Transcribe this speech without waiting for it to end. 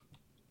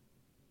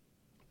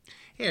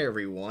Hey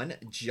everyone,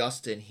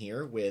 Justin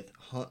here with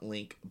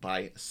HuntLink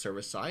by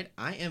Serviceside.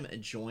 I am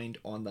joined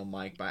on the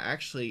mic by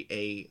actually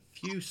a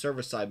few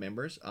Serviceside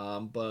members,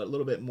 but a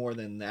little bit more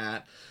than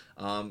that.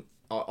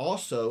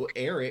 Also,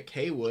 Eric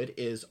Heywood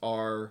is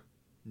our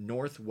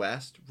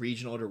Northwest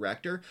Regional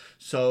Director,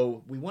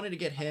 so we wanted to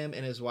get him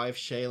and his wife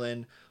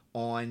Shaylin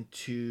on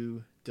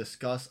to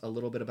discuss a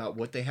little bit about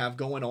what they have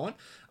going on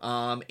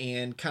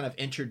and kind of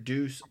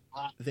introduce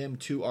them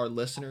to our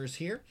listeners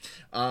here.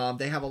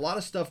 They have a lot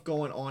of stuff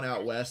going on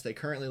out west. They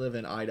currently live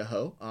in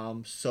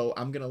Idaho. So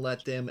I'm going to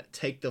let them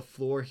take the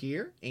floor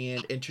here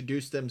and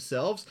introduce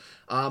themselves.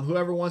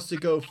 Whoever wants to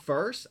go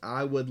first,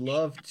 I would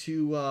love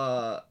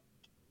to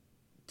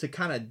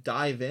kind of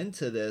dive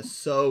into this.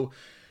 So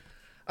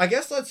I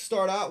guess let's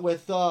start out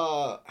with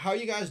how are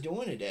you guys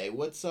doing today?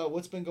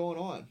 What's been going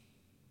on?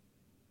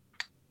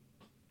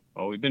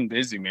 Well, we've been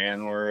busy,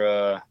 man.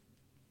 We're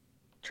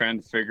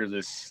trying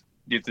to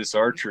get this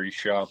archery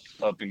shop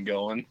up and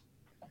going,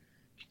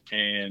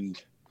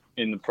 and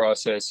in the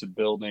process of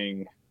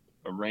building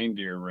a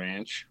reindeer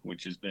ranch,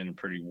 which has been a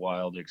pretty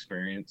wild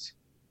experience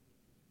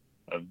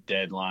of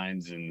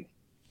deadlines. And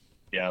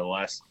yeah, the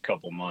last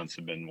couple months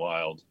have been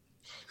wild.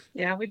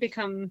 Yeah, we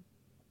become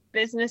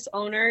business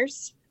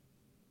owners,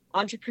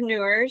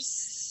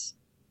 entrepreneurs,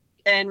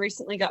 and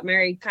recently got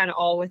married kind of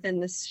all within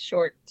this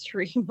short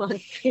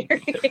 3-month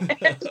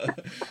period.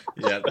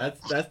 Yeah,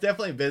 that's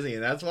definitely busy,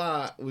 and that's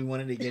why we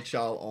wanted to get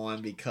y'all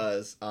on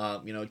because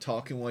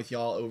talking with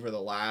y'all over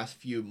the last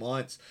few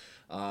months,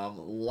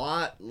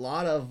 lot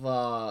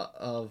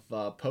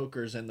of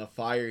pokers in the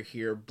fire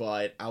here,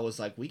 but I was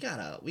like, we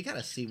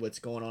gotta see what's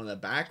going on in the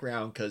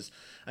background because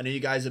I know you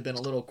guys have been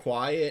a little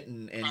quiet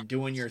and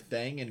doing your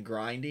thing and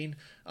grinding.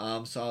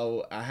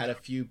 So I had a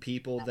few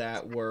people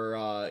that were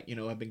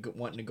have been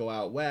wanting to go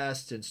out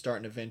west and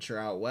starting to venture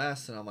out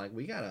west, and I'm like,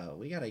 we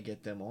gotta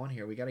get them on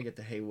here. We gotta get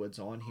the Heywoods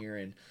on here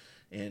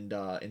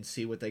and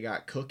see what they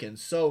got cooking.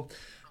 So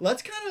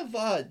let's kind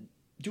of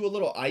do a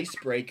little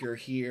icebreaker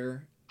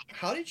here.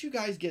 How did you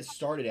guys get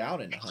started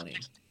out into hunting?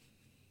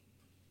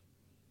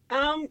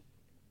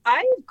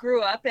 I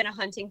grew up in a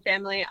hunting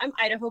family. I'm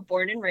Idaho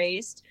born and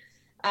raised.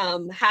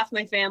 Half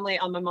my family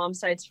on my mom's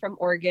side's from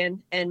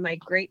Oregon, and my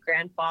great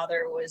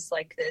grandfather was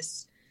like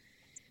this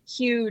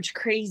huge,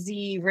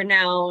 crazy,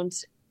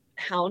 renowned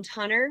hound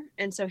hunter.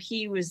 And so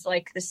he was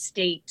like the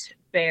state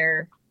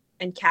bear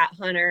and cat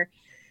hunter.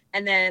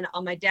 And then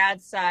on my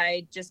dad's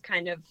side, just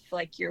kind of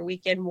like your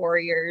weekend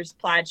warriors,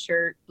 plaid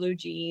shirt, blue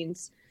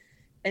jeans.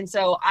 And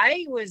so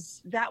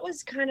that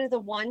was kind of the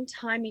one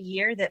time a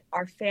year that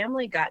our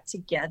family got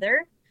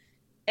together.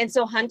 And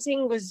so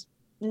hunting was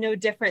no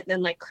different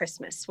than like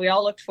Christmas. We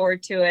all looked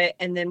forward to it.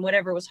 And then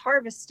whatever was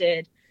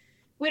harvested,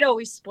 we'd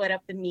always split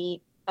up the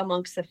meat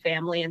amongst the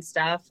family and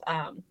stuff.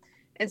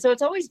 And so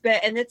it's always been,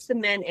 and it's the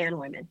men and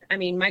women. I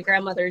mean, my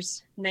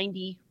grandmother's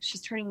 90,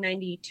 she's turning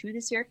 92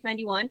 this year,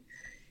 91.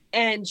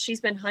 And she's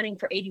been hunting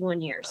for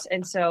 81 years.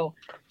 And so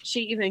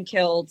she even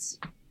killed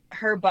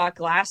her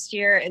buck last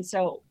year. And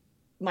so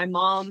my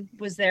mom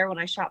was there when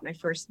I shot my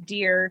first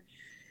deer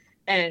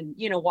and,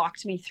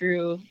 walked me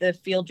through the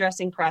field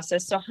dressing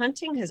process. So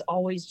hunting has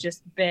always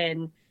just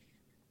been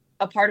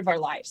a part of our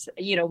lives.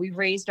 We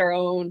raised our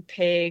own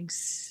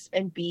pigs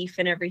and beef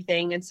and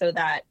everything. And so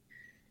that,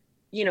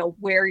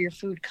 where your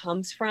food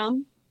comes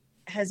from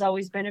has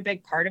always been a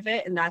big part of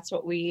it. And that's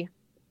what we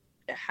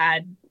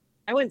had,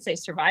 I wouldn't say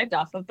survived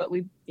off of, but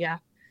we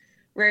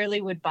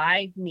rarely would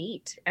buy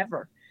meat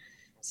ever.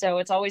 So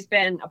it's always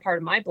been a part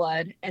of my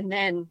blood. And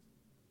then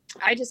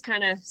I just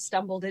kind of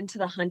stumbled into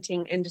the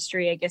hunting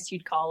industry, I guess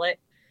you'd call it.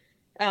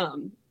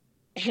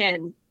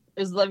 And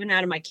was living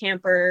out of my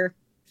camper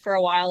for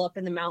a while up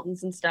in the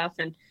mountains and stuff.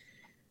 And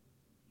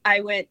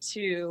I went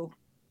to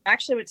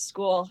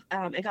school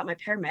and got my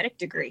paramedic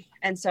degree.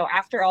 And so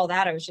after all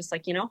that, I was just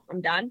like,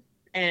 I'm done,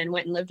 and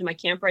went and lived in my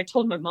camper. I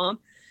told my mom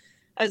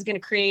I was going to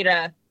create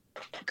a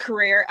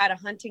career out of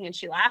hunting, and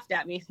she laughed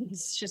at me.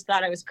 She just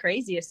thought I was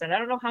crazy. I said, I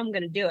don't know how I'm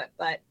going to do it,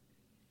 but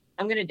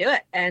I'm going to do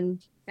it.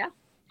 And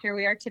here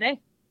we are today,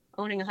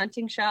 owning a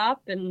hunting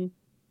shop and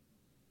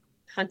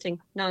hunting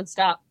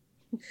nonstop.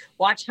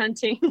 Watch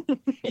hunting,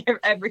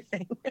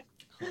 everything.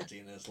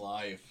 Hunting is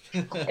life.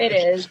 It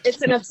is.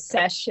 It's an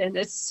obsession.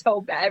 It's so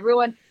bad.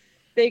 Everyone,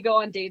 they go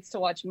on dates to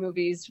watch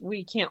movies.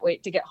 We can't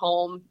wait to get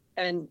home.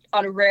 And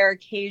on a rare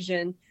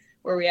occasion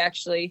where we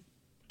actually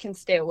can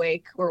stay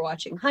awake, we're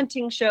watching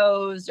hunting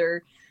shows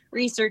or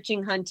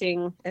researching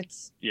hunting.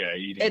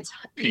 Eating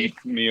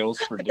peak meals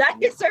for dinner.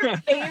 That is our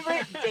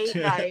favorite date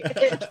night.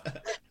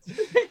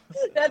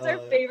 That's our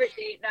favorite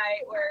date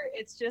night, where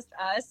it's just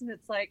us, and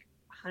it's like,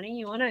 honey,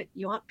 you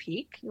want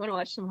peak? You want to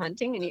watch some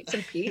hunting and eat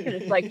some peak? And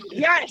it's like,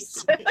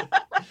 yes.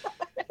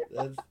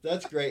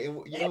 That's great. And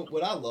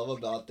what I love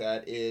about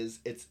that is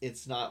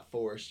it's not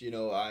forced.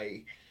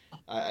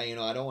 I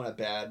don't want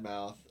to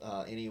badmouth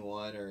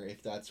anyone, or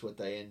if that's what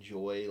they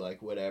enjoy,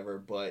 like whatever.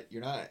 But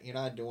you're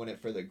not doing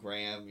it for the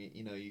gram.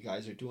 You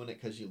guys are doing it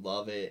because you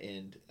love it,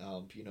 and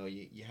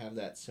you have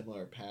that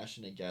similar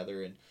passion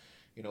together. And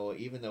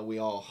even though we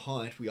all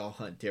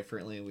hunt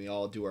differently, and we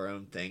all do our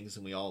own things,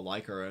 and we all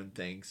like our own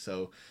things.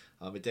 So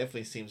it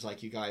definitely seems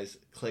like you guys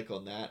click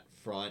on that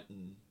front.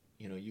 And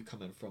you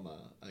coming from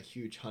a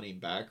huge hunting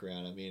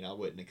background, I mean, I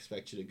wouldn't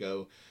expect you to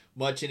go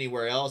much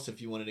anywhere else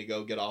if you wanted to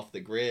go get off the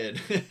grid.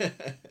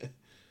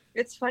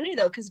 It's funny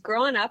though, because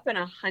growing up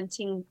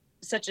in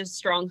such a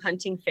strong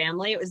hunting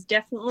family, it was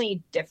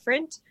definitely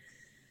different.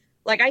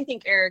 Like, I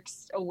think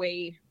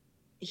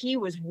he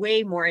was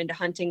way more into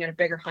hunting and a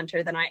bigger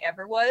hunter than I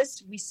ever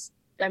was. We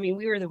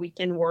were the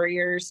weekend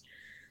warriors.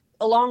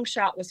 A long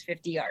shot was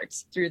 50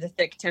 yards through the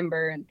thick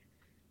timber. And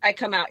I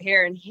come out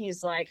here and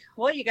he's like,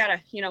 well, you gotta,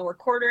 we're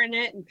quartering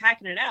it and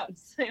packing it out.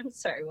 I'm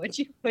sorry, what'd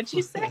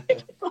you say?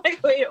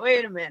 Like,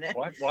 wait a minute.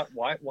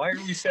 Why are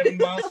we 7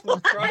 miles from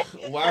the truck?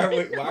 Why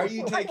are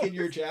you taking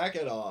your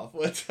jacket off?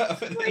 What's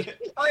happening?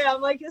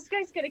 I'm like, this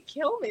guy's gonna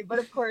kill me. But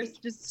of course,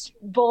 just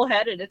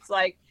bullheaded. It's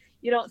like,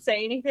 you don't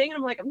say anything. And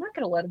I'm like, I'm not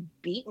gonna let him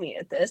beat me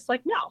at this.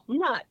 Like, no, I'm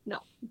not.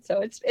 No.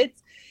 So it's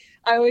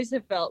I always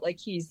have felt like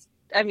his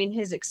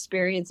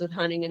experience with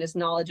hunting and his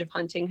knowledge of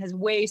hunting has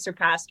way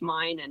surpassed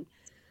mine, and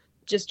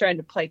just trying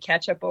to play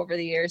catch up over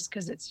the years,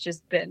 because it's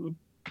just been,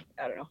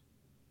 I don't know,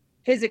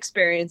 his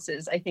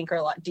experiences I think are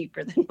a lot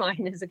deeper than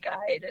mine as a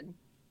guide. And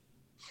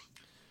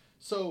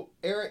so,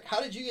 Eric, how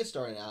did you get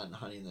started out in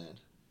hunting then?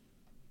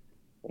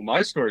 Well,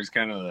 my story is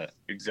kind of the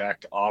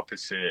exact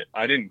opposite.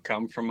 I didn't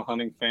come from a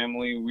hunting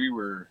family. We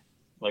were,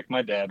 like,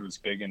 my dad was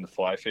big into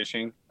fly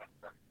fishing,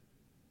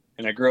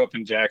 and I grew up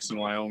in Jackson,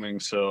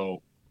 Wyoming,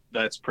 so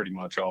that's pretty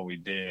much all we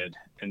did.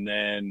 And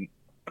then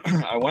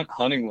I went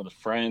hunting with a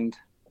friend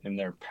and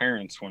their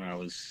parents when I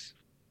was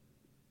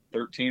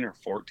 13 or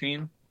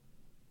 14.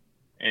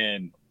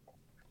 And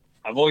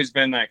I've always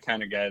been that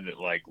kind of guy that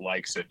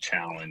likes a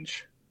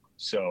challenge.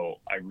 So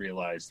I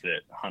realized that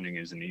hunting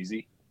isn't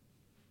easy.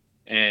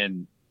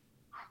 And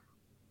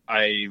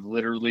I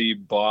literally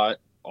bought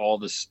all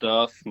the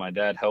stuff. My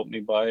dad helped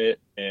me buy it.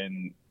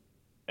 And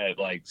at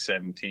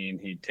 17,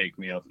 he'd take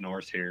me up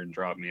north here and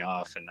drop me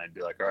off. And I'd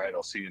be like, all right,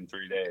 I'll see you in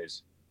 3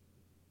 days.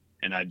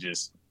 And I'd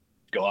just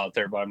go out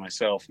there by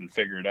myself and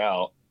figure it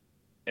out.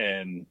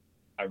 And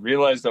I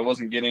realized I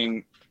wasn't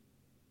getting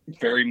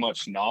very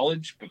much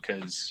knowledge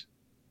because,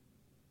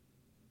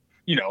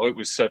 it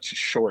was such a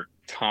short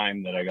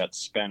time that I got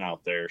spent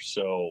out there.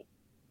 So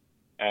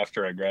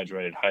after I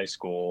graduated high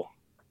school,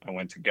 I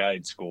went to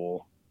guide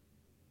school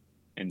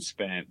and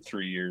spent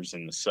 3 years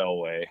in the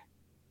Selway.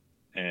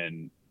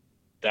 And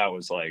that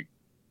was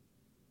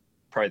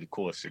probably the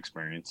coolest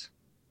experience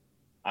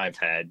I've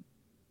had.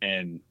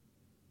 And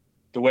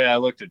the way I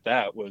looked at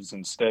that was,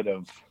 instead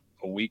of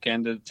a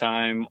weekend at a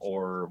time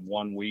or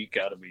 1 week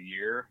out of a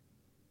year,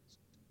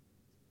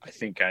 I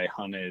think I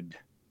hunted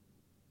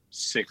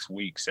 6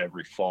 weeks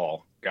every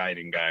fall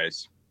guiding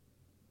guys.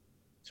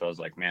 So I was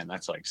like, man,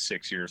 that's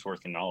 6 years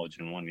worth of knowledge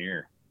in 1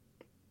 year.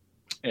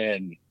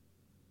 And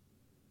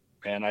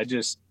I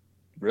just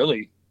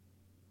really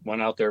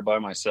went out there by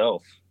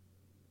myself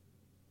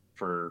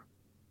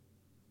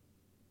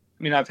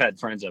I've had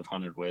friends I've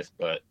hunted with,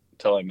 but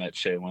until I met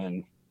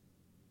Shaylin,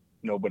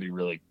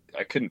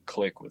 I couldn't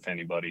click with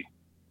anybody.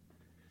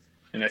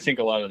 And I think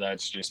a lot of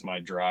that's just my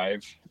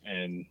drive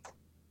and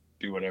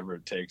do whatever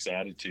it takes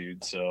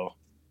attitude. So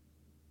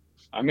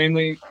I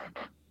mainly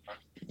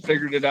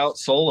figured it out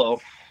solo,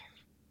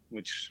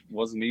 which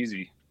wasn't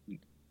easy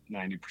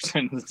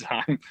 90% of the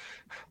time.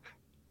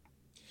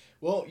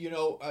 Well,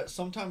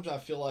 sometimes I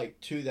feel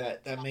like too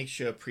that makes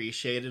you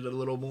appreciate it a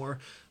little more.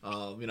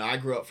 I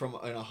grew up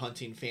in a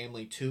hunting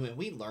family too, and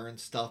we learned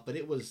stuff, but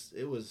it was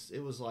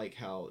like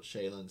how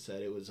Shaylin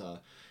said, it was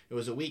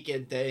a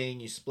weekend thing.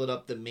 You split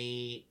up the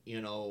meat.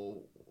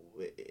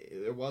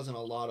 There wasn't a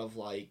lot of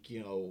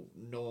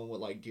knowing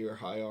what deer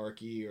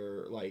hierarchy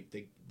or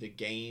the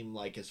game,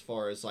 as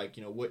far as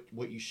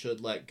what you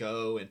should let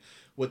go and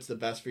what's the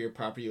best for your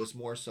property. It was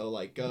more so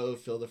go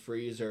fill the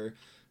freezer,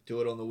 do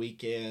it on the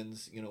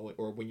weekends,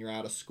 or when you're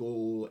out of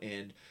school.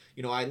 And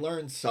I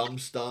learned some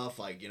stuff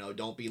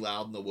don't be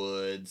loud in the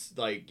woods,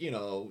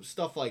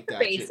 stuff like that.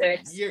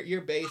 Basics.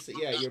 Your basic,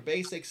 your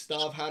basic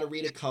stuff. How to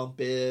read a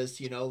compass,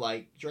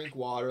 drink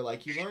water.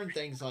 You learn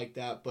things like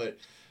that, but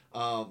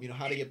how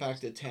to get back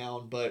to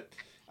town. But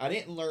I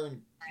didn't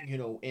learn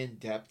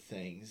in-depth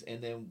things.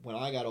 And then when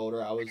I got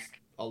older, I was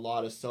a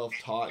lot of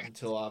self-taught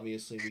until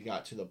obviously we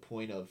got to the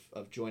point of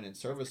joining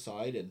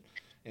Servicide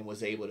and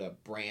was able to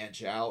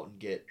branch out and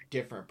get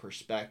different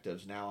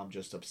perspectives. Now I'm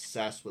just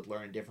obsessed with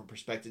learning different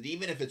perspectives.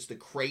 Even if it's the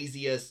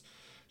craziest,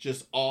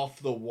 just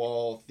off the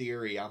wall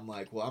theory, I'm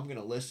like, well, I'm going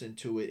to listen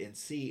to it and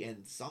see.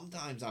 And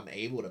sometimes I'm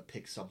able to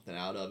pick something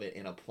out of it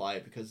and apply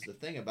it, because the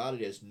thing about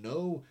it is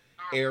no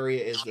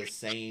area is the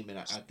same. And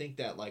I think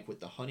that with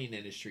the hunting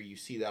industry, you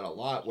see that a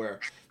lot, where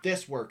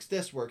this works.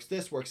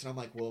 And I'm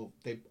like, well,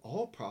 they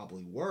all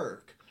probably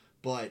work,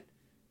 but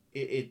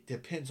it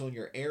depends on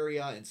your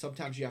area, and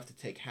sometimes you have to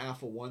take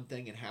half of one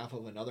thing and half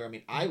of another. I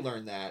mean, I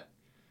learned that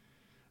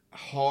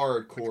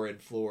hardcore in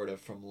Florida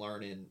from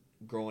learning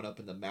growing up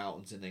in the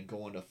mountains and then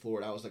going to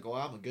Florida, I was like, oh,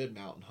 I'm a good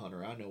mountain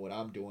hunter. I know what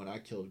I'm doing. I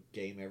kill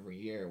game every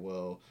year.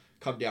 Well,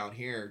 come down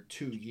here,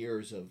 2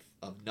 years of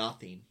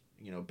nothing,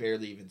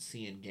 barely even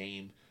seeing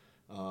game,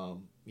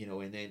 and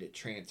then it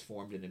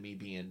transformed into me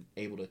being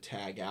able to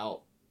tag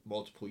out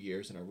multiple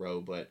years in a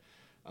row. But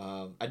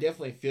I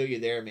definitely feel you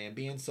there, man.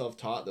 Being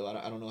self-taught, though,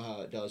 I don't know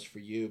how it does for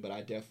you, but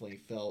I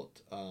definitely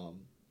felt,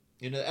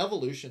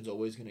 evolution's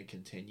always going to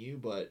continue,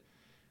 but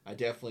I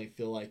definitely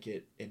feel like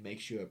it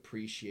makes you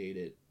appreciate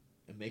it.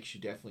 It makes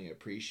you definitely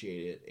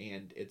appreciate it,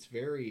 and it's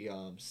very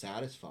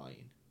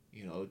satisfying,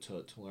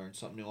 to learn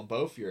something new on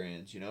both your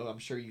ends. I'm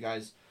sure you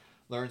guys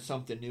learn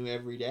something new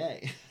every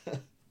day.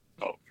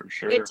 Oh, for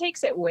sure. It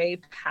takes it way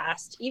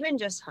past even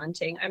just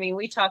hunting. I mean,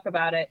 we talk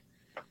about it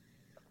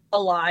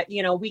a lot.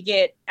 We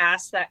get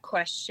asked that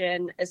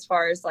question as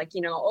far as like,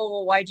 oh,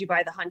 well, why'd you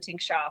buy the hunting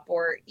shop?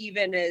 Or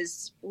even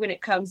as when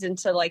it comes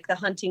into like the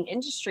hunting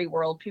industry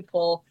world,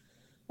 people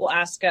will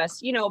ask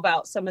us,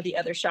 about some of the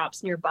other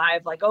shops nearby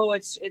of like, oh,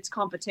 it's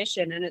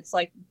competition. And it's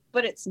like,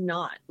 but it's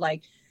not.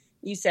 Like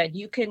you said,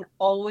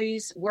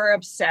 we're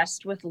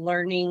obsessed with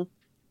learning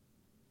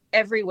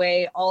every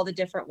way, all the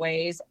different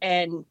ways.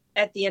 And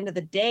at the end of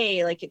the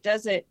day, like it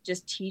doesn't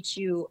just teach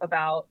you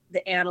about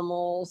the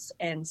animals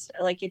and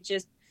like it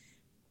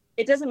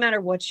doesn't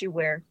matter what you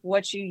wear,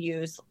 what you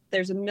use.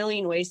 There's a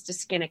million ways to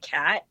skin a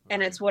cat,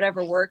 and it's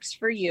whatever works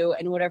for you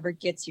and whatever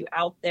gets you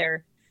out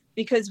there,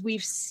 because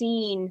we've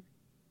seen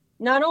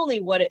not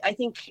only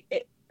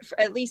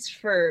at least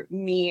for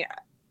me,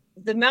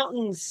 the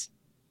mountains,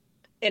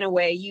 in a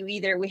way,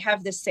 we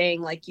have this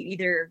saying, like you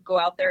either go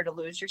out there to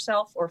lose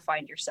yourself or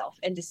find yourself,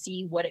 and to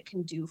see what it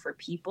can do for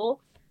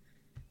people,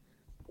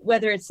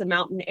 whether it's the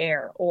mountain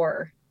air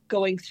or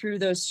going through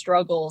those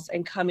struggles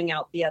and coming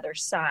out the other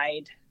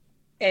side,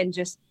 and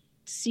just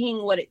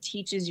seeing what it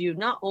teaches you,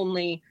 not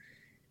only,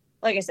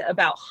 like I said,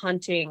 about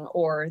hunting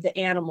or the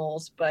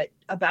animals, but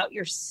about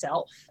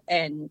yourself.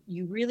 And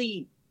you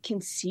really can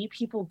see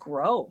people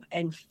grow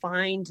and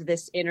find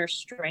this inner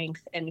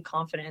strength and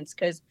confidence,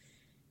 because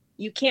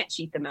you can't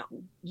cheat the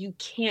mountain. You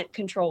can't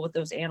control what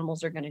those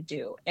animals are going to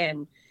do.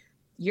 And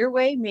your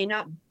way may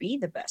not be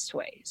the best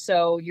way.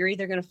 So you're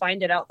either going to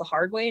find it out the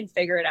hard way and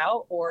figure it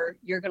out, or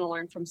you're going to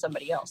learn from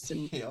somebody else.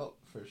 And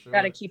for sure,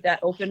 got to keep that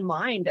open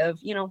mind of,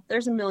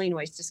 there's a million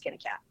ways to skin a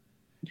cat.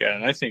 Yeah.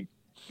 And I think,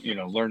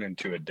 learning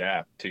to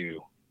adapt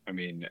too. I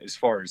mean, as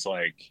far as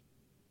like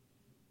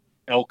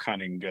elk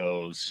hunting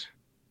goes,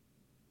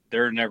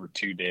 there are never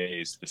 2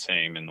 days the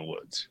same in the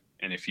woods.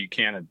 And if you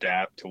can't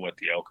adapt to what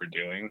the elk are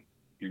doing,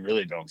 you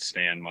really don't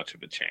stand much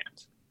of a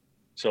chance.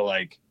 So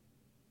like,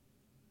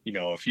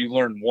 if you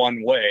learn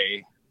one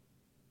way,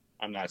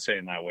 I'm not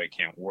saying that way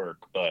can't work,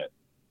 but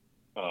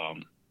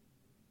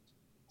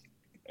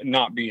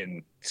not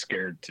being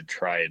scared to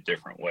try a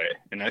different way.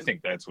 And I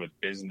think that's with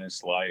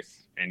business, life,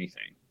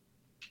 anything.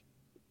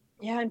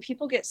 Yeah. And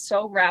people get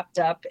so wrapped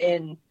up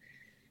in,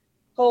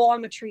 oh,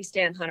 I'm a tree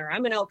stand hunter,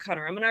 I'm an elk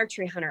hunter, I'm an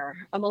archery hunter,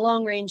 I'm a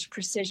long range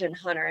precision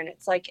hunter. And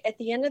it's like, at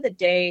the end of the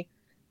day,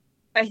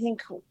 I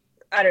think,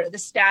 I don't know, the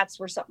stats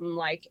were something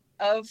like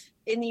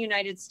in the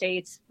United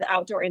States, the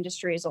outdoor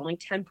industry is only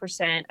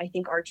 10%. I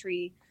think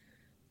archery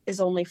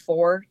is only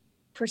 4%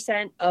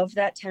 of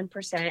that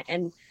 10%.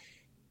 And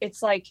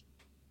it's like,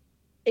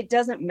 it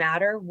doesn't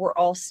matter. We're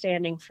all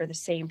standing for the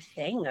same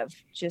thing of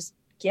just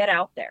get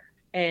out there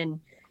and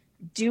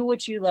do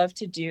what you love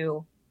to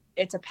do.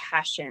 It's a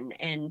passion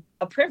and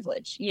a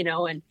privilege,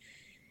 and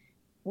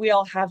we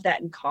all have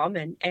that in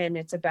common. And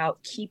it's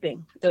about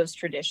keeping those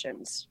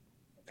traditions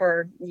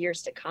for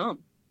years to come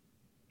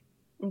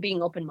and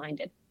being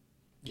open-minded.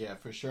 Yeah,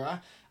 for sure. It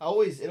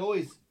always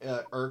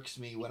irks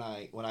me when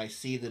I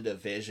see the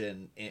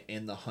division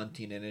in the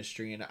hunting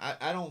industry, and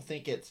I don't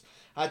think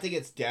I think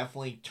it's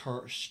definitely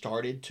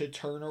started to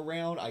turn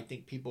around. I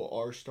think people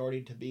are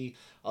starting to be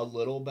a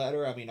little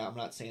better. I mean, I'm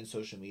not saying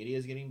social media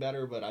is getting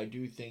better, but I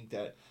do think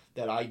that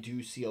I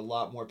do see a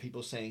lot more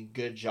people saying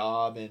good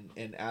job and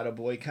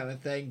attaboy kind of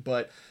thing.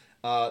 But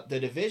the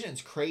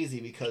division's crazy,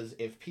 because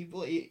if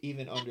people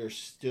even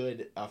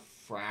understood a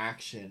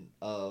fraction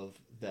of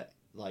the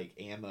like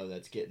ammo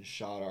that's getting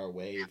shot our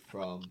way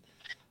from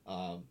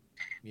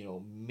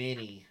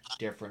many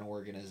different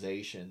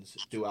organizations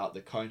throughout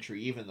the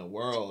country, even the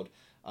world,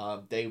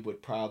 they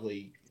would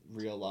probably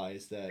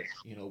realize that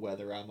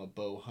whether I'm a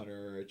bow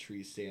hunter or a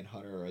tree stand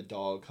hunter or a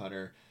dog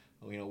hunter,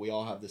 we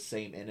all have the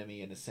same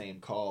enemy and the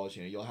same cause.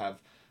 You'll have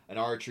an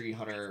archery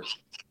hunter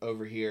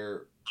over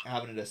here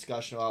having a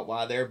discussion about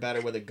why they're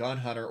better with a gun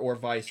hunter or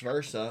vice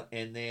versa,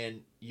 and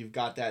then you've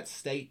got that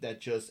state that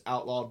just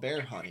outlawed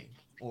bear hunting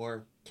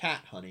or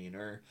cat hunting,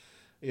 or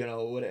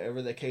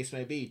whatever the case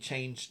may be,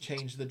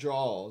 change the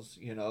draws,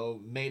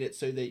 made it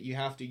so that you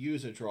have to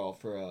use a draw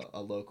for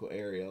a local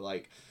area,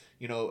 like,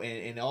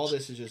 and all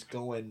this is just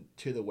going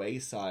to the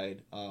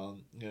wayside.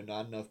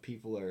 Not enough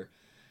people are,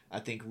 I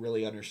think,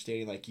 really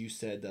understanding, like you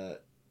said,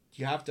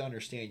 you have to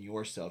understand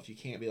yourself. You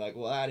can't be like,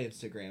 well, that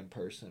Instagram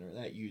person or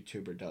that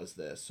YouTuber does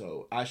this,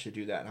 so I should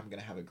do that and I'm going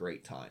to have a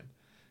great time.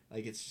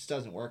 Like, it just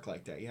doesn't work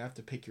like that. You have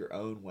to pick your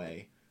own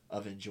way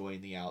of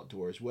enjoying the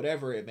outdoors,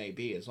 whatever it may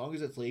be. As long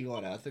as it's legal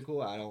and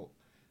ethical, I don't,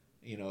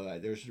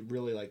 there's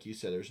really, like you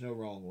said, there's no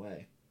wrong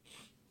way.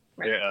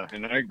 Yeah,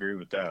 and I agree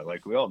with that.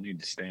 Like, we all need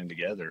to stand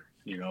together.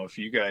 If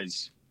you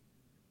guys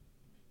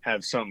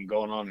have something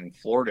going on in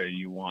Florida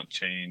you want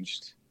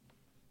changed,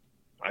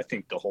 I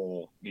think the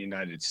whole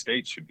United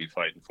States should be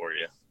fighting for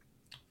you.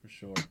 For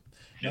sure.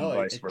 And No,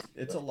 vice versa.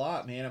 it's a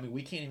lot, man. I mean,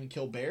 we can't even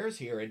kill bears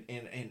here, and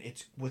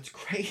it's what's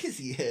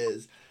crazy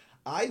is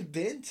I've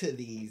been to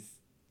these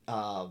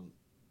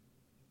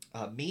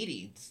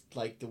meetings,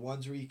 like the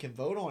ones where you can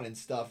vote on and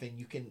stuff, and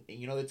you can,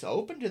 it's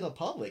open to the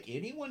public.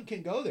 Anyone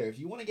can go there. If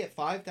you want to get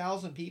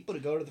 5,000 people to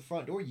go to the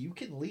front door, you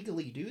can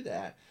legally do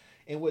that.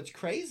 And what's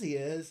crazy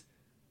is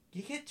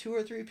you get 2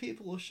 or 3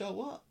 people will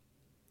show up,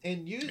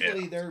 and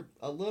usually they're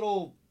a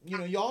little,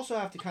 you also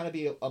have to kind of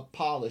be a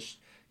polished,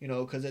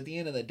 because at the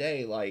end of the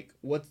day, like,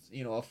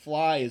 a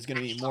fly is going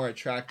to be more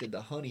attracted to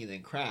honey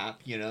than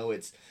crap.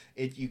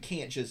 You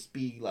can't just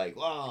be like,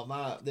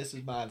 wow, this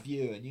is my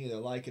view, and you either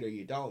like it or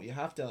you don't. You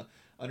have to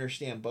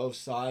understand both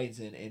sides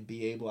and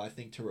be able, I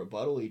think, to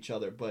rebuttal each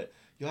other. But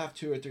you'll have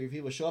 2 or 3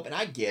 people show up, and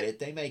I get it.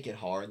 They make it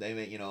hard. They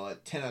make,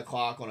 at 10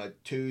 o'clock on a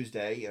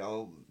Tuesday,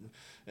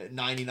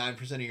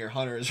 99% of your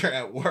hunters are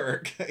at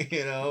work,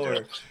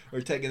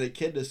 or taking the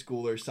kid to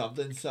school or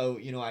something. So,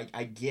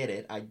 I get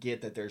it. I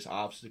get that there's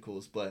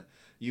obstacles, but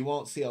you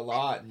won't see a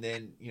lot. And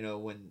then,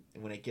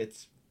 when it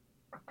gets,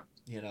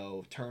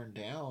 turned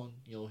down,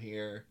 you'll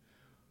hear,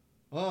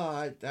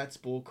 that's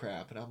bull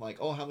crap. And I'm like,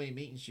 how many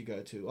meetings you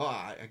go to?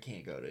 I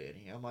can't go to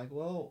any. I'm like,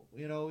 well,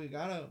 you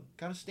gotta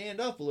stand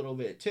up a little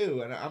bit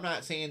too. And I'm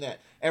not saying that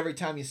every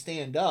time you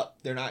stand up,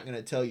 they're not going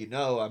to tell you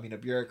no. I mean, a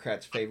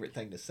bureaucrat's favorite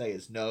thing to say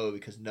is no,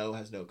 because no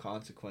has no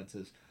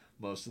consequences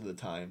most of the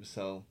time.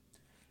 So,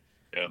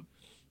 yeah.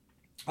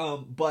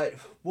 But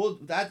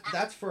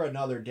that's for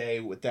another day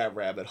with that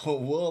rabbit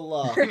hole. We'll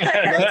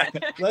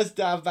let's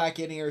dive back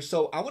in here.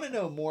 So I want to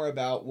know more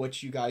about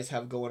what you guys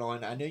have going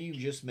on. I know you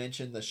just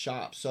mentioned the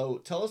shop. So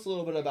tell us a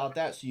little bit about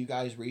that. So you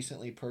guys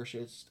recently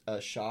purchased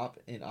a shop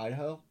in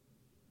Idaho?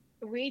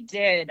 We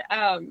did.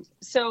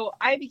 So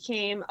I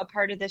became a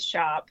part of this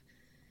shop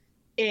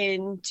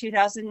in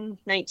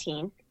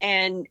 2019,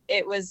 and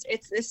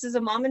this is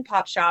a mom and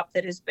pop shop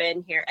that has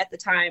been here at the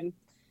time.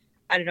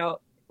 I don't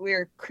know.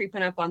 We're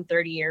creeping up on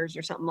 30 years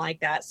or something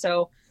like that.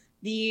 So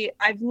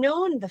I've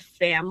known the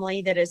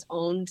family that has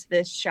owned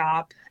this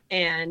shop,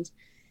 and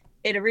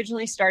it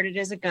originally started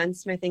as a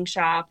gunsmithing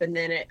shop, and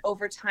then it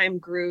over time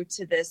grew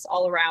to this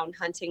all around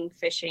hunting,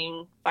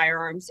 fishing,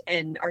 firearms,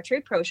 and archery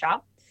pro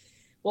shop.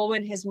 Well,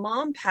 when his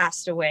mom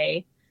passed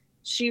away,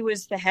 she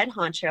was the head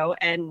honcho.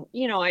 And,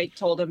 I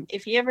told him,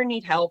 if you ever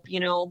need help,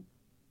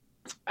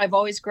 I've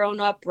always grown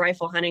up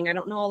rifle hunting. I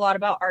don't know a lot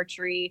about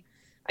archery.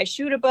 I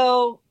shoot a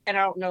bow, and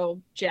I don't know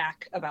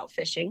jack about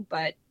fishing,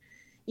 but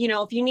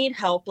if you need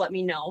help, let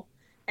me know.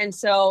 And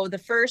so the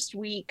first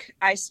week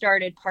I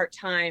started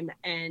part-time,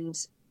 and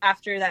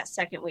after that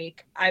second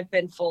week, I've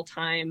been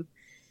full-time.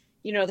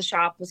 The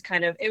shop was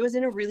it was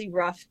in a really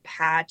rough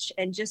patch,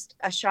 and just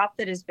a shop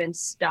that has been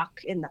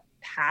stuck in the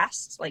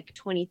past, like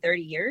 20,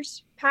 30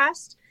 years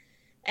past,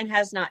 and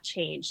has not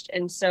changed.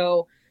 And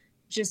so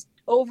just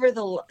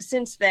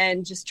since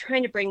then, just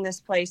trying to bring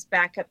this place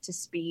back up to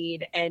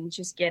speed and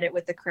just get it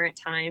with the current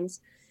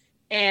times.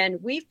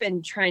 And we've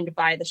been trying to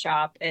buy the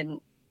shop, and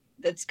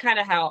that's kind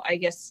of how, I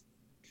guess,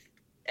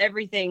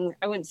 everything,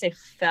 I wouldn't say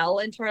fell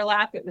into our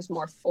lap. It was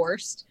more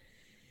forced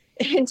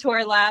into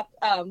our lap.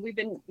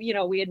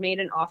 We had made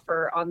an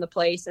offer on the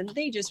place, and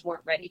they just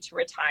weren't ready to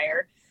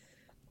retire.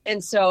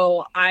 And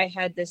so I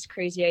had this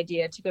crazy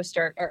idea to go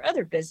start our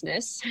other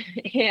business.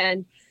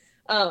 And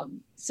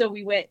so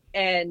we went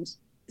and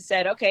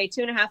said, okay,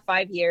 2.5,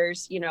 5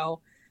 years,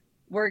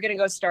 we're going to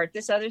go start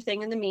this other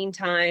thing in the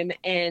meantime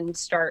and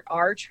start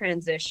our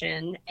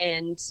transition.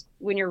 And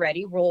when you're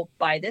ready, we'll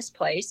buy this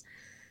place.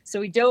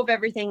 So we dove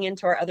everything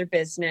into our other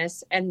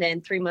business. And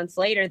then 3 months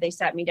later, they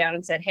sat me down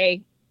and said,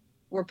 hey,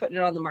 we're putting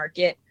it on the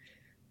market.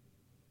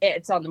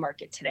 It's on the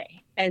market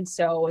today. And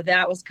so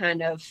that was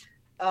kind of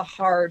a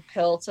hard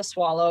pill to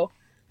swallow.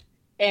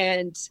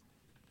 And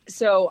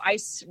so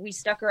we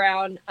stuck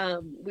around.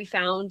 We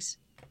found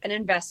an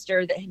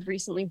investor that had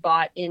recently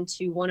bought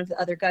into one of the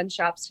other gun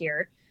shops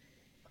here.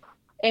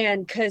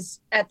 And because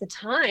at the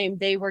time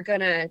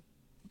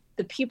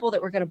the people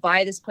that were going to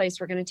buy this place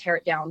were going to tear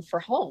it down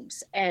for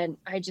homes. And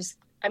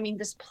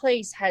this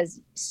place has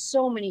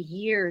so many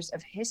years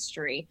of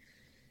history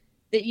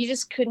that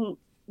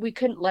we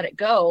couldn't let it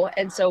go.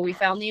 And so we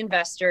found the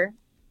investor,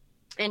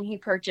 and he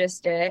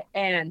purchased it,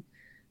 and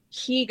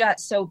he got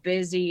so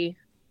busy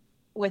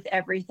with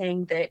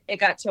everything that it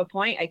got to a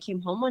point. I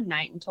came home one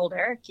night and told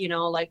Eric,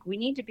 we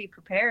need to be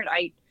prepared.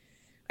 I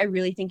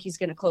really think he's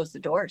going to close the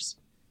doors,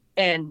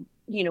 and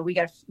we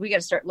got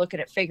to start looking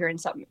at figuring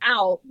something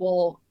out.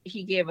 Well,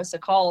 he gave us a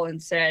call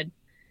and said,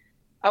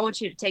 I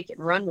want you to take it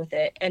and run with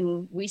it.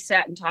 And we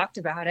sat and talked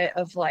about it,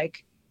 of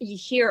like, you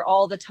hear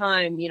all the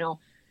time,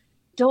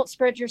 don't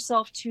spread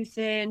yourself too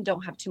thin.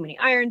 Don't have too many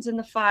irons in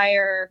the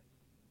fire,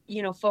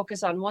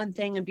 focus on one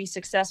thing and be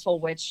successful,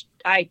 which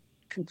I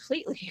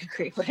completely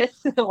agree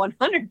with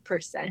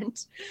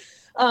 100%.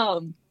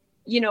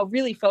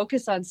 Really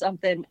focus on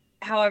something.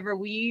 However,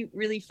 we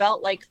really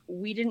felt like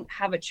we didn't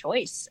have a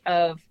choice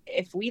of,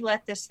 if we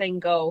let this thing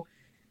go,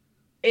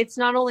 it's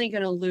not only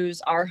going to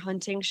lose our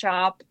hunting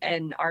shop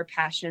and our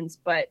passions,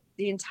 but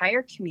the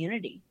entire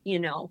community,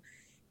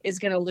 is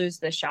going to lose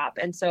the shop.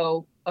 And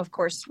so, of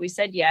course, we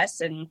said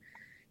yes, and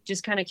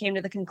just kind of came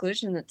to the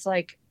conclusion that's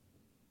like,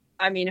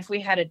 I mean, if we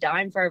had a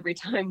dime for every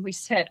time we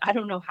said, I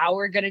don't know how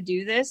we're going to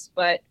do this,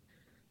 but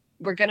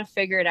we're going to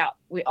figure it out.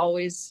 We're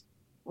always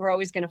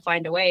going to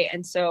find a way.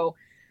 And so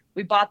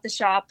we bought the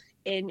shop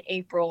in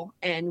April,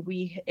 and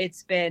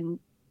it's been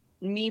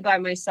me by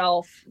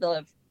myself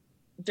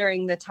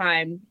during the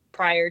time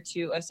prior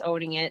to us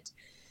owning it.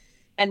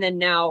 And then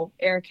now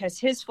Eric has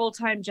his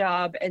full-time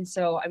job. And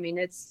so, I mean,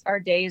 our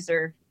days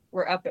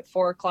we're up at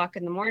 4:00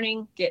 in the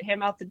morning, get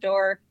him out the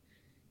door.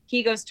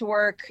 He goes to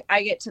work.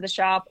 I get to the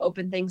shop,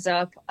 open things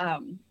up.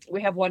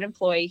 We have one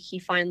employee. He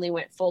finally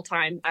went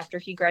full-time after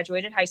he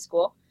graduated high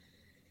school.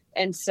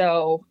 And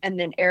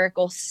then Eric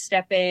will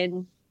step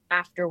in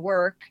after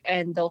work,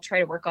 and they'll try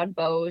to work on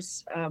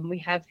bows. We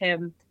have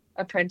him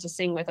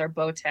apprenticing with our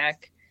bow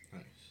tech.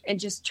 Nice. And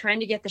just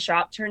trying to get the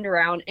shop turned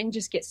around and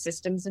just get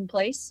systems in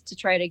place to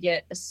try to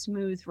get a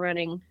smooth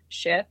running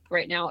ship.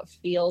 Right now it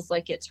feels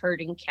like it's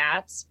herding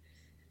cats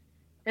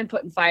and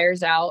putting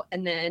fires out.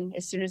 And then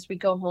as soon as we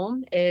go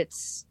home,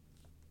 it's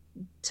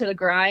to the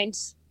grind,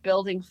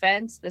 building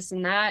fence, this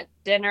and that,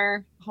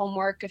 dinner,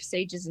 homework if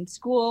Sage is in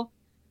school,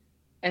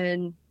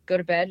 and go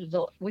to bed.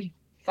 We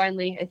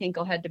finally, I think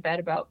I'll head to bed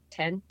about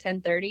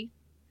 10:30,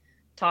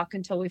 talk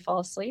until we fall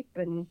asleep,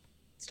 and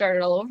start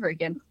it all over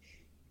again.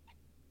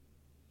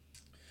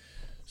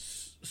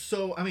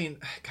 So, I mean,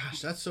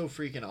 gosh, that's so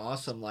freaking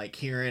awesome. Like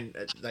hearing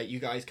that you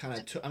guys kind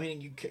of took, I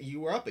mean, you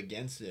were up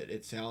against it.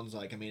 It sounds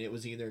like, I mean, it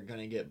was either going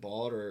to get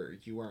bought or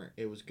you weren't,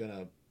 it was going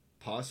to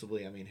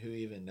possibly, I mean, who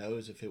even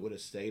knows if it would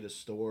have stayed a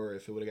store,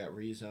 if it would have got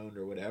rezoned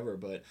or whatever.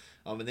 But,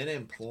 and then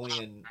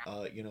employing,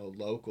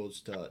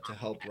 locals to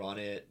help run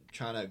it,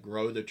 trying to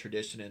grow the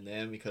tradition in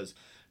them, because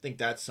I think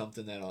that's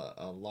something that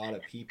a lot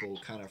of people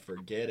kind of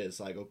forget is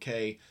like,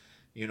 okay,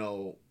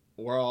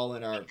 we're all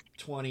in our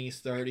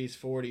 20s, 30s,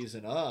 40s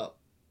and up.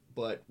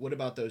 But what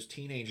about those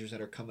teenagers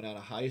that are coming out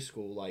of high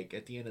school? Like,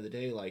 at the end of the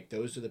day, like,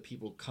 those are the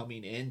people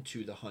coming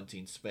into the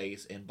hunting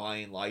space and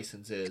buying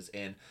licenses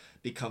and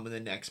becoming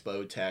the next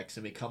bow techs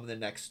and becoming the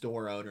next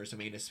store owners. I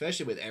mean,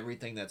 especially with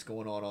everything that's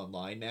going on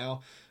online now.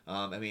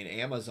 I mean,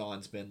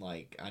 Amazon's been,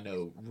 like, I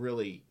know,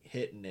 really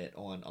hitting it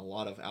on a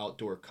lot of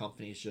outdoor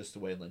companies, just the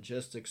way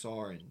logistics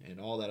are and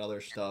all that other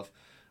stuff.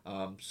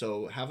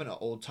 So having an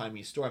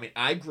old-timey store. I mean,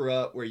 I grew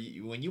up where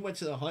when you went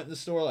to the hunting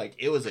store, like,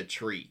 it was a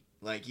treat.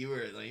 Like you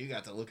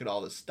got to look at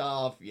all the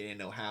stuff. You didn't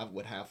know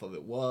what half of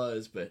it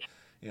was, but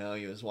you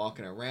was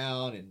walking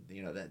around, and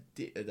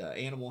the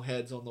animal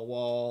heads on the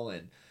wall,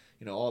 and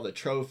all the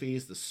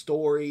trophies, the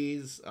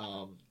stories.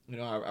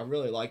 I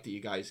really like that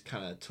you guys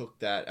kind of took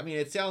that. I mean,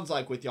 it sounds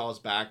like with y'all's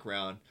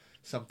background,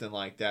 something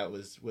like that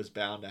was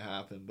bound to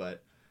happen.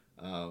 But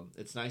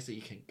it's nice that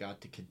you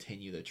got to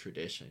continue the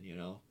tradition.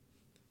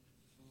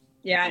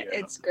 Yeah,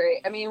 it's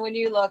great. I mean, when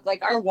you look,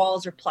 like, our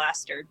walls are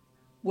plastered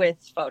with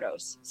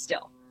photos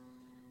still.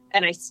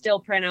 And I still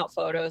print out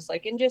photos,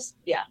 like, and just,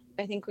 yeah,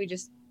 I think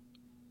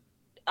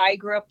I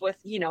grew up with,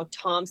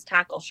 Tom's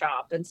Tackle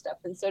Shop and stuff.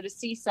 And so to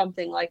see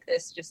something like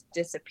this just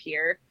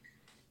disappear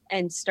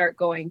and start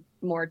going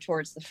more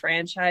towards the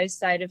franchise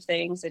side of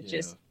things, it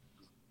just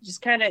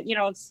kind of,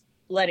 it's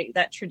letting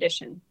that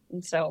tradition.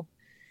 And so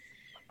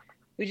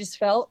we just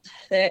felt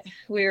that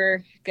we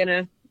were going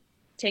to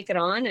take it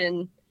on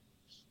and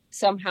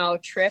somehow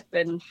trip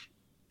and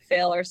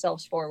fail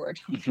ourselves forward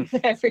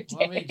every day.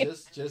 Well, I mean,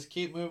 just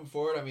keep moving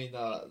forward. I mean,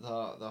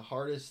 the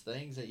hardest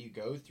things that you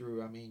go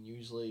through, I mean,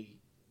 usually,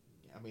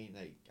 I mean,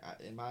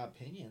 in my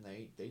opinion,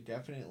 they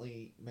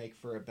definitely make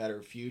for a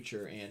better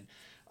future. And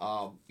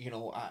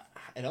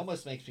it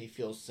almost makes me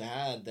feel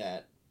sad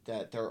that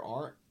there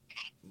aren't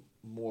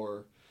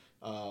more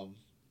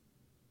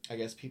I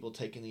guess people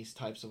taking these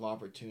types of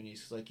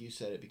opportunities, 'cause like you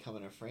said, it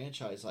becoming a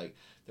franchise. Like,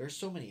 there's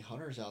so many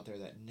hunters out there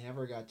that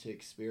never got to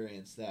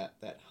experience that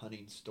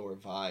hunting store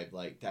vibe,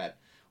 like that,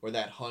 or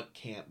that hunt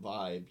camp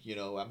vibe.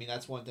 I mean,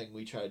 that's one thing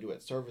we try to do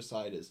at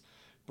Serviceside is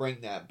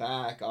bring that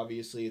back.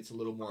 Obviously, it's a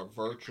little more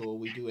virtual.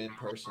 We do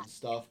in-person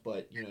stuff,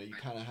 but you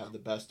kind of have the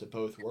best of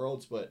both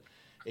worlds. But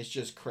it's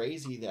just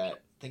crazy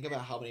that think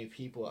about how many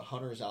people,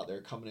 hunters out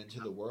there coming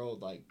into the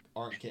world, like,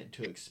 aren't getting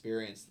to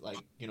experience, like,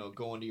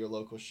 going to your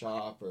local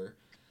shop or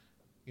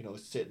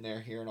sitting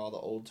there hearing all the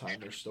old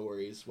timer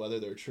stories,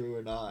 whether they're true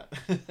or not.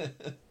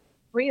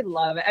 We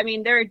love it. I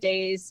mean, there are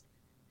days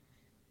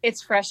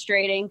it's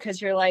frustrating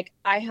because you're like,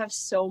 I have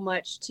so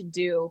much to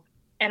do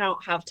and I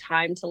don't have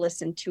time to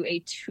listen to a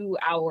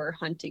 2-hour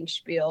hunting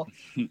spiel.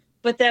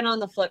 But then on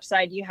the flip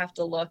side, you have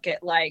to look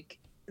at, like,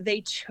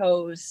 they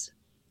chose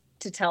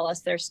to tell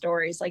us their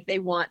stories. Like, they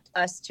want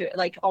us to,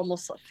 like,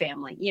 almost a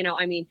family,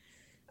 I mean,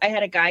 I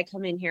had a guy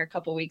come in here a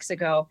couple weeks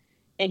ago,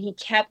 and he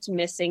kept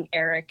missing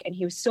Eric, and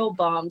he was so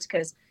bummed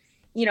because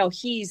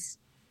he's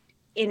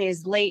in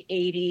his late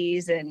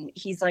 80s and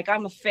he's like,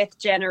 I'm a 5th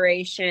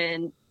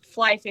generation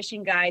fly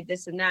fishing guide,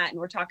 this and that. And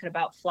we're talking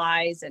about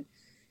flies. And,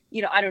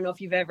 I don't know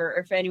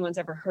if anyone's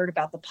ever heard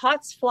about the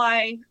Potts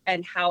fly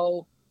and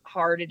how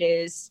hard it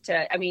is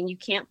you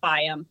can't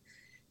buy them.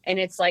 And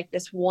it's like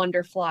this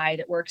wonder fly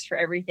that works for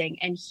everything.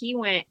 And he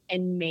went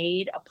and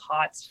made a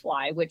Potts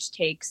fly, which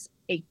takes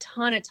a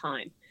ton of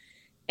time.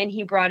 And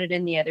he brought it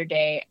in the other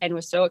day and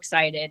was so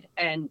excited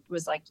and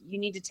was like, you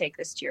need to take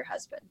this to your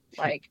husband.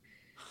 Like,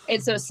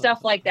 and so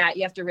stuff like that,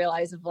 you have to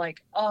realize of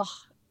like, oh,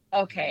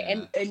 okay.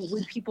 Yeah. And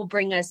when people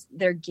bring us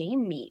their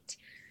game meat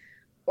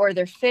or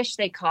their fish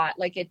they caught,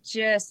 like it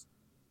just,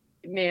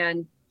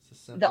 man,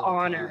 the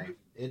honor. Time.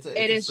 It's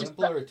a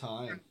simpler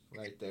time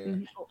right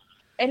there.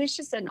 And it's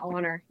just an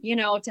honor,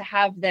 to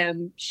have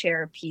them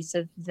share a piece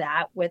of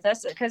that with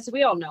us, because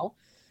we all know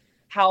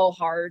how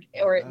hard,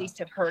 or at least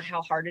have heard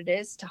how hard it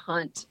is to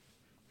hunt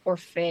or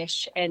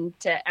fish, and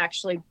to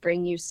actually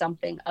bring you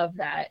something of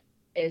that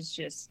is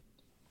just,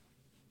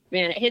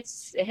 man, it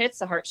hits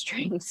the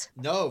heartstrings.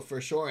 No, for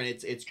sure. And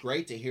it's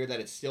great to hear that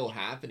it's still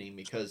happening,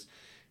 because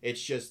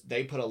it's just,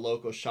 they put a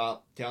local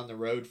shop down the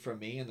road from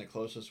me, and the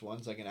closest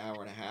one's like an hour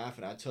and a half.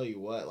 And I tell you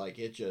what, like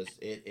it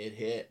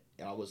hit.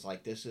 I was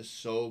like, this is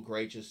so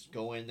great. Just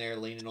go in there,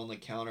 leaning on the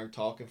counter,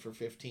 talking for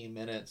 15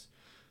 minutes.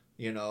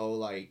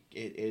 Like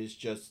it is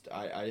just,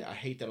 I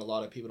hate that a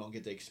lot of people don't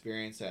get to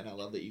experience that. And I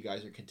love that you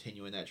guys are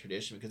continuing that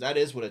tradition, because that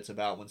is what it's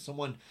about. When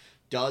someone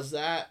does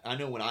that, I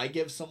know when I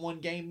give someone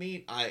game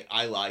meat,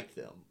 I like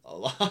them a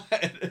lot.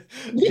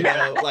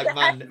 Like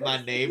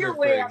my neighbor,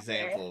 for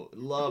example,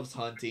 loves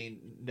hunting,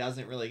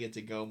 doesn't really get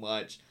to go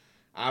much.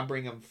 I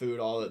bring him food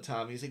all the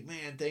time. He's like,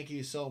 man, thank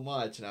you so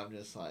much. And I'm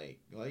just like,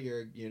 well,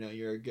 you're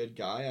a good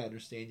guy. I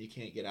understand you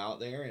can't get out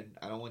there, and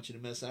I don't want you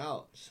to miss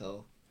out.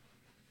 So.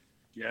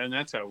 Yeah, and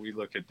that's how we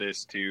look at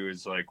this too,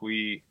 is like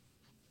we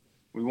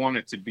want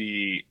it to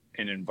be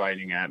an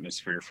inviting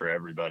atmosphere for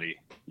everybody.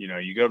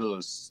 You go to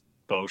those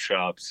bow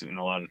shops, and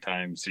a lot of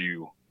times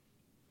you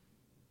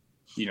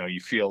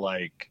feel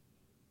like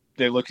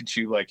they look at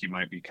you like you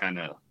might be kind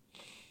of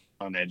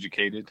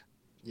uneducated,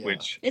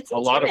 which a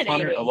lot of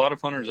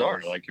hunters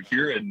are. Like if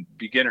you're a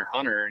beginner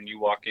hunter and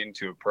you walk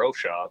into a pro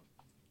shop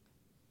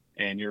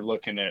and you're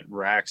looking at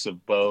racks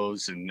of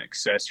bows and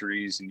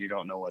accessories and you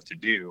don't know what to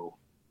do,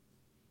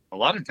 a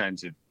lot of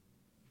times it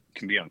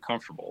can be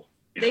uncomfortable.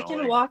 They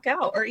can walk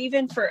out, or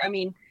even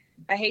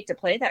I hate to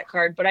play that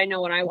card, but I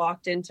know when I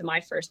walked into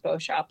my first bow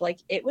shop,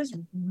 like it was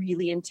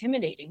really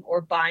intimidating. Or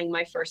buying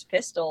my first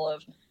pistol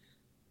of,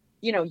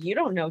 you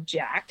don't know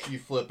jack. You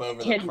flip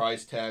over the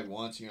price tag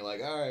once and you're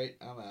like, all right,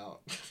 I'm out.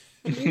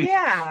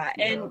 Yeah.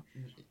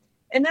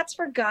 And that's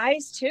for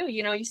guys too.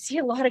 You see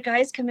a lot of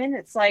guys come in.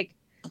 It's like,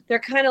 they're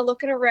kind of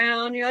looking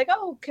around. You're like,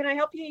 oh, can I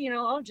help you?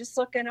 Oh, just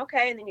looking.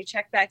 Okay. And then you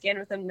check back in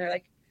with them. And they're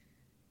like,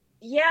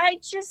 yeah, I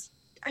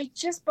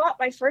just bought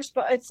my first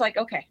bow. It's like,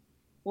 okay,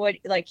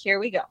 here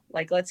we go.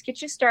 Like, let's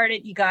get you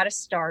started. You got to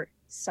start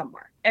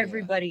somewhere.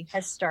 Everybody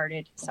has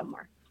started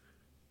somewhere.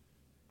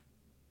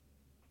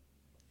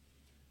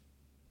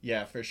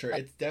 Yeah, for sure.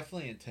 It's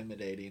definitely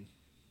intimidating.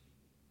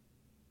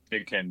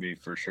 It can be,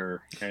 for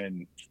sure.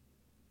 And,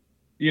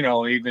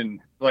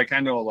 even like, I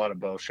know a lot of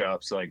bow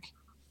shops, like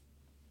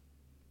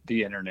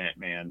the internet,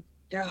 man.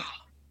 Yeah.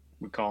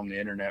 We call them the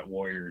internet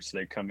warriors.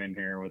 They come in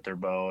here with their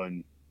bow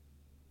and,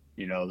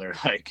 they're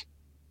like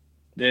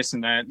this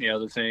and that and the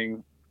other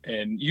thing.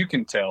 And you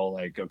can tell,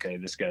 like, okay,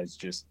 this guy's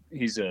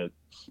he's I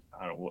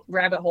don't know.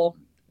 Rabbit hole.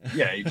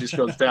 Yeah, he just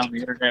goes down the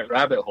internet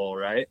rabbit hole,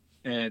 right?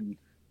 And,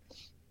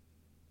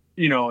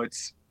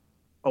 it's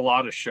a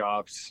lot of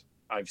shops.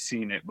 I've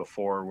seen it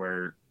before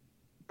where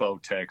bow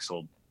techs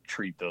will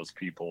treat those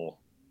people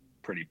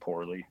pretty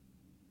poorly.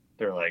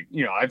 They're like,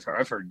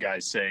 I've heard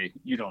guys say,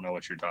 you don't know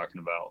what you're talking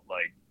about.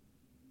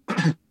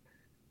 Like,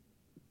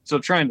 so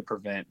trying to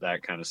prevent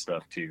that kind of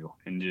stuff too,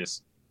 and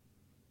just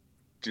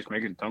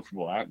make it a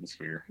comfortable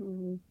atmosphere,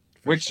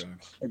 which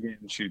again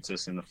shoots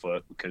us in the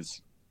foot,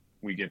 because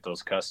we get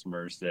those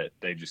customers that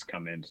they just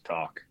come in to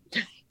talk.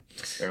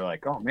 They're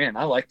like, oh man,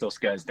 I like those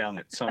guys down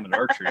at Summit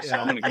Archery. So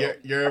I'm gonna go.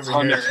 You're over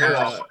here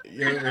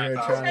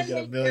trying to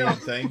get a million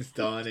things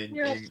done,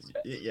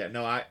 and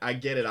I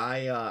get it.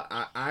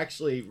 I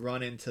actually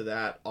run into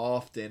that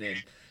often,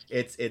 and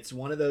it's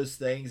one of those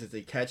things. It's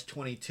a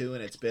catch-22,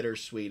 and it's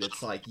bittersweet.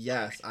 It's like,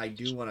 yes, I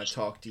do want to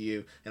talk to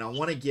you, and I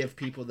want to give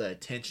people the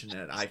attention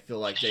that I feel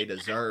like they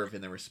deserve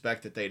and the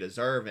respect that they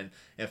deserve. And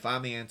if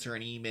I'm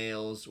answering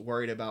emails,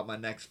 worried about my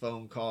next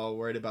phone call,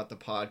 worried about the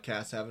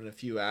podcast having a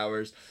few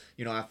hours,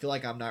 I feel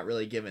like I'm not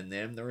really giving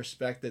them the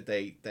respect that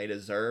they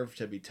deserve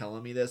to be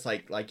telling me this.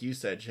 Like you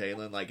said,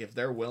 Shaylin, like if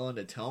they're willing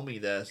to tell me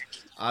this,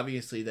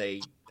 obviously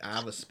I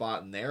have a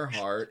spot in their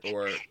heart,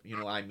 or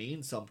I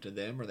mean something to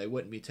them, or they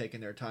wouldn't be taking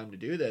their time to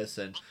do this.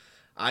 And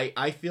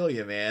I feel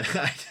you, man.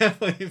 I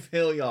definitely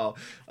feel y'all.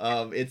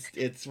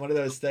 It's one of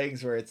those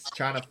things where it's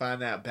trying to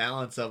find that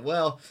balance of,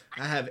 well,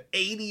 I have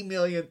 80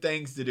 million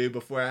things to do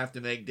before I have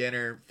to make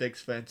dinner,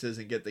 fix fences,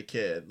 and get the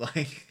kid.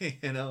 Like,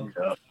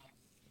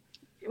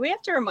 Well, we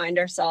have to remind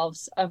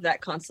ourselves of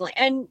that constantly.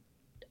 And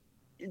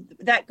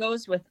that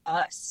goes with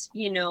us,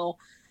 to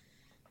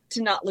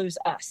not lose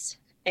us.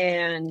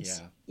 And,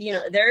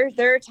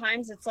 there are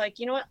times it's like,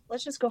 you know what,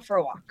 let's just go for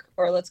a walk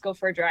or let's go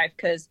for a drive,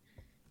 because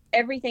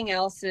everything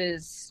else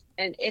is,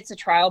 and it's a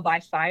trial by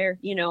fire.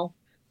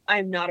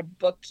 I'm not a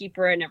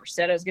bookkeeper. I never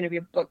said I was going to be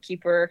a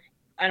bookkeeper.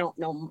 I don't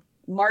know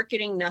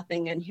marketing,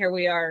 nothing. And here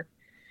we are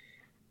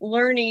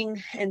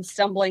learning and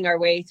stumbling our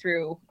way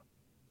through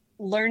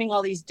learning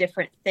all these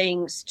different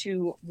things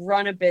to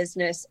run a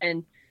business,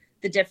 and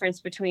the difference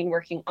between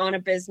working on a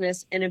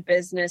business, in a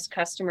business,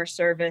 customer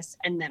service,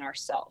 and then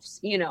ourselves,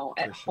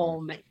 at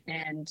home.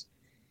 And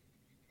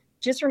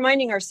just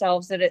reminding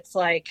ourselves that it's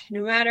like,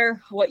 no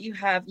matter what you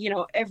have,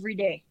 every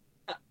day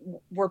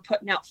we're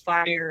putting out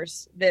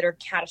fires that are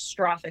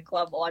catastrophic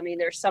level. I mean,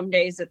 there's some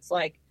days it's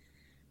like,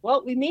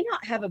 well, we may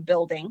not have a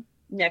building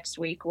next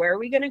week. Where are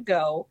we going to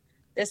go?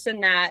 This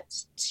and that.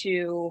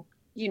 To,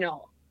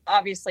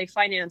 obviously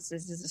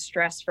finances is a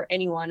stress for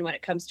anyone when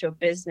it comes to a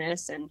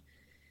business, and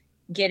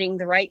getting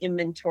the right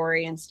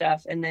inventory and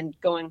stuff, and then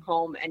going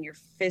home and you're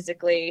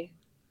physically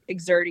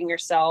exerting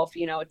yourself.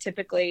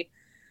 Typically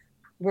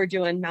we're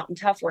doing Mountain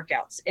Tough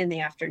workouts in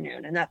the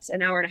afternoon, and that's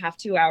an hour and a half,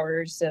 2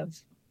 hours of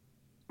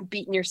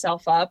beating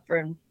yourself up,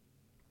 and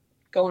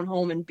going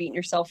home and beating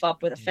yourself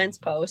up with a fence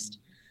post.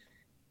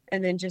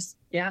 And then just,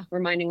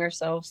 reminding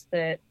ourselves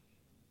that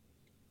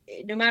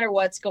no matter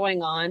what's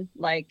going on,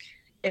 like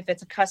if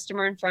it's a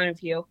customer in front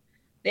of you,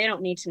 they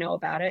don't need to know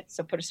about it.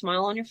 So put a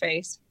smile on your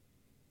face,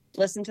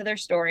 listen to their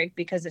story,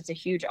 because it's a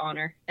huge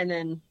honor. And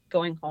then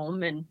going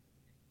home and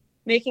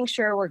making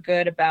sure we're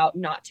good about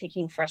not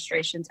taking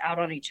frustrations out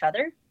on each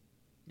other,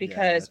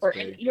 because,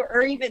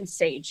 or even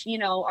Sage,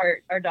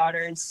 our daughter,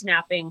 and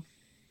snapping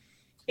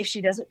if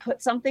she doesn't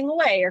put something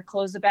away or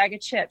close a bag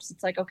of chips.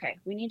 It's like, okay,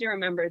 we need to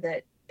remember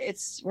that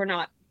we're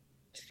not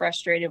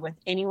frustrated with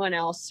anyone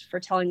else for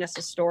telling us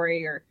a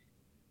story, or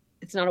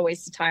it's not a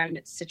waste of time.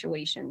 It's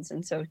situations.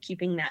 And so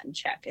keeping that in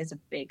check is a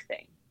big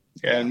thing.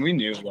 Yeah. And we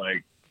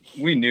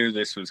knew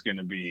this was going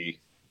to be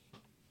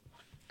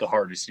the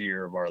hardest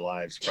year of our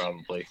lives,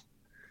 probably,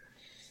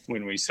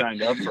 when we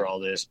signed up for all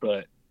this.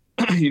 But,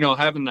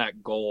 having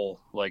that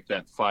goal, like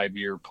that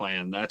 5-year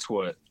plan, that's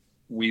what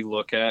we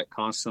look at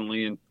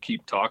constantly and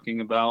keep talking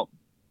about,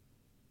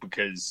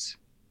 because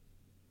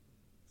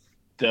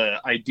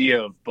the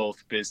idea of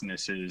both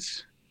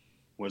businesses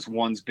was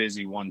one's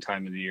busy one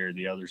time of the year,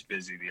 the other's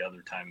busy the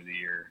other time of the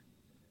year.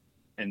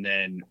 And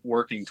then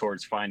working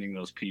towards finding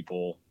those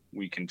people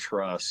we can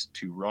trust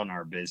to run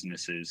our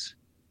businesses,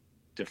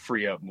 to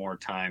free up more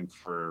time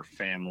for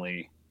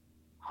family,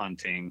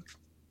 hunting.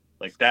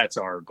 Like, that's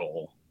our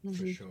goal.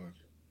 For sure.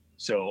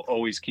 So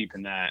always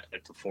keeping that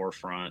at the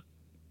forefront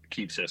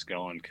keeps us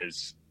going,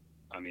 because,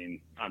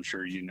 I'm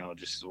sure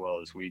just as well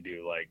as we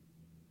do, like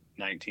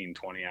 19,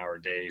 20-hour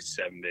days,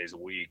 7 days a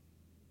week,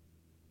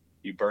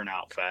 you burn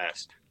out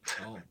fast.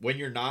 Oh, when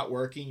you're not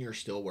working, you're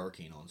still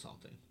working on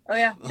something. Oh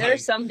yeah, there are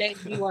some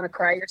days you want to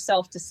cry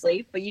yourself to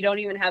sleep, but you don't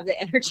even have the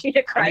energy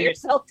to cry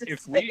yourself to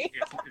sleep.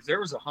 If there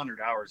was 100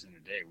 hours in a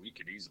day, we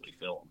could easily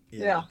fill them.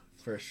 Yeah,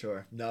 for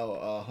sure. No,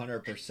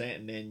 100%.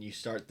 And then you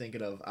start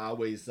thinking of, I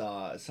always,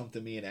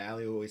 something me and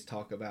Allie always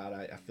talk about.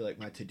 I feel like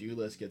my to-do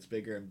list gets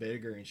bigger and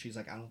bigger, and she's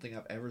like, I don't think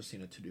I've ever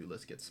seen a to-do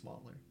list get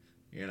smaller.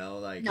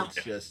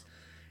 It's just.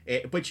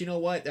 But you know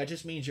what? That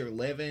just means you're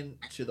living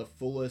to the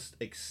fullest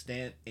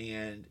extent.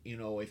 And,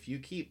 if you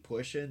keep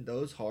pushing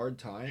those hard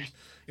times,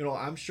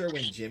 I'm sure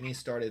when Jimmy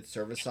started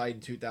Serviceside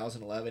in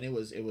 2011, it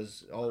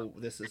was, oh,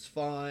 this is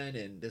fun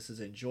and this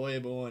is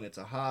enjoyable and it's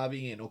a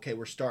hobby. And, okay,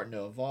 we're starting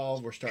to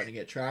evolve. We're starting to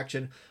get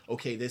traction.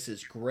 Okay, this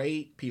is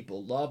great.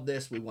 People love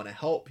this. We want to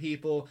help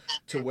people,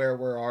 to where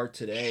we are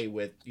today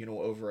with,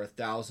 over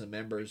 1,000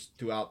 members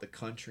throughout the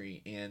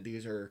country. And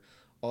these are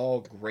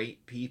all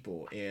great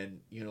people.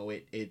 And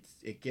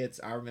it gets,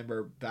 I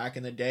remember back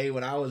in the day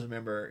when I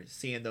remember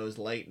seeing those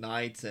late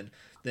nights and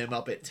them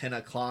up at 10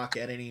 o'clock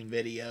editing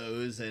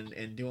videos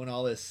and doing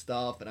all this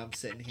stuff, and I'm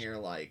sitting here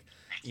like,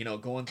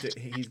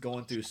 he's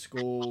going through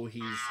school.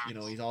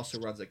 He's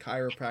also runs a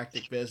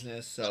chiropractic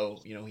business, so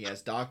he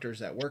has doctors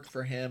that work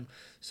for him,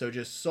 so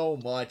just so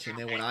much. And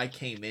then when I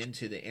came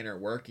into the inner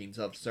workings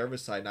of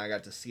Serviceside and I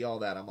got to see all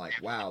that, I'm like,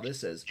 wow,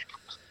 this is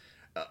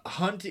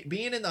hunting.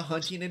 Being in the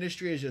hunting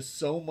industry is just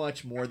so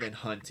much more than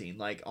hunting.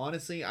 Like,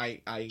 honestly, I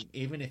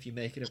even if you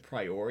make it a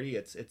priority,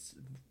 it's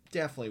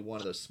definitely one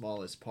of the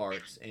smallest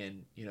parts,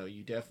 and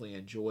you definitely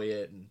enjoy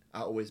it, and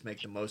I always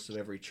make the most of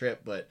every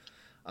trip. But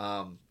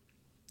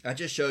that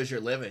just shows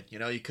you're living.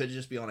 You could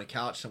just be on a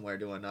couch somewhere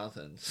doing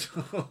nothing.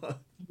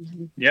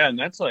 Yeah, and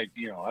that's like,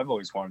 I've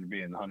always wanted to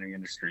be in the hunting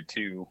industry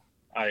too.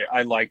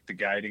 I like the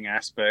guiding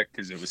aspect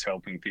because it was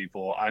helping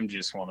people. I'm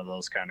just one of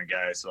those kind of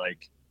guys,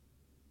 like,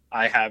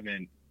 I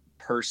haven't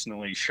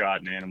personally shot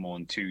an animal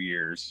in 2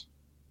 years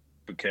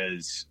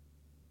because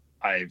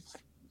I've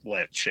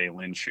let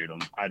Shaylin shoot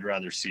them. I'd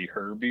rather see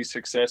her be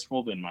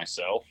successful than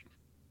myself.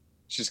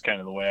 It's just kind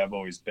of the way I've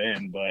always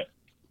been. But,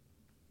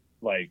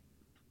 like,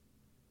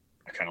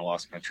 I kind of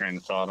lost my train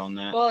of thought on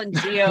that. Well, and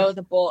Geo,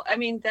 the bull,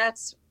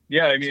 that's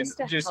Yeah, I mean,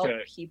 to just help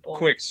a people.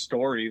 quick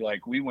story.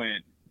 Like, we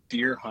went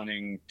deer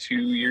hunting 2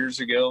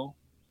 years ago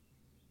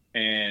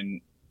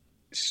and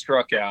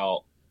struck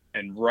out.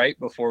 And right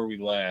before we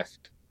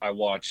left, I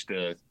watched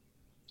a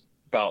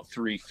about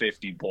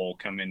 350 bull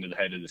come into the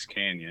head of this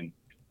canyon.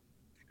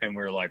 And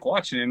we were like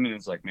watching him, and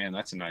it's like, man,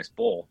 that's a nice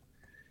bull.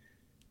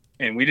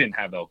 And we didn't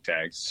have elk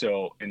tags.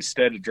 So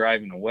instead of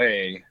driving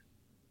away,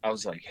 I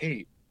was like,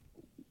 hey,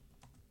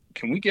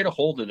 can we get a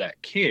hold of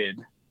that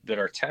kid that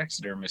our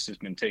taxidermist has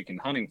been taking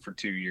hunting for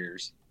 2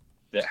 years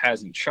that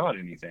hasn't shot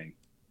anything?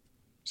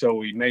 So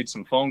we made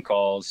some phone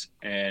calls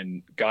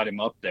and got him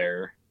up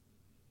there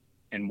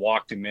and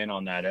walked him in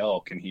on that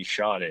elk, and he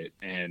shot it.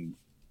 And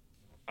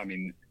I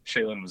mean,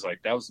 Shaylin was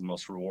like, that was the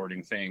most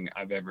rewarding thing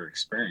I've ever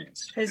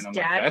experienced. His and I'm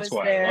dad like, that's was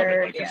why there. I love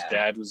it. Like, yeah. his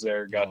dad was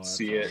there, got to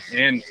see it.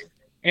 Awesome.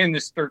 And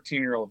this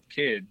 13-year-old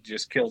kid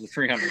just killed a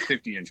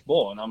 350-inch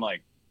bull. And I'm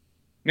like,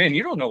 man,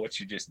 you don't know what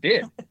you just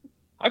did.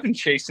 I've been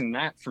chasing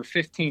that for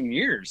 15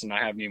 years and I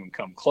haven't even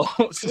come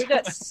close. We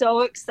got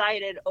so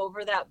excited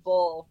over that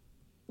bull.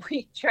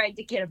 We tried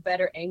to get a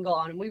better angle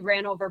on him. We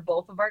ran over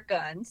both of our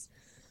guns.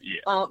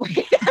 Yeah.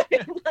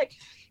 Like,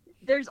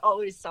 there's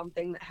always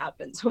something that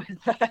happens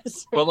with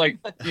us. But like,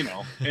 you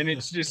know, and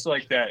it's just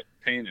like that,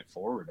 paying it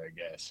forward, I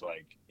guess.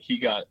 Like, he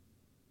got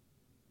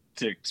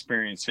to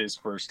experience his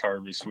first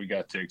harvest. We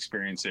got to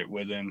experience it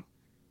with him.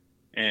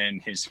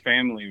 And his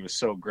family was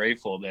so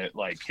grateful that,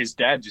 like, his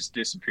dad just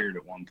disappeared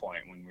at one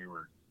point when we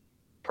were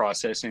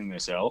processing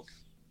this elk.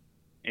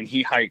 And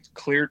he hiked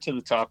clear to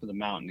the top of the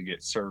mountain to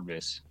get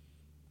service.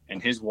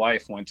 And his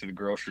wife went to the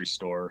grocery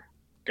store,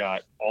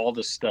 got all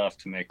the stuff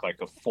to make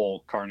like a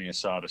full carne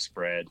asada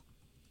spread,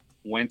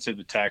 went to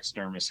the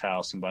taxidermist's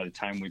house. And by the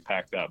time we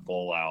packed that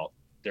bull out,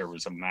 there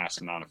was a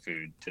mass amount of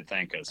food to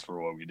thank us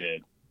for what we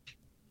did.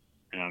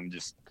 And I'm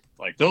just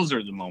like, those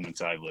are the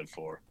moments I live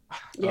for.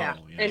 Yeah.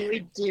 Oh, yeah. And we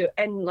do.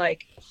 And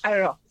like, I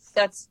don't know,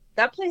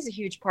 that plays a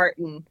huge part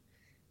in,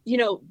 you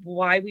know,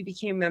 why we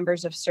became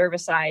members of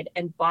Servicide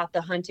and bought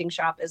the hunting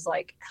shop, is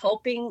like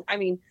helping. I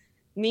mean,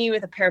 me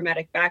with a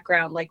paramedic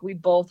background, like, we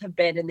both have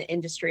been in the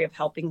industry of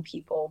helping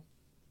people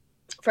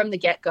from the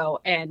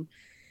get-go. And,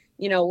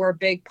 you know, we're a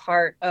big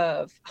part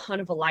of Hunt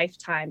of a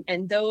Lifetime.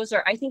 And those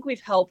are, I think we've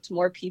helped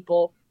more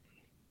people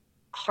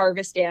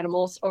harvest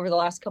animals over the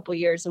last couple of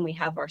years than we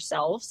have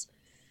ourselves.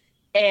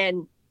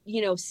 And,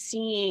 you know,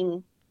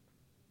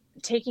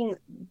 taking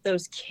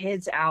those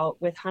kids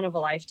out with Hunt of a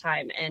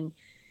Lifetime, and,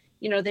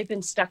 you know, they've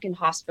been stuck in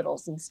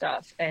hospitals and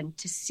stuff, and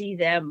to see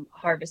them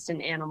harvest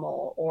an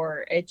animal,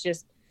 or it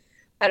just,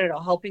 I don't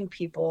know, helping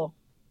people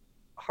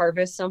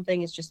harvest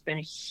something has just been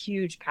a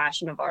huge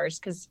passion of ours,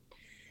 because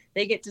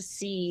they get to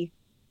see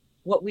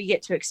what we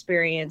get to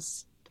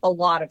experience a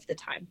lot of the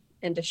time,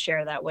 and to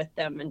share that with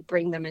them and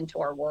bring them into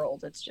our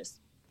world.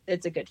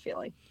 It's a good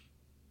feeling.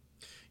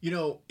 You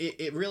know,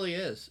 it really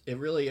is. It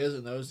really is.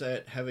 And those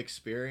that have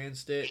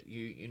experienced it,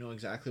 you know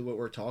exactly what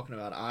we're talking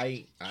about.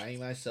 I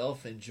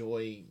myself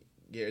enjoy.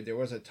 Yeah, there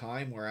was a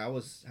time where I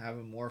was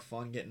having more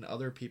fun getting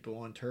other people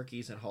on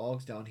turkeys and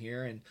hogs down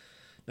here, and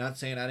not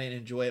saying I didn't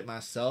enjoy it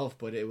myself,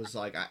 but it was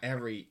like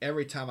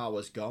every time I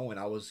was going,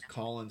 I was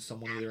calling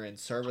someone either in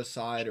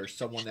Servicide or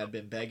someone that had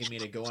been begging me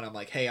to go, and I'm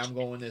like, hey, I'm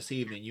going this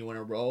evening. You want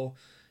to roll?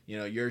 You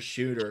know, you're a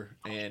shooter.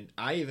 And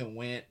I even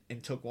went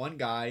and took one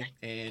guy,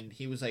 and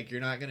he was like,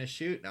 you're not going to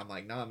shoot? And I'm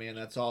like, nah, man,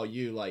 that's all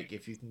you. Like,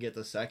 if you can get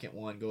the second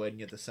one, go ahead and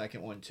get the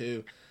second one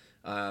too.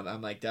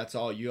 I'm like, that's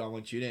all you. I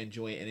want you to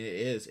enjoy it. And it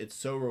is. It's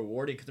so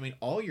rewarding, because, I mean,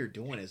 all you're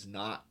doing is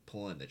not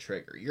pulling the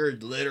trigger. You're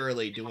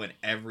literally doing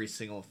every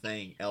single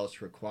thing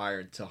else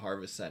required to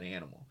harvest that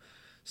animal.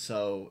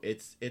 So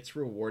it's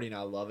rewarding.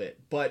 I love it.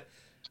 But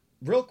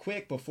real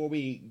quick, before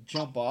we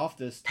jump off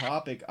this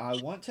topic, I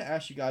want to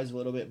ask you guys a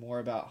little bit more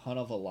about Hunt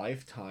of a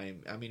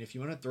Lifetime. I mean, if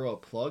you want to throw a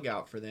plug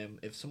out for them,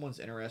 if someone's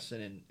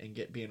interested in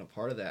being a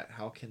part of that,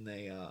 how can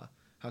they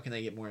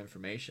get more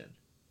information?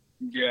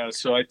 Yeah,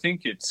 so I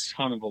think it's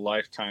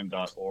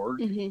huntofaLifetime.org.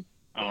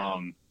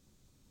 Mm-hmm.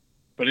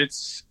 But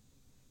it's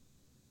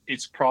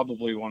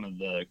probably one of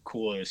the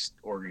coolest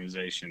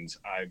organizations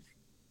I've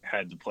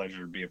had the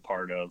pleasure to be a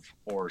part of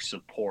or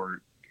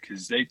support,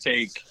 because they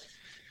take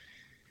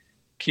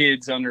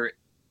kids under,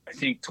 I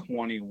think,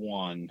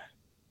 21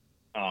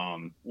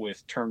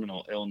 with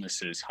terminal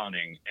illnesses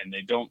hunting, and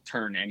they don't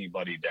turn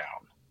anybody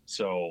down.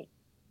 So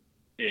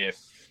if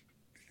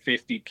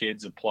 50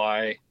 kids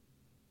apply,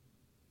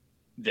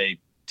 they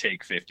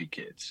take 50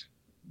 kids.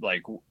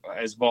 Like,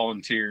 as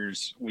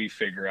volunteers, we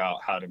figure out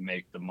how to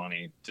make the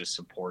money to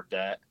support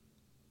that.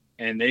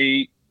 And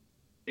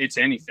it's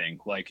anything.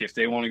 Like, if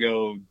they want to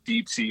go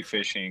deep sea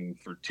fishing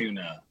for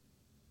tuna,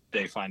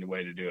 they find a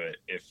way to do it.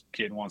 If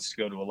kid wants to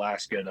go to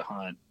Alaska to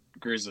hunt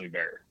grizzly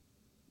bear,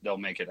 they'll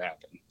make it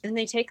happen. And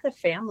they take the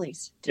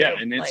families too. Yeah,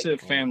 and it's a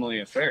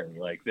family affair.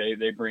 Like,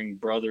 they bring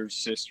brothers,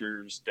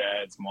 sisters,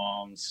 dads,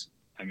 moms.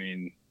 I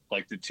mean,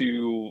 like, the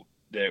two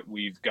that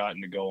we've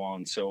gotten to go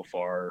on so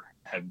far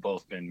have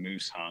both been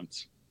moose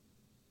hunts.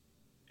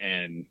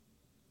 And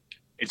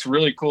it's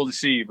really cool to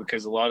see,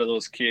 because a lot of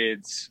those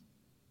kids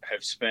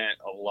have spent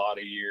a lot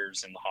of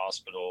years in the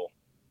hospital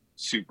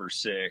super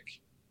sick,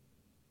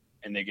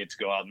 and they get to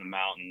go out in the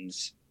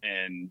mountains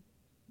and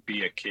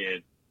be a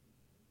kid,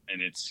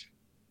 and it's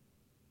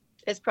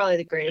probably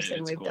the greatest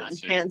thing we've cool done,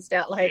 hands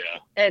down. Like,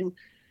 and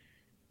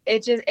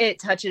it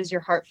touches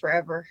your heart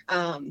forever.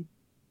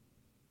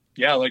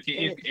 Yeah, like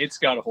it's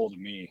got a hold of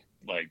me.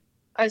 Like,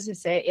 I was gonna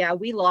say, yeah,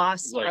 we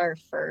lost our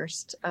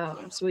first.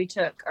 So we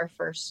took our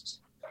first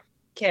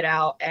kid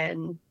out,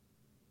 and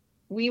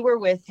we were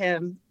with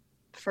him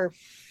for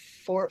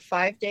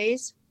 5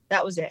 days.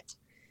 That was it.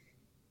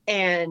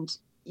 And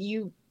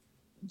you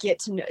get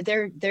to know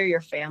they're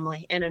your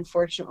family. And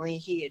unfortunately,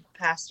 he had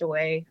passed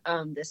away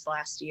this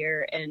last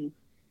year. And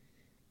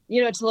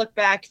to look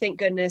back, thank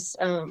goodness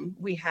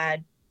we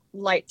had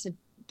Light to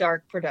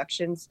Dark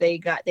Productions. They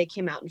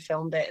came out and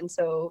filmed it, and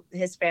so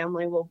his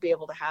family will be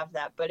able to have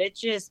that. But it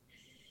just,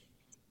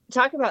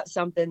 talk about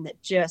something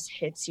that just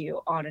hits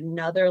you on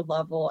another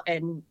level.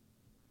 And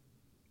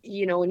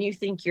when you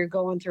think you're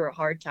going through a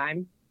hard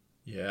time,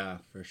 yeah,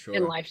 for sure,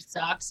 and life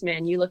sucks,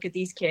 man, you look at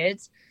these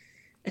kids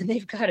and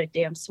they've got a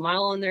damn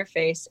smile on their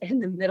face in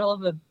the middle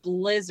of a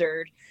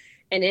blizzard,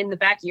 and in the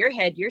back of your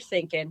head you're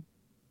thinking,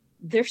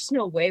 there's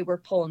no way we're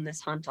pulling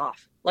this hunt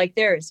off. Like,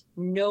 there is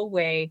no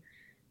way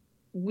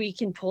we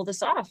can pull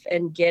this off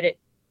and get it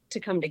to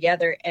come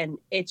together. And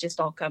it just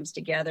all comes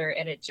together,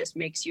 and it just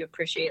makes you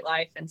appreciate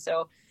life. And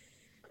so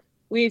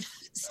we've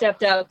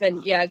stepped up,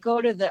 and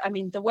go to the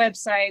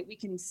website. We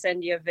can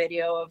send you a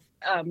video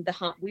of the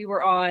hunt we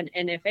were on.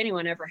 And if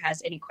anyone ever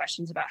has any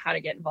questions about how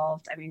to get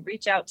involved,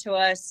 reach out to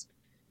us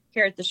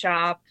here at the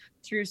shop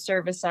through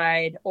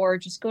Servicide, or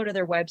just go to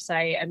their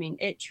website.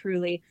 It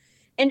truly,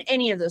 and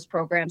any of those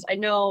programs, I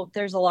know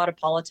there's a lot of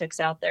politics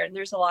out there, and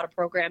there's a lot of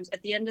programs.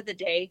 At the end of the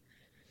day,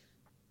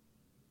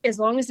 as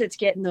long as it's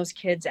getting those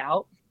kids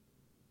out,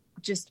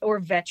 or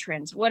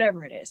veterans,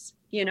 whatever it is,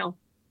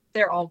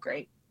 they're all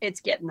great. It's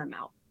getting them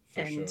out.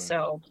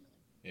 So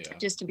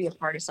just to be a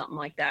part of something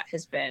like that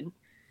has been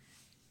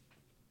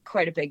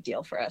quite a big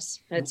deal for us.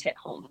 It's hit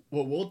home.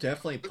 Well, we'll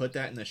definitely put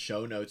that in the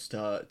show notes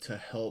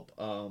to help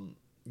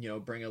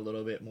bring a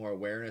little bit more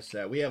awareness to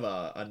that. We have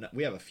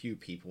a few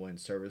people in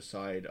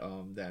Servicide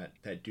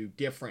that do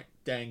different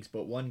things,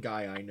 but one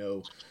guy I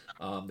know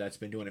that's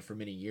been doing it for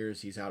many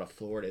years. He's out of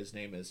Florida. His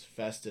name is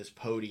Festus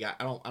Pody. I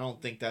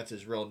don't think that's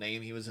his real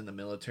name. He was in the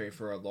military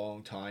for a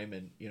long time,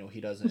 and he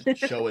doesn't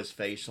show his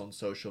face on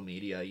social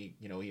media.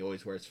 He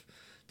always wears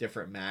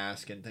different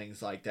masks and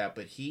things like that.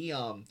 But he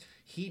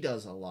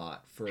does a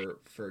lot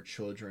for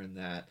children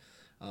that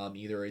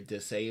either are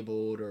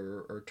disabled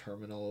or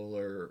terminal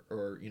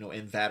or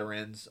in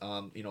veterans,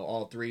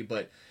 all three.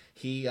 But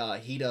he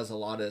does a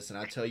lot of this, and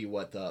I tell you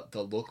what,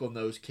 the look on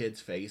those kids'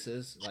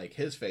 faces, like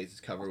his face is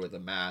covered with a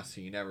mask,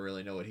 so you never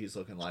really know what he's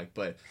looking like.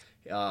 But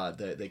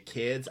the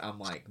kids, I'm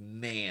like,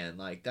 man,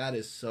 like that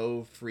is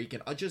so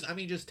freaking.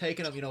 Just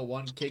taking them.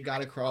 One kid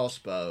got a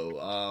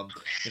crossbow.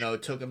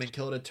 Took him and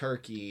killed a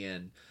turkey,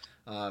 and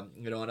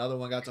another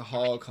one got to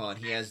hog hunt.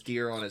 He has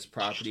deer on his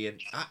property,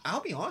 and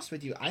I'll be honest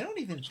with you, I don't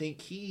even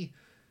think he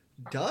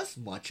does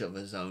much of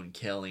his own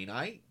killing.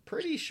 I'm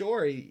pretty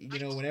sure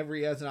whenever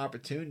he has an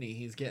opportunity,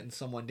 he's getting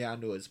someone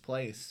down to his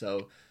place.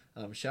 So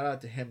shout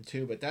out to him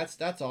too. But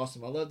that's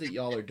awesome. I love that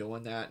y'all are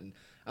doing that, and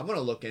I'm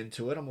gonna look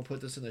into it. I'm gonna put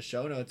this in the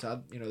show notes.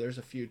 There's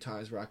a few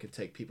times where I could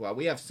take people out.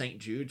 We have St.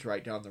 Jude's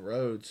right down the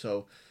road,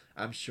 so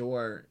I'm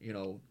sure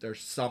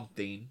there's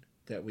something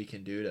that we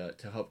can do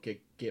to help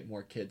get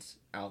more kids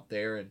out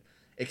there and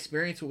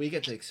experience what we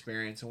get to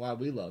experience and why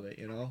we love it.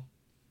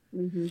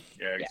 Mm-hmm.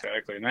 Yeah,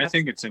 exactly. And I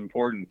think it's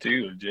important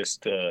too,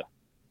 just to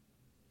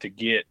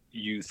get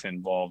youth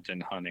involved in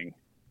hunting,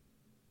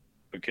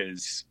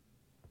 because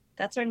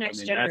that's our next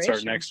generation. That's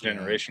our next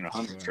generation of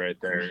hunters right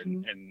there.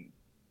 Mm-hmm. And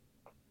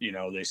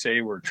they say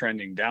we're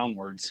trending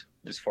downwards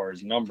as far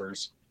as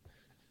numbers.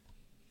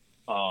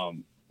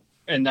 And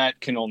that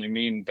can only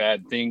mean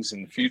bad things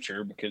in the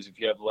future, because if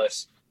you have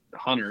less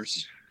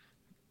hunters,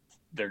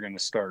 they're going to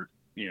start,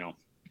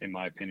 in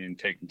my opinion,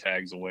 taking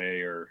tags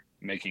away or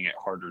making it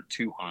harder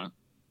to hunt.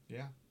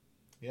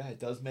 Yeah, it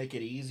does make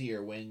it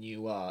easier when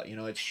you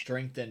it's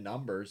strength in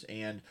numbers.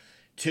 And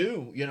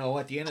two,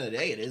 at the end of the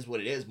day, it is what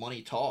it is.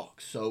 Money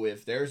talks. So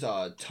if there's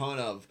a ton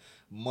of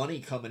money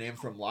coming in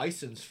from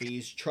license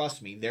fees,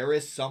 trust me, there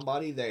is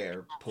somebody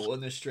there pulling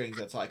the strings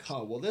that's like,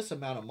 well, this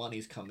amount of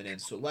money's coming in,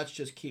 so let's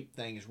just keep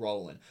things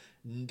rolling.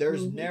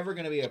 There's never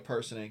going to be a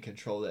person in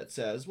control that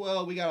says,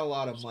 well, we got a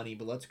lot of money,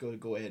 but let's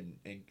go ahead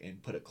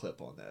and put a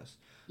clip on this.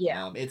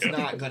 Yeah. It's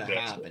not going to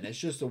happen. It's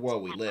just the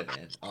world we live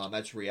in.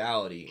 That's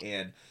reality.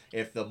 And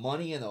if the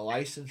money and the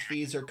license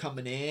fees are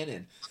coming in,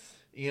 and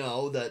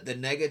the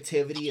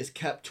negativity is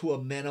kept to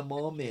a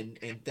minimum,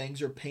 and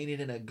things are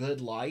painted in a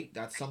good light,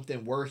 that's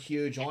something we're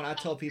huge on. I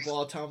tell people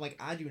all the time,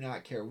 like, I do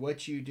not care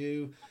what you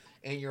do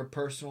in your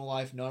personal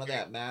life. None of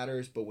that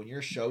matters. But when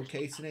you're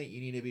showcasing it,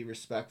 you need to be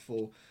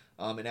respectful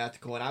and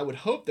ethical. And I would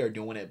hope they're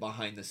doing it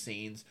behind the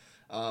scenes.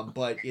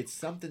 But it's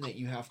something that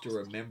you have to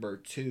remember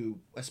too,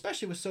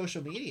 especially with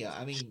social media.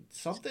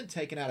 Something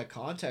taken out of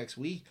context.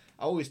 I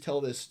always tell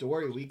this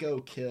story. We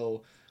go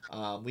kill,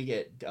 we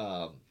get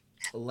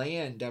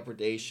land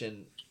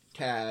depredation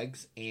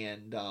tags,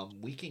 and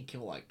we can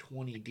kill like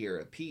 20 deer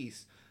a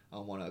piece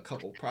on a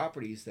couple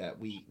properties that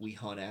we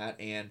hunt at.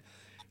 And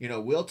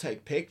we'll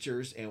take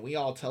pictures and we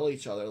all tell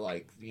each other,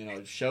 like,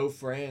 show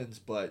friends,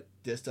 but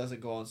this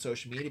doesn't go on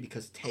social media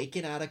because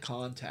taken out of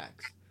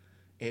context,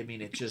 I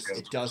mean, it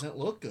doesn't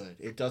look good.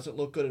 It doesn't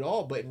look good at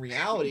all. But in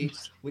reality,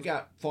 we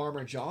got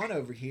Farmer John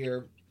over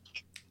here,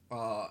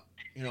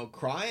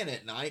 crying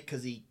at night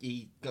because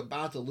he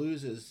about to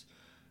lose his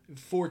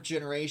fourth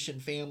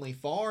generation family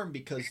farm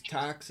because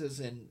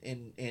taxes and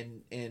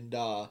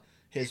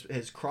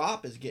his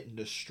crop is getting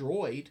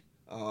destroyed.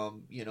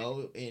 And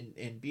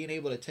being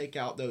able to take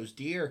out those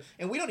deer,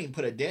 and we don't even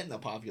put a dent in the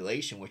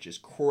population, which is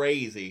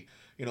crazy.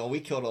 We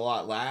killed a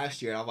lot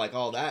last year, and I'm like,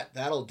 oh,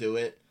 that'll do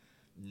it.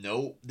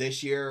 Nope.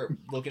 This year,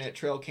 looking at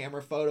trail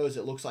camera photos,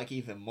 it looks like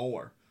even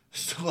more.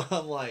 So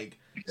I'm like,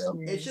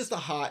 it's just a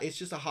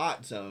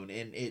hot zone,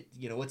 and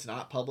it's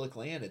not public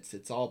land.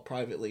 It's all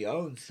privately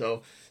owned.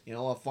 So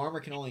a farmer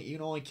can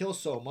only kill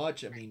so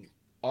much. I mean,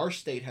 our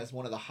state has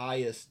one of the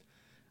highest,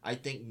 I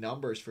think,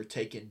 numbers for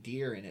taking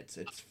deer, and it's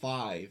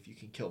 5. You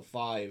can kill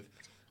 5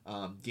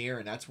 deer,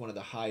 and that's one of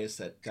the highest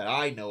that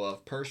I know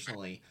of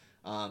personally.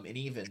 And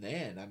even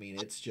then, I mean,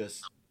 it's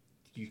just,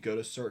 you go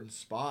to certain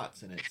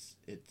spots and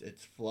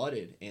it's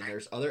flooded, and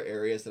there's other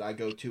areas that I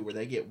go to where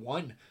they get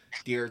 1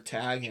 deer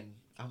tag, and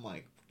I'm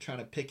like trying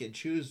to pick and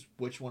choose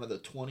which one of the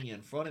 20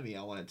 in front of me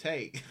I want to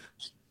take.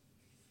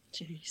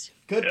 Jeez.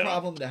 Good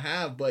problem to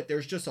have, but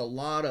there's just a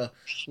lot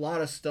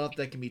of stuff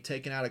that can be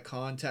taken out of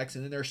context,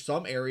 and then there's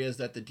some areas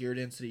that the deer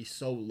density is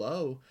so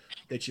low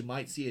that you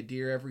might see a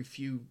deer every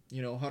few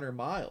 100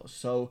 miles.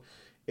 So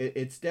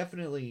it's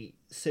definitely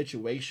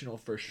situational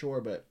for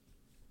sure, but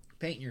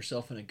painting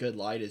yourself in a good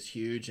light is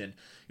huge. And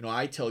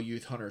I tell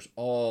youth hunters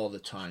all the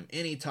time,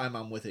 anytime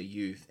I'm with a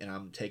youth and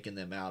I'm taking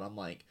them out, I'm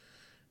like,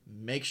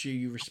 make sure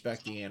you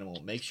respect the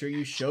animal. Make sure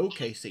you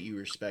showcase that you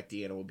respect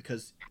the animal,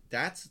 because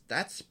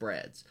that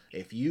spreads.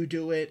 If you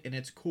do it and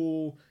it's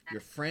cool,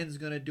 your friend's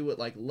gonna do it.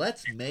 Like,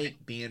 let's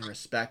make being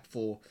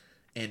respectful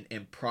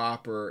and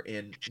proper,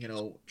 and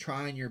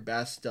trying your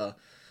best to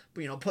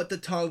put the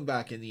tongue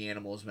back in the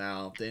animal's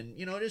mouth, and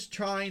just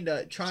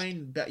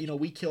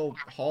we kill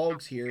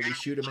hogs here, we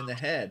shoot them in the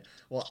head.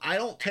 Well, I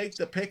don't take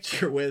the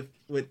picture with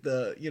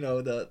the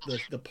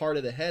the part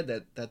of the head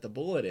that the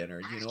bullet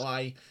entered.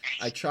 I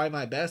try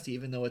my best,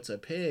 even though it's a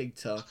pig,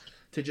 to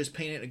just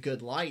paint it in a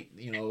good light.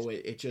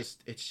 It's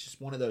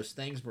just one of those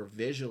things where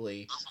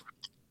visually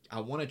I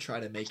want to try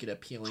to make it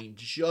appealing,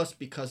 just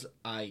because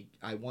I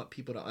want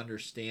people to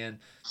understand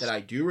that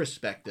I do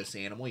respect this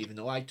animal. Even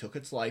though I took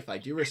its life, I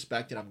do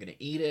respect it. I'm going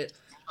to eat it.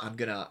 I'm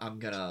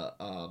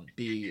gonna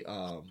be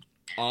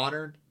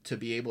honored to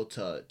be able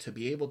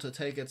to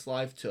take its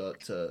life,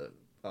 to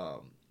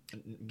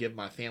give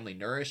my family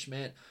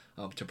nourishment,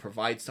 to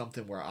provide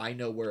something where I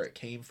know where it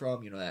came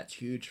from. That's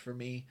huge for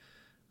me.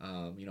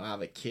 I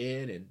have a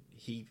kid, and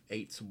he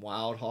ate some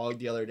wild hog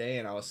the other day,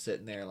 and I was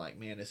sitting there like,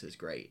 man, this is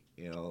great.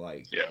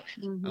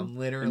 I'm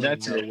literally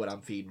know what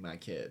I'm feeding my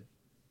kid.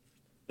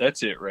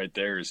 That's it right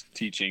there, is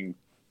teaching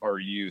our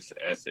youth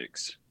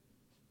ethics,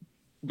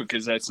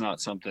 because that's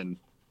not something,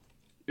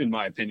 in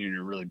my opinion,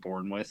 you're really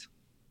born with.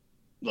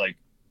 Like,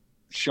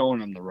 showing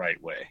them the right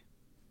way.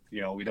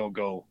 We don't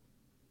go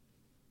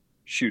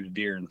shoot a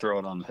deer and throw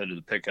it on the hood of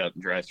the pickup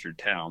and drive through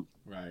town.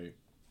 Right.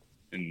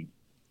 And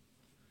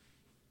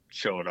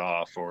show it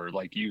off, or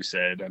like you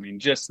said, I mean,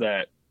 just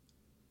that,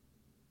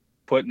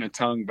 putting a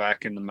tongue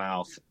back in the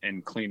mouth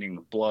and cleaning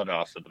the blood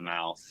off of the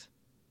mouth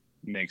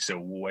makes a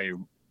way.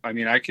 I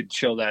mean, I could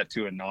show that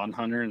to a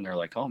non-hunter and they're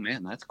like, oh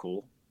man, that's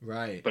cool.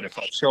 Right. But if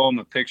I show them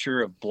a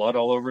picture of blood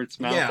all over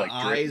its mouth, like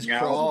eyes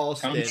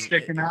crossed, tongue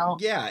sticking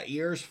out,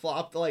 ears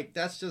flopped, like,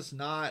 that's just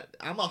not.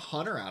 I'm a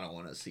hunter. I don't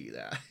want to see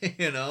that.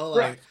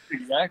 Right.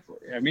 Exactly.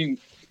 I mean,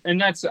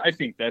 and I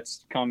think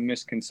that's a common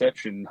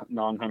misconception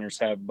non-hunters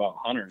have about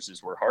hunters,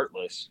 is we're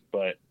heartless.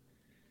 But I'll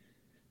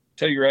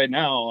tell you right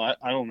now,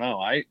 I don't know.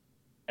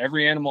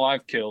 Every animal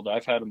I've killed,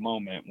 I've had a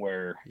moment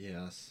where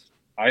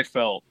I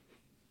felt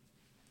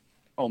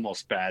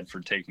almost bad for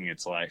taking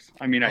its life.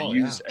 I mean, I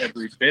use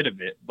every bit of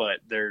it, but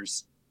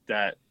there's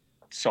that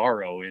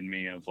sorrow in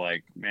me of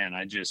like, man,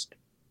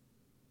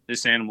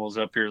 this animal's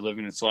up here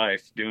living its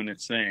life, doing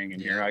its thing,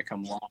 and here I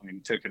come along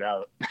and took it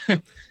out.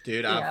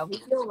 Dude, we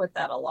deal with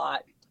that a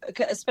lot,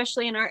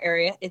 especially in our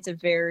area. It's a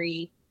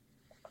very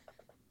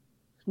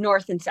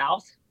north and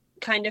south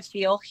kind of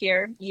feel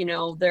here.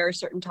 There are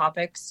certain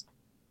topics,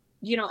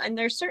 and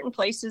there's certain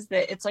places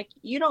that it's like,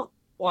 you don't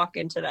walk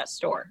into that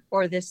store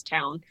or this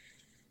town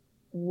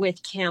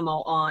with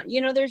camo on,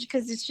 there's,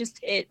 because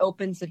it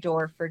opens the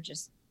door for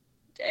just,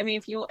 I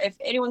mean, if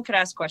anyone could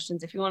ask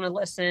questions, if you want to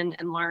listen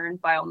and learn,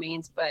 by all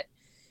means. But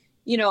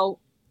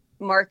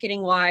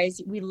marketing wise,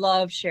 we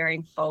love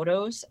sharing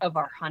photos of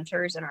our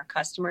hunters and our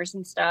customers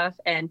and stuff,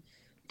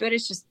 but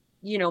it's just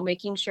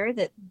making sure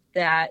that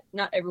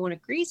not everyone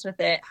agrees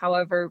with it,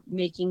 however,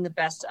 making the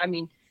best. I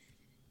mean,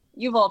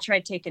 you've all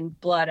tried taking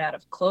blood out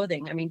of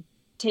clothing. I mean,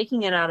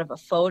 taking it out of a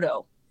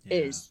photo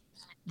is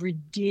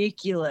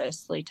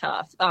ridiculously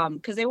tough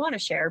because they want to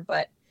share,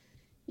 but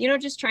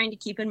just trying to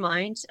keep in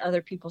mind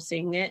other people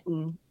seeing it.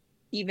 And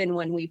even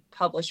when we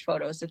publish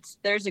photos,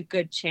 there's a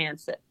good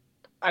chance that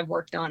I've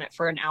worked on it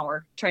for an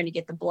hour trying to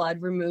get the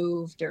blood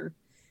removed or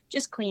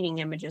just cleaning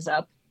images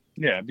up.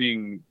 Yeah,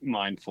 being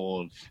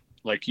mindful of,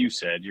 like you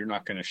said, you're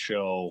not going to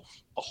show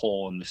a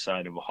hole in the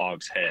side of a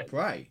hog's head.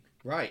 Right.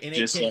 And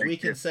we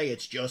can say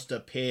it's just a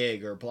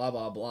pig or blah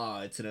blah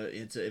blah. It's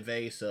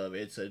evasive.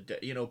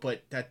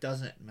 But that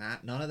doesn't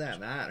matter. None of that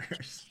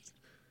matters.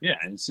 Yeah,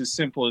 it's as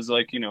simple as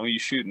like you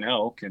shoot an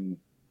elk and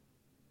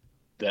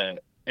the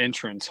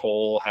entrance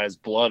hole has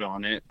blood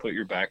on it. Put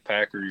your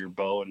backpack or your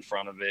bow in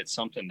front of it,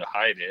 something to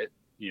hide it.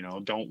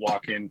 Don't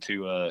walk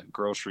into a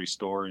grocery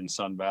store in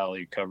Sun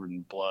Valley covered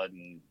in blood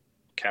and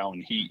cow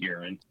and heat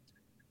urine,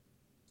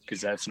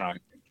 because that's not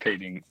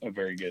painting a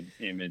very good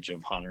image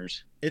of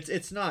hunters.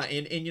 It's not,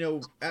 and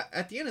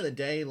at the end of the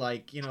day,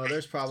 like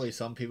there's probably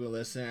some people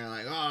listening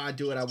like, oh, I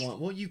do what I want.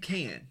 Well, you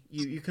can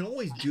you can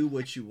always do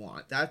what you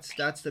want.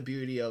 That's the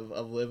beauty of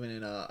living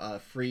in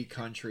a free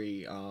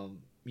country.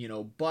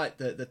 But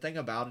the thing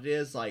about it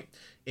is, like,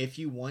 if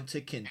you want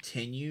to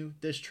continue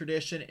this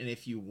tradition and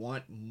if you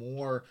want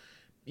more,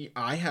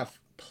 I have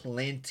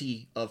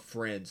plenty of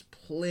friends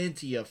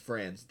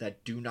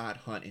that do not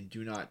hunt and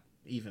do not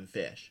even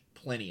fish.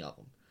 Plenty of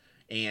them.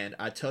 And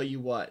I tell you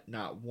what,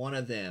 not one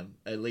of them,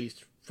 at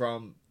least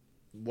from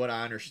what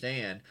I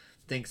understand,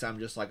 thinks I'm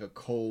just like a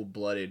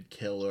cold-blooded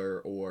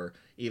killer, or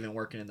even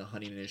working in the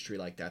hunting industry,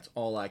 like that's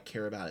all I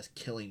care about is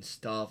killing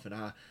stuff. And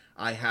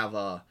I have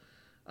a,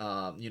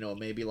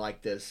 maybe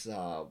like this,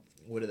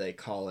 what do they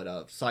call it,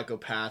 a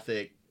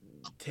psychopathic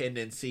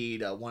tendency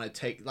to want to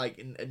take,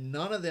 like,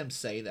 none of them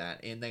say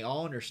that, and they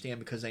all understand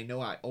because they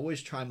know I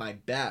always try my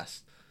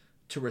best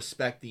to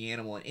respect the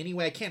animal in any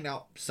way I can.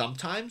 Now,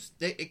 sometimes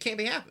it can't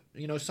be happen.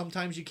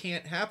 Sometimes you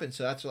can't happen.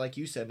 So that's like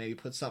you said, maybe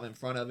put something in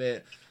front of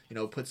it.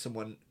 Put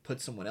someone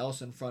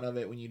else in front of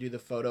it when you do the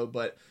photo.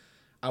 But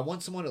I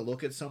want someone to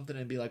look at something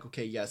and be like,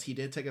 okay, yes, he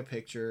did take a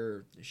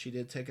picture. She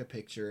did take a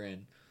picture,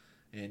 and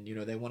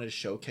they wanted to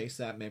showcase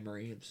that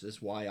memory. This is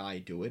why I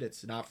do it.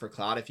 It's not for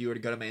clout. If you were to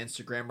go to my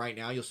Instagram right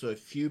now, you'll see a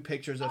few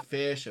pictures of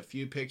fish, a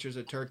few pictures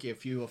of turkey, a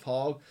few of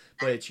hog,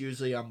 but it's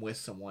usually I'm with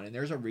someone. And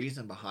there's a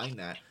reason behind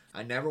that.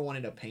 I never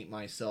wanted to paint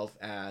myself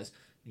as,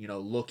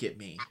 look at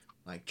me.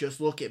 Like, just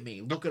look at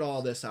me. Look at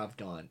all this I've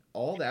done.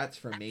 All that's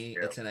for me.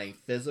 It's in a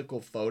physical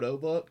photo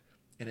book,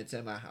 and it's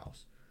in my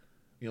house.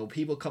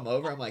 People come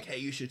over, I'm like, hey,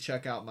 you should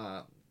check out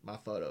my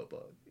photo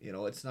book.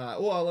 It's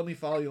not, well, let me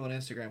follow you on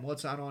Instagram. Well,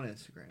 it's not on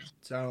Instagram.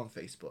 It's not on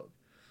Facebook.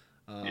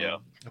 Yeah.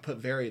 I put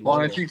very little.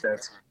 Well, I think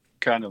that's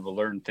kind of a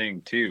learned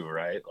thing too,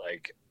 right?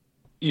 Like,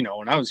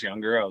 when I was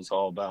younger, I was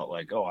all about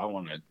like, oh, I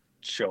want to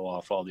show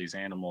off all these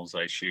animals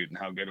I shoot and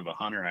how good of a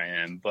hunter I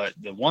am. But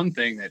the one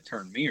thing that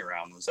turned me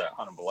around was that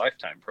Hunt of a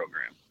Lifetime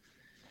program.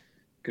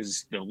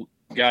 Because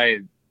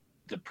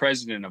the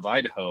president of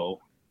Idaho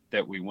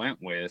that we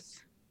went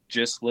with,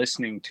 just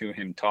listening to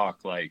him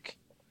talk, like,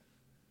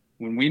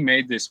 when we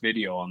made this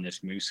video on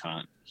this moose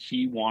hunt,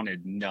 he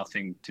wanted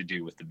nothing to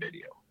do with the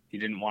video. He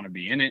didn't want to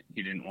be in it.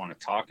 He didn't want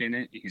to talk in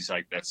it. He's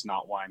like, that's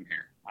not why I'm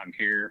here. I'm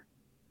here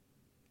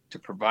to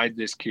provide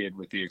this kid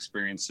with the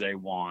experience they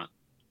want.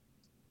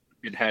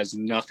 It has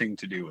nothing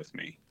to do with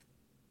me.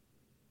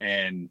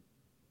 And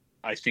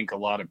I think a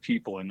lot of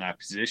people in that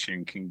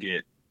position can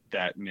get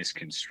that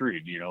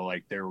misconstrued.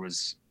 Like there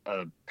was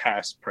a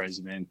past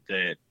president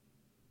that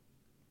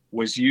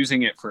was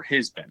using it for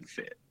his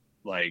benefit.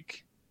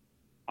 Like,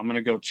 I'm going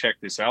to go check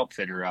this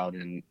outfitter out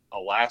in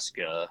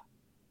Alaska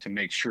to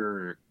make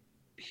sure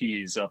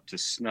he's up to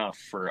snuff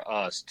for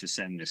us to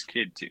send this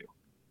kid to.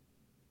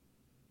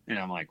 And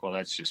I'm like, well,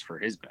 that's just for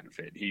his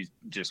benefit. He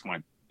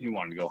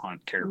wanted to go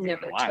hunt caribou in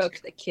Alaska. Never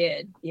took the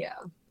kid. Yeah.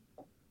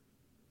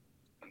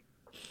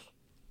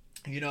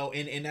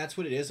 And that's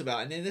what it is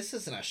about. And this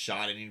isn't a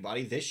shot at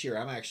anybody. This year,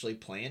 I'm actually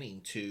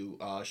planning to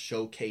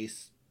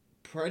showcase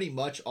pretty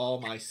much all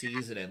my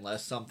season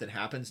unless something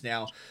happens.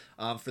 Now,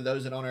 for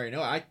those that don't already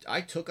know,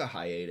 I took a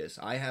hiatus.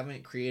 I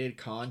haven't created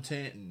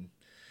content in,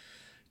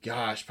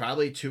 gosh,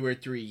 probably 2 or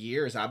 3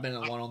 years. I've been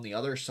the one on the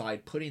other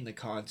side putting the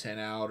content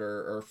out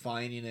or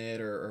finding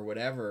it or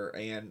whatever.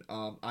 And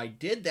I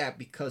did that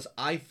because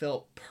I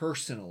felt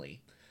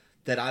personally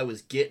that I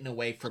was getting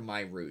away from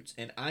my roots.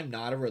 And I'm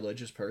not a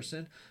religious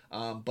person,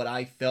 but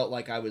I felt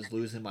like I was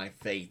losing my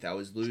faith. I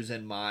was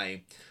losing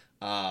my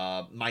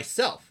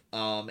myself.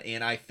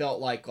 And I felt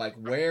like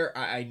where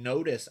I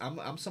notice,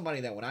 I'm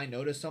somebody that when I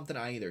notice something,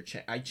 I either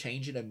I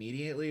change it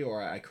immediately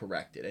or I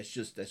correct it. That's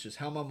just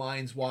how my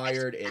mind's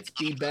wired. It's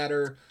be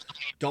better.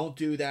 Don't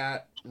do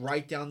that.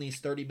 Write down these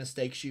 30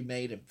 mistakes you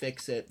made and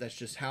fix it. That's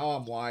just how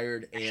I'm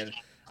wired. And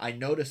I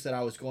noticed that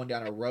I was going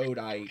down a road.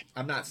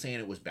 I'm not saying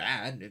it was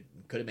bad. It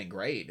could have been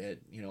great.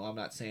 I'm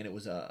not saying it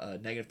was a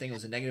negative thing. It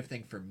was a negative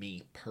thing for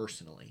me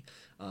personally,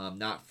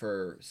 not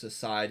for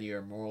society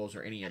or morals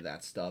or any of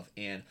that stuff.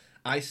 And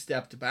I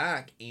stepped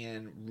back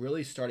and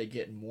really started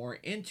getting more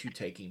into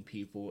taking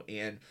people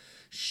and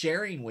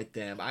sharing with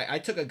them. I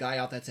took a guy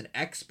out that's an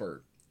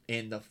expert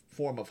in the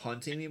form of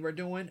hunting we were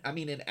doing. I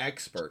mean, an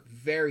expert,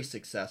 very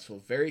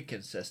successful, very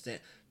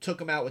consistent.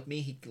 Took him out with me.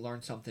 He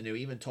learned something new.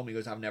 Even told me, he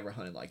goes, I've never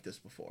hunted like this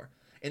before.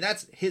 And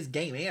that's his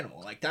game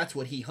animal. Like, that's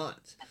what he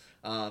hunts.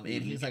 And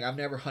he's like, I've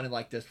never hunted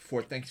like this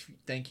before.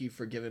 Thank you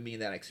for giving me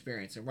that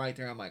experience. And right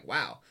there, I'm like,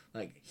 wow.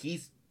 Like,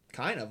 he's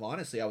kind of,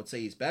 honestly, I would say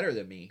he's better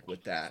than me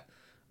with that.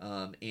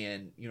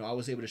 And, you know, I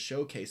was able to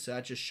showcase. So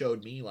that just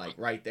showed me, like,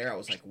 right there, I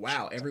was like,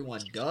 wow,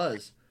 everyone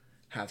does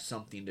have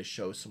something to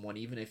show someone,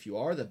 even if you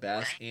are the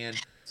best.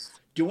 And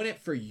doing it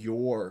for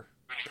your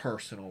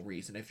personal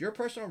reason. If your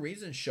personal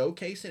reason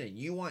showcasing and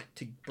you want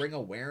to bring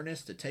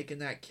awareness to taking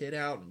that kid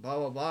out and blah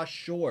blah blah,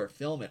 sure,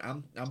 film it.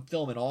 I'm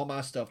filming all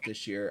my stuff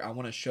this year. I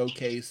want to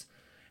showcase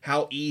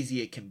how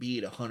easy it can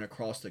be to hunt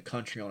across the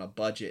country on a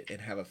budget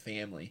and have a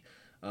family.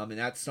 And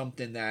that's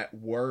something that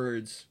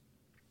words,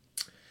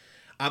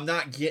 I'm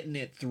not getting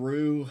it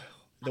through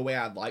the way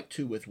I'd like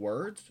to with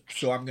words,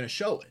 so I'm going to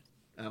show it.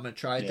 I'm going to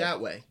try it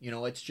that way. You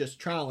know, it's just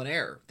trial and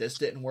error. This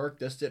didn't work.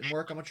 I'm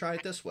going to try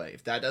it this way.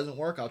 If that doesn't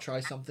work, I'll try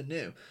something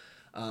new.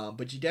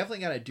 But you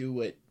definitely got to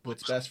do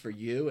what's best for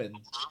you. And,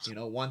 you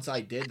know, once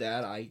I did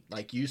that, I,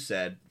 like you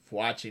said,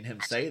 watching him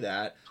say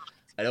that,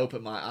 I'd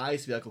open my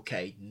eyes to be like,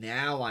 okay,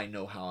 now I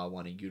know how I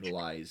want to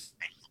utilize,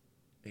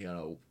 you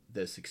know,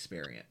 this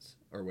experience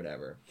or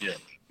whatever. Yeah,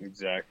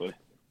 exactly.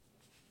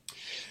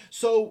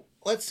 So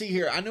let's see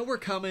here. I know we're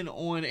coming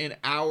on an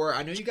hour.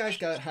 I know you guys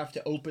have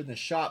to open the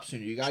shop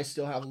soon. Do you guys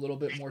still have a little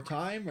bit more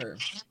time, or?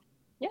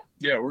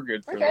 Yeah, we're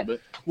good for a little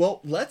bit. Well,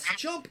 let's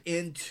jump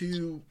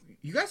into.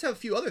 You guys have a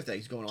few other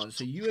things going on.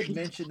 So you had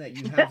mentioned that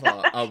you have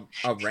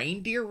a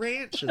reindeer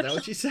ranch. Is that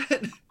what you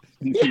said?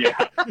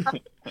 Yeah.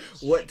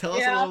 Tell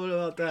us a little bit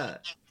about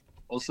that.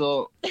 Well,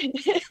 so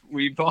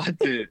we bought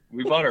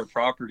our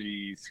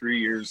property 3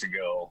 years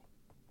ago,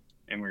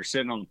 and we were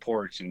sitting on the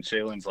porch, and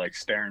Shaylin's like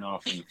staring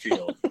off in the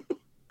field.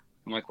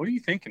 I'm like, what are you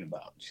thinking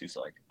about? She's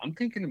like, I'm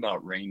thinking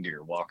about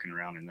reindeer walking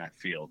around in that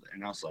field.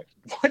 And I was like,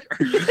 what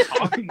are you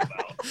talking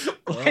about?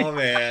 Oh,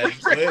 man.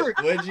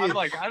 What'd you... I'm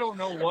like, I don't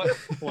know what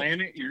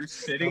planet you're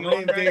sitting on. How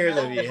many beers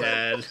have you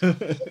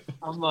had?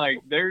 I'm like,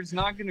 there's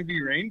not going to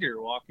be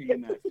reindeer walking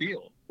in that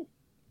field.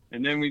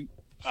 And then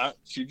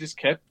she just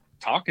kept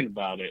talking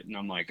about it. And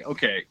I'm like,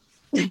 okay,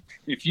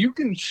 if you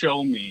can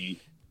show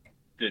me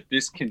that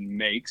this can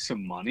make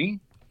some money,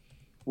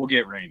 we'll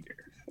get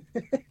reindeer.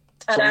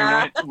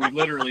 So we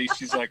literally,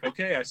 she's like,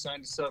 okay, I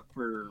signed us up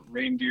for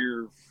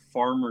Reindeer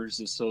Farmers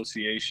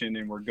Association,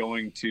 and we're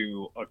going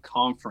to a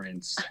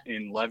conference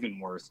in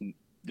Leavenworth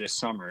this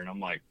summer. And I'm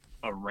like,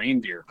 a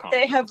reindeer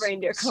conference? They have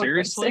reindeer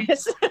conferences.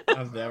 Seriously?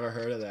 I've never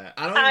heard of that.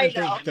 I don't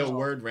even think the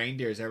word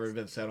reindeer has ever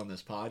been said on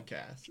this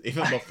podcast,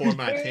 even before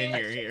my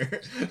tenure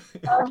here.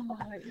 Oh,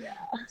 yeah.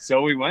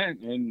 So we went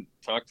and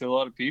talked to a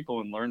lot of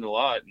people and learned a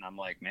lot. And I'm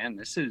like, man,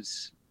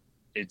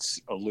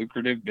 it's a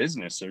lucrative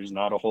business. There's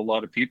not a whole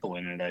lot of people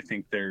in it. I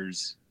think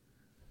there's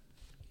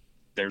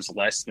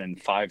less than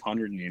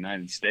 500 in the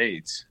United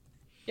States.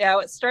 Yeah,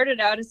 it started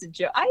out as a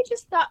joke. I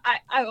just thought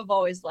I've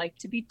always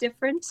liked to be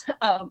different.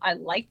 I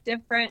like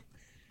different.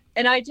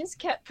 And I just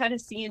kept kind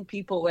of seeing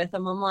people with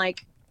them. I'm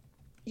like,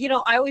 you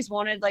know, I always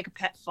wanted like a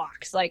pet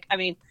fox. Like, I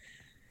mean,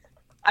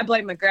 I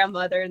blame my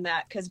grandmother in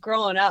that, because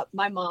growing up,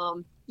 my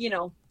mom, you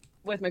know,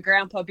 with my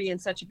grandpa being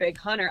such a big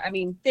hunter, I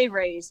mean, they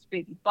raised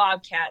baby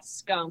bobcats,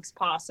 skunks,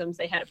 possums.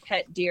 They had a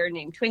pet deer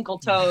named Twinkle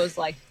Toes.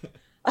 Like,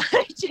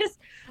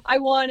 I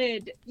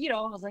wanted, you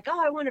know, I was like,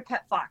 oh, I want a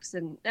pet fox.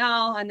 And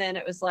then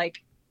it was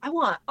like, I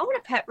want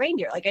a pet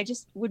reindeer. Like, I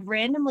just would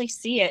randomly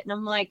see it. And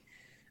I'm like,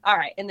 all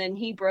right. And then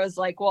Hebrews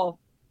like, well,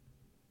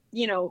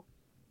 you know,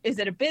 is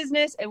it a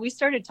business? And we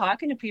started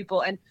talking to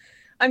people. And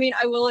I mean,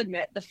 I will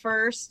admit, the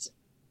first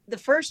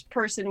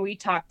person we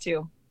talked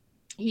to,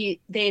 they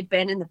had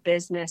been in the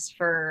business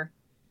for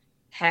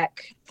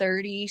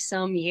 30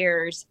 some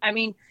years. I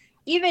mean,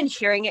 even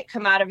hearing it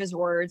come out of his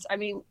words, I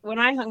mean, when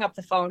I hung up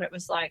the phone, it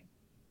was like,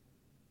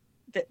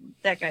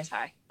 that guy's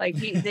high. Like,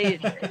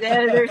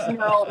 there's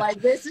no, like,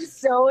 this is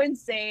so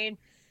insane.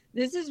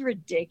 This is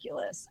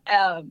ridiculous.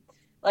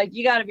 Like,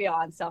 you got to be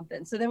on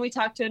something. So then we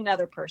talked to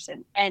another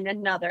person and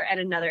another and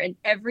another, and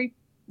every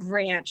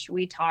ranch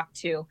we talked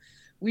to,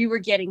 we were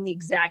getting the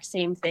exact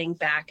same thing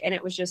back. And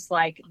it was just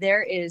like,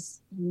 there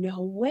is no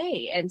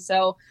way. And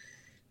so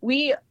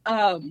I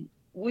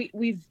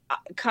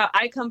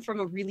come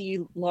from a really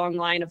long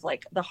line of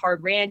like the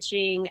hard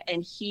ranching,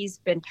 and he's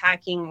been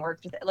packing,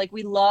 worked with it. Like,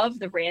 we love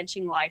the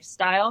ranching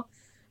lifestyle,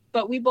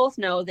 but we both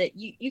know that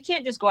you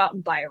can't just go out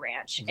and buy a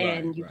ranch,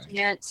 and you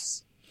can't,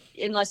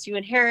 unless you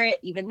inherit.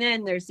 Even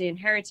then, there's the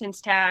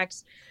inheritance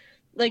tax.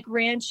 Like,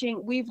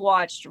 ranching, we've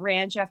watched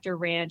ranch after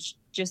ranch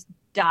just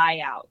die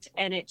out,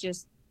 and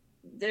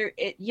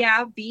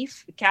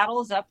beef,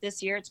 cattle is up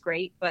this year. It's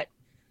great, but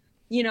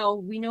you know,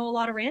 we know a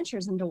lot of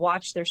ranchers, and to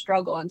watch their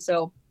struggle. And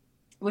so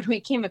when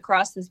we came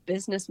across this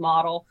business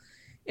model,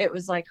 it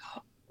was like,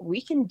 we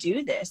can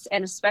do this.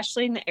 And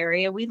especially in the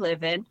area we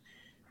live in.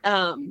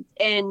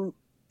 And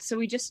so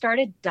we just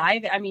started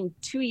diving. I mean,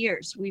 2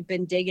 years we've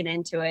been digging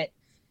into it.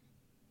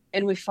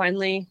 and we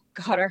finally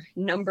got our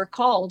number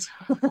called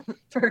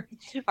for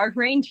our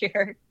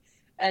reindeer.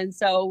 And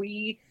so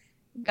we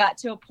got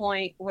to a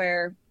point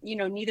where, you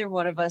know, neither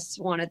one of us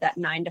wanted that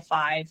 9 to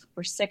 5.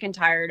 We're sick and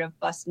tired of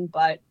busting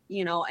butt,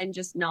 you know, and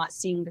just not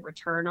seeing the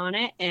return on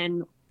it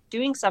and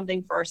doing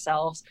something for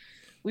ourselves.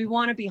 We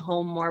want to be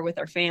home more with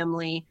our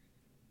family,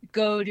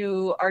 go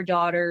to our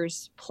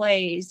daughter's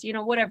plays, you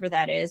know, whatever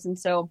that is. And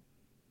so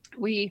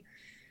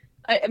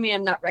I mean,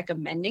 I'm not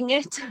recommending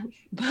it,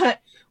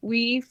 but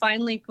we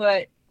finally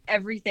put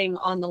everything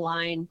on the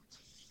line.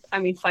 I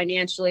mean,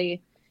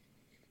 financially,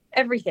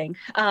 everything,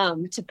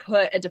 to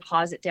put a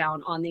deposit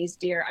down on these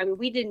deer. I mean,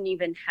 we didn't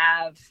even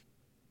have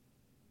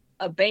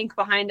a bank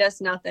behind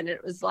us, nothing.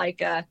 It was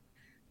like,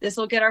 this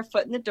will get our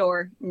foot in the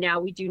door. Now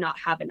we do not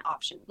have an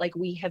option. Like,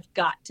 we have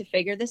got to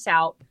figure this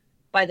out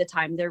by the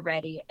time they're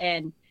ready.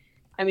 And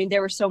I mean,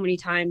 there were so many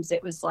times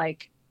it was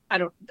like, I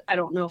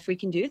don't know if we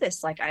can do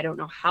this. Like, I don't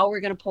know how we're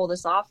going to pull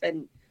this off.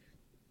 And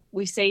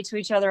we say to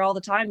each other all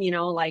the time, you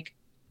know, like,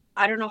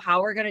 I don't know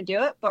how we're going to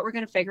do it, but we're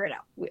going to figure it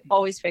out. We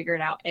always figure it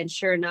out. And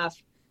sure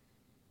enough,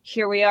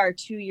 here we are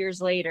 2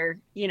 years later,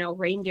 you know,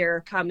 reindeer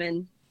are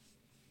coming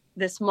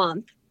this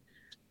month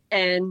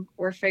and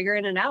we're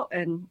figuring it out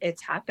and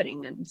it's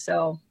happening. And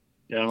so,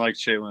 yeah, like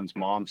Shaylin's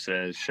mom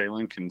says,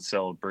 Shaylin can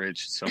sell a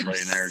bridge to somebody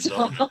in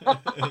Arizona.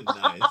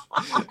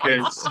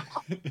 Nice.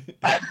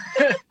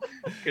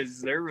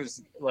 Because there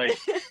was like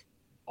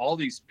all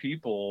these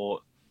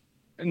people,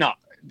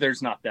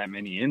 there's not that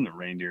many in the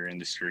reindeer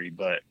industry,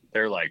 but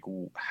they're like,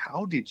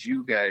 how did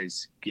you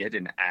guys get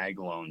an ag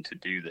loan to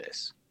do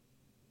this?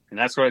 And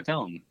that's what I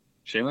tell them.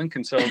 Shaylin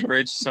can sell a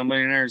bridge to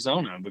somebody in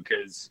Arizona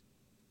because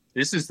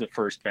this is the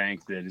first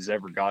bank that has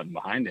ever gotten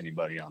behind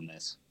anybody on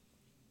this.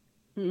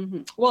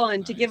 Mm-hmm. Well,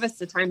 and to give us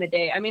the time of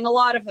day, I mean, a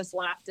lot of us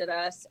laughed at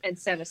us and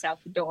sent us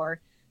out the door,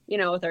 you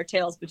know, with our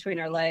tails between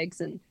our legs.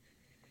 And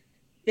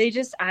they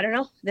just, I don't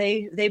know,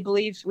 they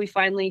believed. We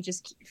finally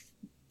just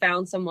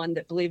found someone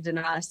that believed in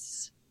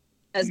us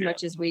as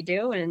much as we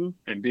do. And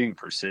being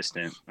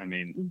persistent. I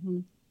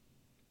mean,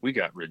 we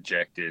got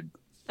rejected,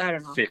 I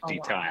don't know, 50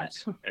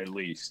 times at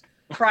least.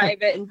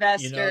 Private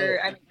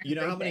investor. You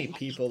know how many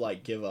people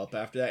like give up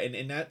after that,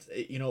 and that's,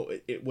 you know,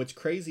 what's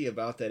crazy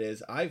about that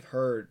is I've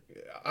heard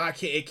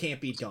it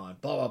can't be done,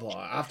 blah blah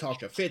blah. I've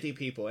talked to 50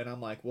 people, and I'm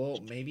like, well,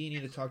 maybe you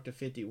need to talk to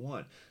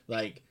 51.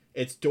 Like,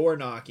 it's door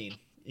knocking.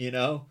 You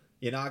know,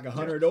 you knock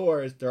 100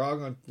 doors, they're all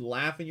going to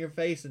laugh in your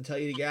face and tell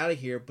you to get out of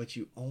here, but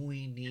you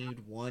only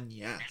need one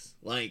yes.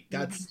 Like,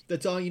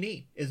 that's all you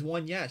need is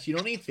one yes. You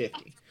don't need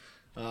 50.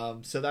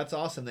 So that's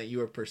awesome that you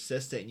were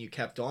persistent and you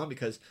kept on,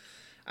 because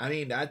I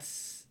mean,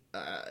 that's,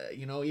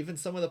 you know, even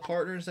some of the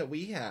partners that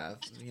we have,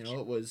 you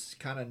know, it was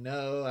kind of,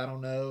 no, I don't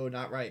know,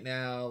 not right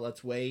now,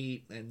 let's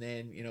wait. And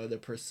then, you know, the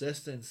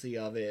persistency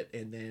of it,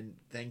 and then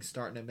things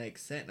starting to make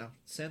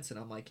sense. And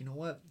I'm like, you know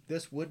what,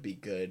 this would be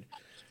good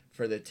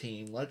for the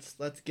team. Let's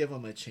give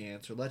them a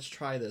chance, or let's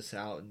try this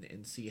out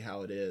and see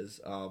how it is.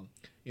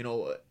 You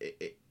know,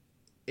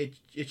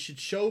 it should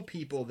show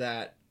people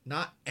that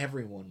not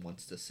everyone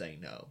wants to say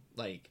no.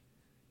 Like,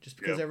 just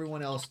because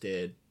everyone else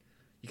did,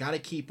 you got to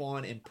keep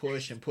on and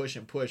push and push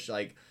and push.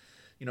 Like,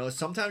 you know,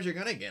 sometimes you're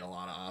going to get a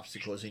lot of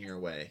obstacles in your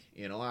way.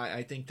 You know,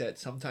 I think that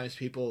sometimes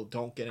people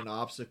don't get an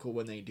obstacle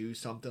when they do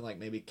something, like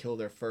maybe kill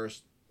their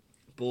first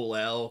bull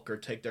elk or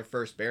take their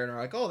first bear, and they're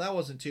like, oh, that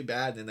wasn't too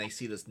bad. And then they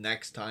see this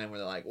next time where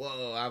they're like,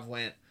 whoa, I've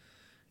went,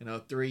 you know,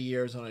 3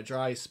 years on a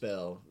dry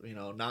spell, you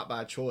know, not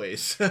by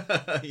choice,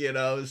 you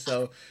know,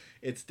 so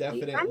it's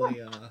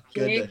definitely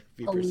good to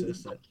be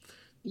persistent.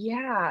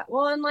 Yeah.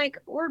 Well, and like,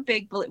 we're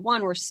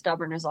we're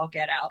stubborn as all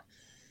get out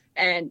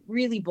and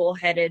really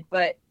bullheaded,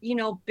 but, you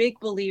know, big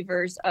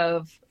believers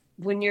of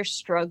when you're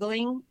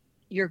struggling,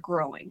 you're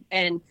growing.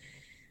 And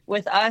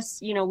with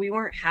us, you know, we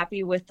weren't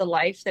happy with the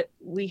life that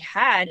we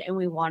had and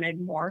we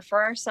wanted more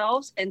for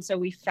ourselves. And so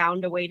we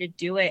found a way to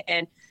do it.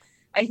 And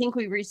I think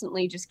we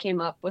recently just came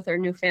up with our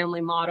new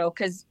family motto,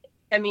 because,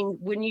 I mean,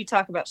 when you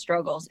talk about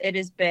struggles, it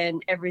has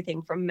been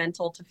everything from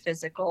mental to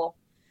physical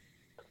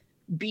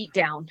beat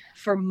down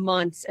for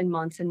months and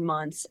months and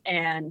months.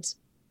 And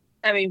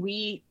I mean,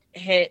 we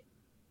hit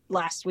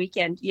last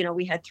weekend, you know,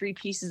 we had 3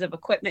 pieces of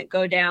equipment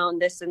go down,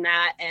 this and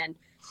that. And,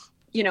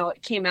 you know,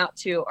 it came out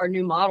to our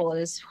new model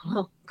is,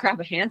 well, grab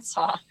a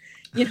handsaw.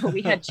 You know,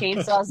 we had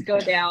chainsaws go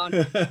down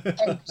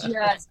and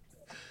just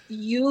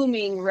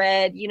fuming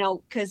red, you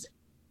know, because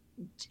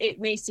it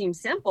may seem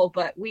simple,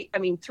 but 3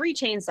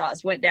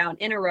 chainsaws went down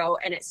in a row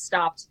and it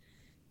stopped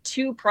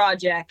 2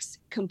 projects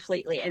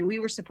completely. And we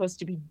were supposed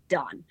to be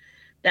done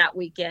that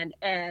weekend.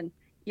 And,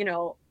 you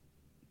know,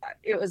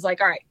 it was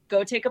like, all right,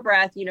 go take a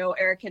breath. You know,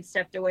 Eric had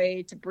stepped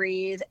away to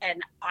breathe.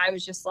 And I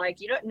was just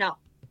like, you know, no,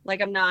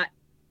 like, I'm going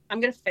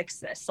to fix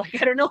this. Like,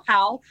 I don't know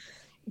how,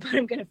 but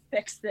I'm going to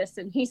fix this.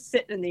 And he's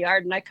sitting in the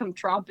yard and I come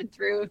tromping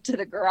through to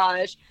the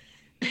garage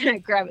and I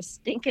grab a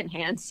stinking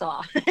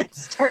handsaw and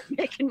start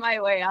making my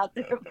way out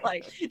there.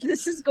 Like,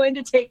 this is going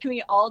to take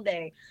me all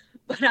day,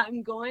 but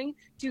I'm going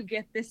to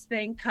get this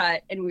thing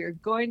cut and we're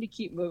going to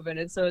keep moving.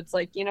 And so it's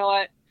like, you know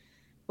what?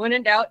 when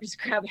in doubt, just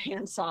grab a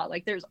handsaw.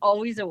 Like there's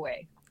always a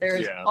way.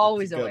 There's Yeah,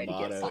 always a Good way to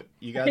get motto. something.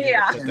 You guys need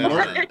Yeah. to put that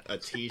on a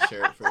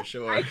t-shirt for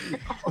sure.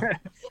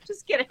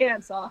 Just get a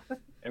handsaw.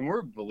 And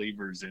we're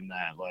believers in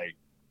that. Like,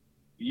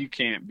 you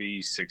can't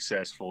be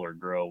successful or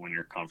grow when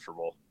you're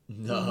comfortable.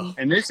 No.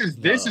 And this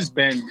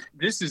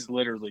has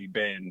literally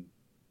been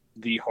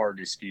the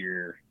hardest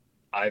year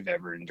I've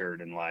ever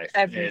endured in life.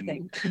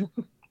 Everything.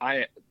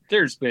 And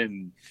there's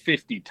been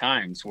 50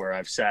 times where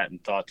I've sat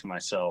and thought to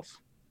myself,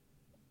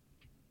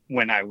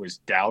 when I was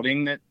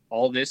doubting that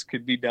all this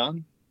could be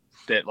done,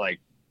 that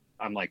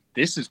I'm like,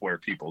 this is where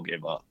people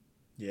give up.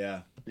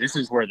 Yeah. This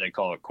is where they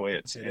call it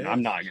quits. It and is.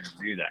 I'm not going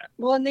to do that.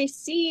 Well, and they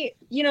see,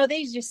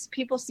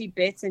 people see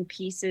bits and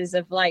pieces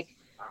of like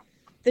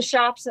the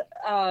shops,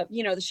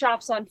 the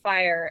shop's on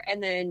fire,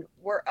 and then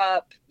we're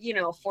up,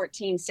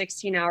 14,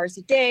 16 hours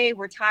a day.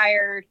 We're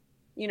tired,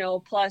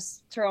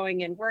 plus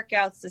throwing in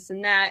workouts, this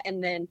and that.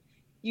 And then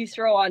you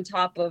throw on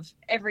top of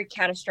every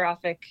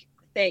catastrophic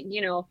thing,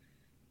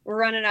 we're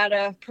running out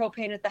of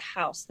propane at the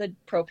house. The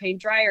propane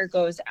dryer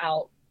goes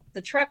out.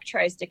 The truck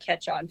tries to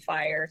catch on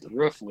fire. The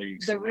roof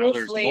leaks. The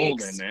roof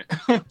leaks. Mold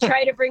in it.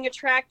 Try to bring a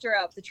tractor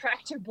up. The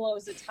tractor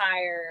blows a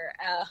tire.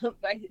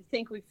 I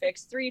think we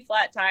fixed 3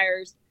 flat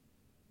tires.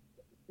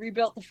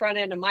 Rebuilt the front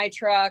end of my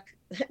truck.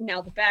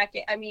 Now the back.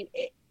 I mean,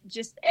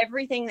 just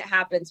everything that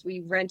happens.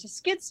 We rent a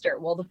skidster.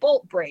 Well, the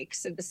bolt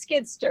breaks in the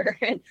skidster,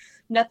 and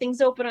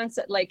nothing's open on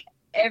set. Like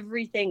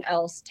everything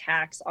else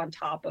tacks on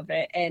top of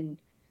it, and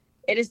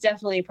it has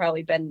definitely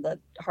probably been the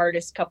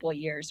hardest couple of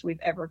years we've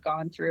ever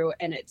gone through.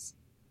 And it's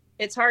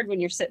hard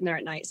when you're sitting there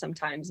at night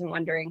sometimes and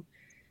wondering,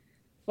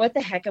 what the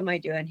heck am I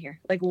doing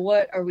here? Like,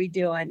 what are we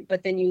doing?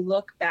 But then you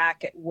look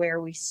back at where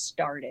we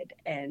started,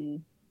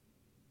 and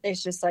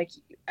it's just like,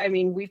 I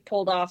mean, we've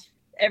pulled off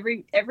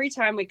every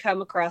time we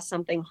come across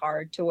something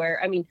hard to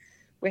where, I mean,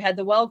 we had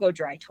the well go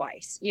dry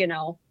twice,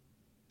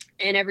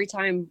 and every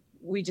time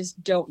we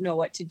just don't know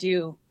what to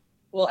do,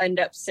 we'll end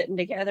up sitting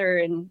together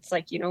and it's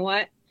like, you know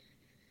what?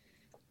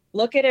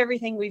 Look at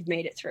everything we've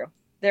made it through.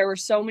 There were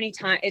so many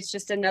times. It's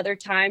just another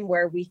time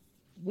where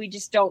we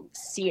just don't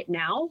see it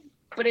now,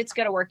 but it's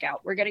going to work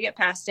out. We're going to get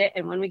past it.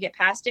 And when we get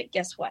past it,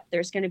 guess what?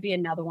 There's going to be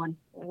another one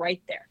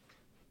right there.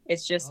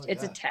 It's just,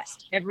 it's a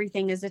test.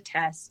 Everything is a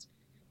test.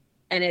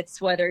 And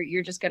it's whether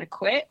you're just going to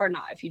quit or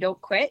not. If you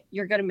don't quit,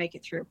 you're going to make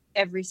it through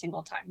every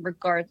single time,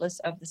 regardless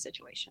of the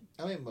situation.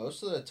 I mean,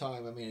 most of the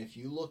time, if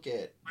you look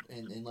at,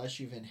 and unless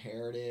you've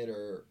inherited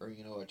or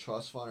a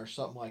trust fund or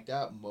something like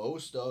that,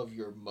 most of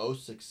your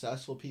most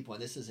successful people,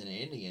 and this is in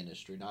any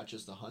industry, not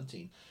just the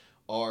hunting,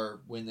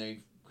 are when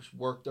they've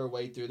worked their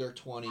way through their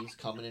 20s,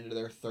 coming into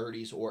their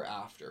 30s or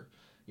after,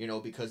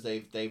 because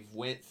they've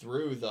went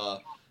through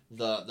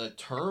the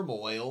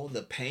turmoil,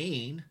 the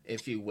pain,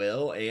 if you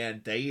will,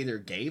 and they either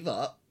gave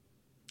up,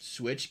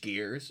 switched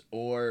gears,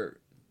 or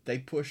they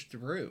pushed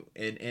through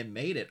and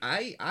made it.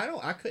 I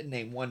couldn't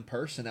name one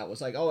person that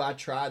was like, oh, I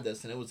tried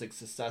this and it was a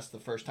success the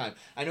first time.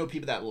 I know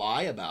people that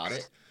lie about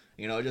it,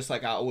 just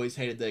like I always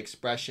hated the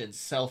expression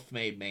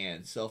self-made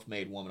man,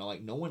 self-made woman. I'm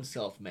like, no one's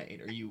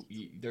self-made, or you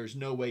there's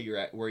no way you're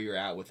at where you're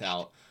at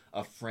without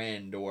a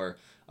friend or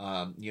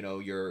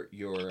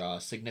your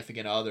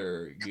significant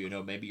other.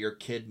 Maybe your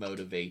kid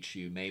motivates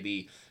you.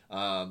 Maybe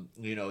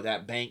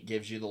that bank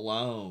gives you the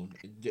loan.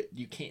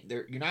 You can't.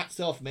 You're not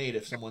self-made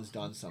if someone's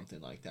done something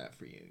like that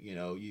for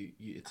you.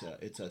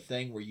 It's a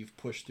thing where you've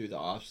pushed through the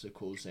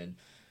obstacles and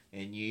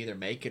you either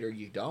make it or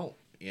you don't.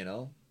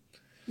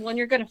 Well,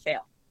 you're gonna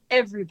fail.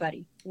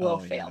 Everybody will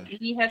fail. Yeah.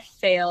 We have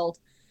failed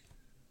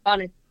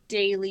on a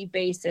daily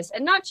basis,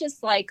 and not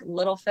just like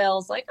little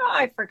fails, like, oh,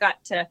 I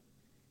forgot to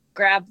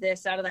grab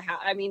this out of the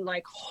house. I mean,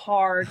 like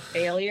hard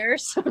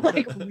failures,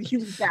 like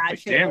really bad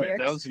failures. Damn it,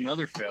 that was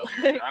another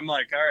failure. I'm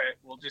like, all right,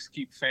 we'll just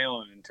keep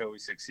failing until we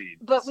succeed.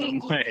 But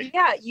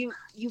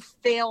you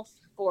fail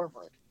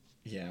forward.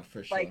 Yeah,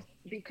 for sure. Like,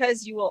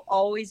 because you will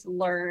always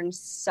learn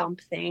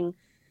something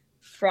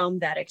from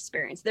that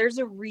experience. There's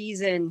a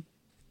reason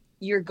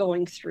you're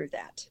going through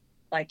that.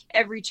 Like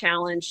every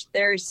challenge,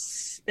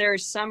 there's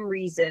some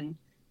reason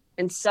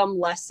and some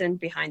lesson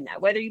behind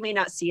that. Whether you may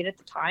not see it at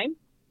the time,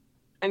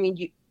 I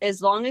mean,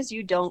 as long as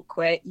you don't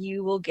quit,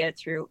 you will get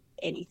through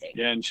anything.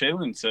 Yeah, and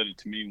Shaylin said it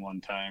to me one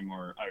time,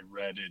 or I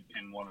read it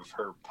in one of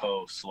her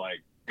posts, like,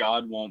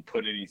 God won't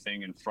put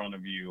anything in front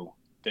of you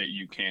that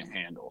you can't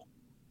handle.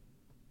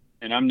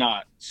 And I'm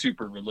not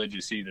super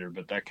religious either,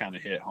 but that kind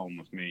of hit home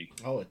with me.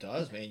 Oh, it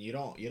does, man. You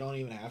don't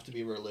even have to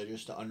be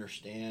religious to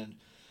understand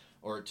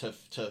or to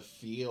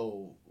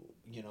feel,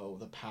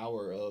 the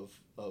power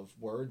of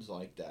words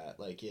like that.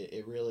 Like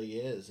it really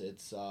is.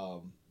 It's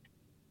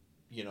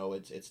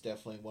it's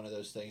definitely one of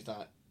those things,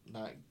 not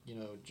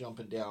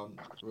jumping down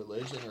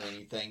religion or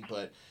anything,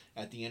 but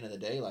at the end of the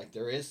day, like,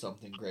 there is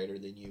something greater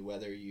than you,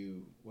 whether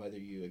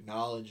you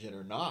acknowledge it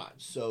or not.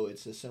 So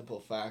it's a simple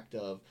fact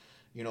of,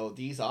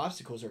 these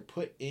obstacles are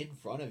put in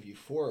front of you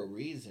for a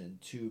reason,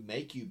 to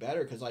make you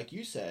better. Because like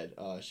you said,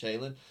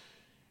 Shaylin,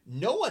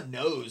 no one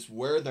knows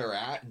where they're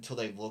at until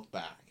they look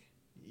back.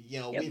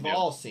 We've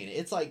all seen it.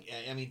 It's like,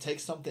 I mean, take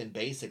something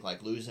basic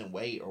like losing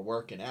weight or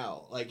working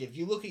out. Like if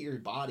you look at your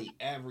body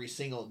every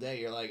single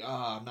day, you're like,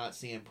 oh, I'm not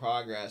seeing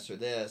progress, or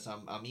this,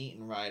 I'm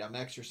eating right, I'm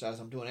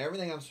exercising, I'm doing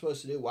everything I'm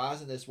supposed to do. Why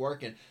isn't this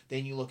working?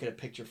 Then you look at a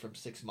picture from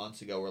 6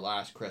 months ago or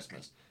last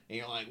Christmas, and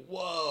you're like,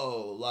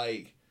 whoa,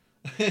 like,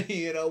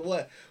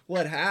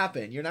 what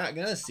happened? You're not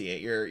gonna see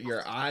it.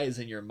 Your eyes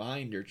and your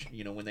mind are,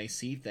 when they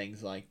see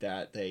things like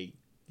that, they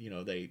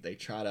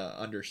try to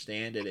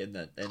understand it in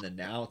the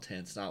now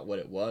tense, not what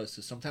it was.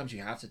 So sometimes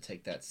you have to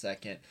take that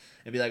second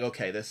and be like,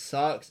 okay, this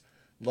sucks.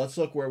 Let's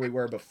look where we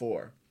were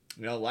before.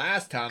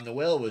 Last time the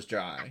well was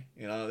dry.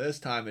 This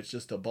time it's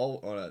just a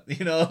bolt on it.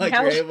 Like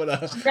now, you're able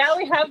to. Now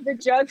we have the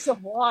jugs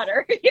of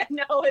water.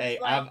 Hey,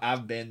 like...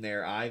 I've been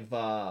there. I'm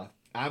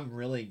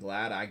really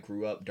glad I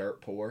grew up dirt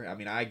poor. I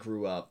mean, I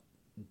grew up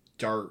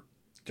dirt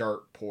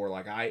poor.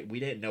 Like we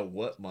didn't know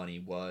what money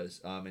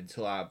was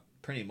until I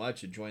pretty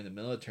much joined the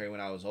military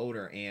when I was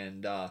older.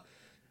 And our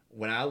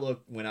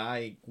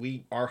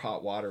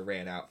hot water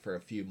ran out for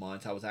a few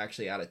months. I was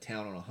actually out of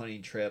town on a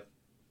hunting trip.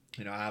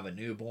 I have a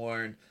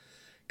newborn.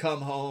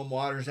 Come home,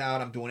 water's out.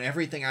 I'm doing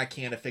everything I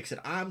can to fix it.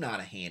 I'm not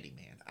a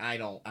handyman. I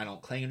don't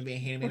claim to be a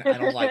handyman. I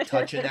don't like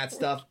touching that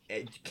stuff.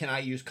 Can I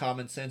use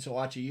common sense and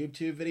watch a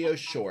YouTube video?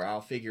 Sure,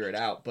 I'll figure it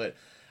out. But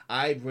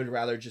I would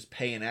rather just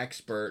pay an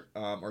expert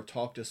or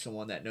talk to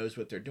someone that knows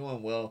what they're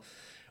doing. Well,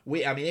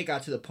 it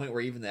got to the point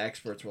where even the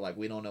experts were like,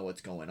 we don't know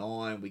what's going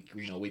on.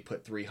 We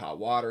put 3 hot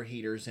water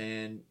heaters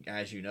in.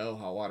 As you know,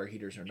 hot water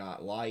heaters are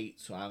not light,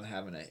 so I'm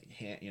having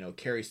to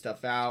carry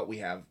stuff out. We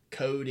have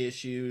code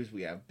issues.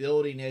 We have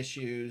building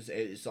issues.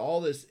 It's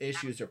all these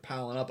issues are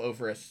piling up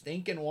over a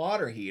stinking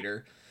water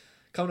heater.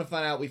 Come to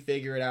find out, we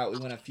figure it out. We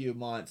went a few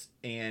months,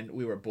 and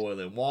we were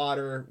boiling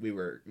water. We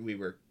were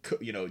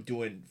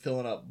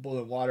filling up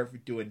boiling water,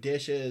 doing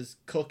dishes,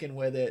 cooking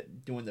with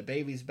it, doing the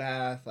baby's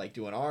bath, like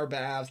doing our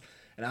baths.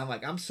 And I'm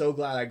like, I'm so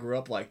glad I grew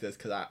up like this,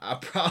 because I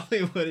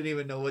probably wouldn't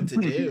even know what to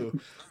do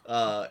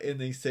in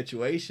these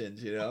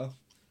situations, Yeah.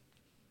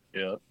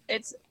 You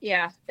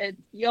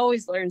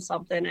always learn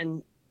something,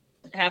 and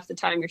half the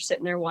time you're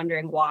sitting there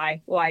wondering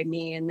why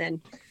me, and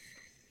then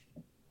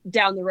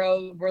down the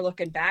road we're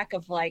looking back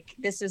of like,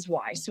 this is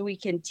why, so we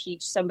can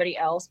teach somebody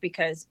else,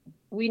 because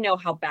we know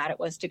how bad it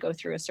was to go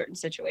through a certain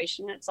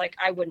situation. It's like,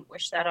 I wouldn't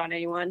wish that on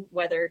anyone.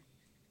 We're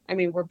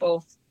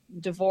both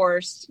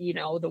divorced,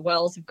 the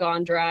wells have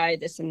gone dry,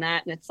 this and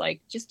that, and it's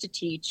like, just to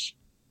teach,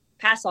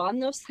 pass on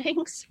those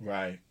things,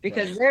 right?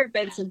 Because there have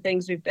been some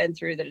things we've been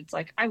through that it's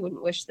like, I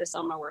wouldn't wish this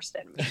on my worst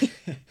enemy.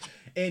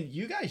 And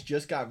you guys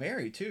just got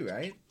married too,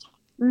 right?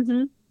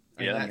 Mm-hmm.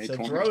 Yeah, so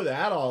throw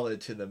that all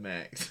into the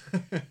mix.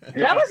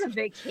 That was a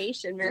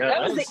vacation, man.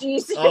 That was the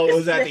easiest. Oh,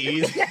 was that the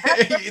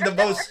easiest? The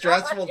most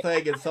stressful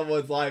thing in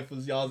someone's life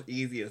was y'all's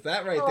easiest.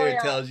 That right there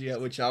tells you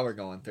what y'all were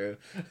going through.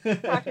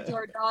 Talking to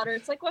our daughter,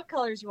 it's like, what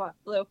colors you want?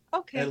 Blue.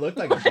 Okay. It looked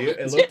like a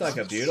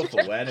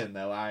beautiful wedding,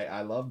 though.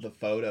 I loved the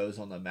photos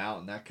on the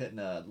mountain. That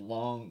the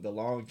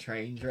long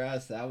train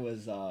dress. That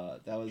was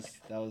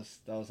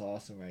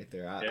awesome right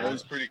there. It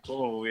was pretty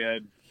cool. We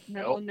had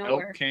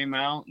elk came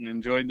out and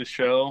enjoyed the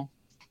show.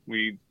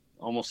 We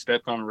almost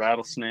stepped on a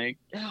rattlesnake.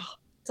 Oh,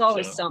 it's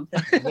always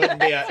something. It wouldn't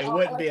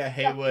be a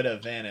Heywood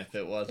event if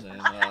it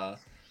wasn't.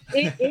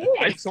 It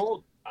is.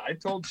 I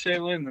told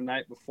Shaylin the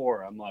night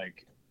before, I'm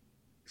like,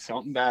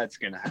 something bad's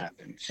gonna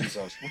happen. She's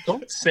like, well,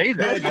 don't say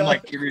that. And I'm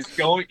like,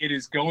 it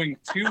is going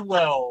too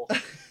well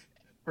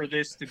for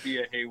this to be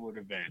a Heywood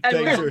event.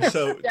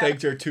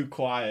 Things are too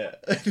quiet.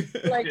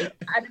 Like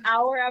an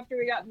hour after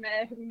we got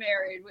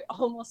married, we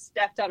almost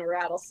stepped on a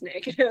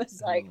rattlesnake. It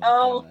was like,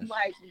 oh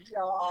my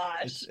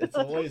gosh. It's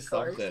always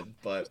something,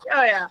 but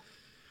oh yeah.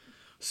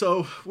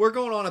 So we're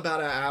going on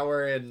about an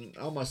hour and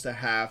almost a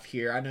half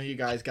here. I know you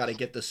guys got to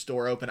get the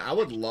store open. I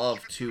would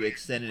love to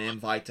extend an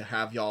invite to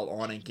have y'all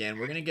on again.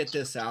 We're gonna get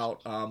this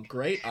out.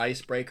 Great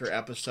icebreaker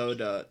episode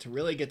to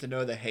really get to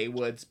know the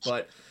Heywoods,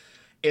 but.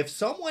 If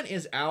someone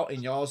is out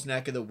in y'all's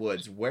neck of the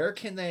woods, where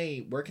can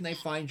they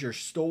find your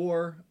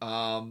store?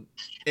 I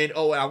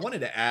wanted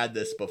to add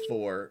this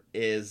before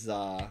is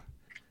I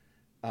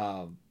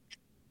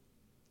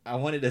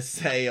wanted to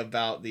say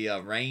about the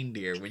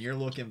reindeer. When you're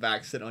looking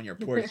back, sitting on your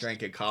porch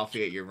drinking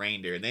coffee at your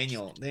reindeer, then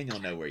you'll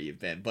know where you've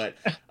been. But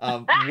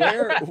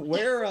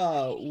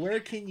where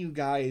can you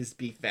guys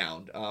be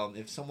found?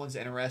 If someone's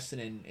interested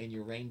in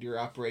your reindeer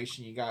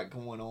operation you got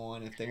going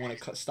on, if they want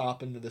to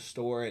stop into the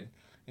store and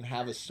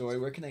have a story,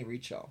 where can they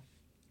reach y'all?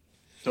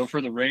 So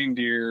for the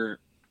reindeer,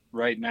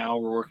 right now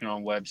we're working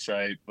on a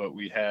website, but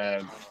we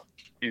have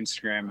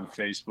Instagram and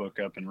Facebook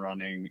up and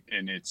running,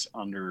 and it's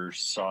under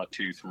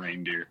Sawtooth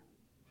Reindeer.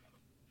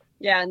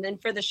 Yeah, and then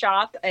for the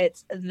shop,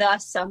 it's The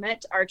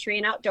Summit Archery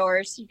and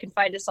Outdoors. You can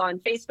find us on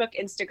Facebook,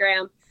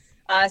 Instagram.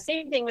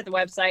 Same thing with the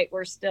website.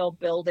 We're still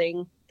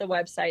building the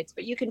websites,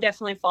 but you can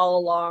definitely follow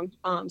along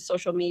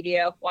social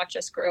media, watch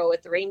us grow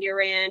at the Reindeer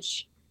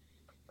Ranch,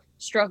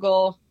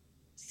 struggle,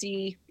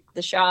 see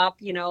the shop.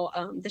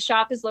 The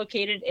shop is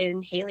located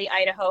in Haley,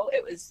 Idaho.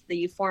 It was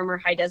the former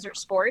High Desert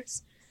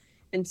Sports.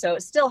 And so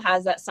it still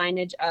has that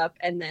signage up.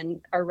 And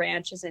then our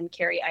ranch is in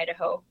Cary,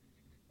 Idaho.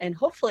 And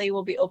hopefully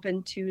we'll be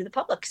open to the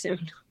public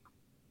soon.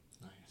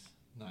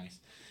 Nice.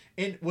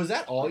 And was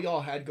that all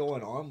y'all had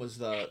going on? Was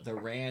the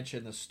ranch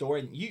and the store?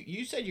 And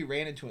you said you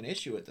ran into an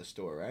issue at the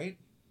store, right?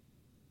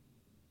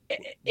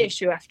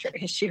 Issue after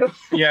issue.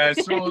 Yeah.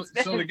 So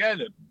the guy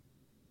that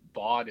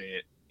bought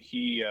it,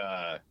 he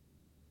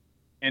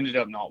ended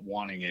up not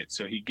wanting it.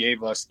 So he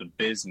gave us the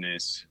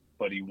business,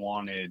 but he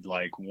wanted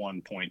like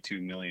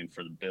 1.2 million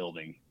for the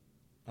building.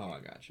 Oh, I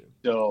got you.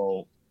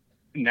 So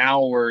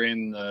now we're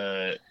in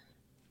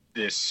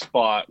this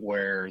spot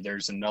where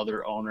there's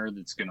another owner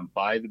that's going to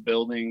buy the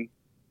building,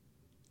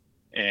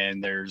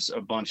 and there's a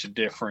bunch of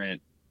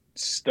different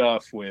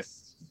stuff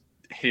with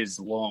his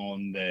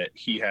loan that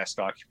he has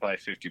to occupy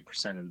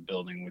 50% of the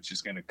building, which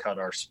is going to cut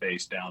our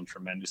space down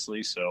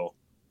tremendously. So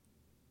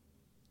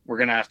we're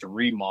going to have to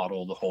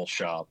remodel the whole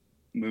shop,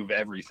 move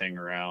everything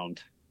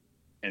around.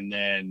 And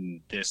then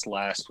this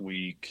last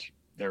week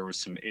there was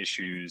some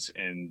issues,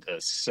 and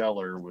the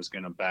seller was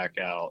going to back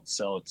out,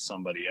 sell it to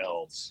somebody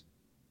else,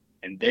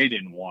 and they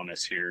didn't want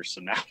us here.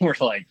 So now we're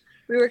like,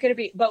 we were going to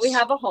be, but we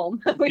have a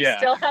home. We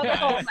still have a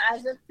home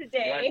as of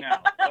today. Right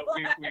now, but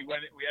we had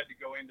to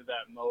go into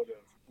that mode of,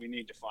 we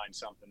need to find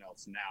something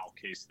else now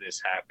in case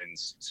this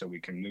happens, so we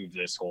can move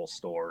this whole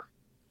store.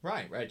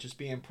 Right. Just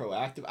being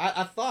proactive.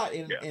 I thought,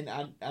 and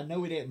I know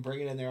we didn't bring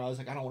it in there. I was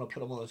like, I don't want to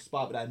put them on the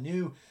spot, but I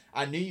knew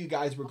you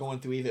guys were going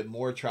through even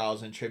more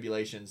trials and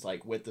tribulations,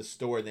 like with the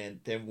store than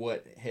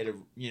what had,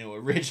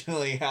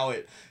 originally how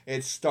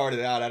it started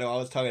out. I know I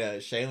was talking to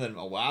Shaylin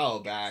a while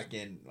back,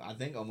 and I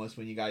think almost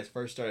when you guys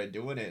first started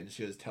doing it, and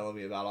she was telling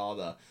me about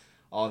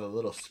all the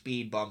little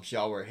speed bumps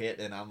y'all were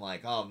hitting, and I'm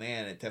like, oh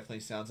man, it definitely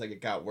sounds like it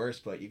got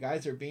worse, but you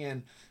guys are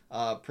being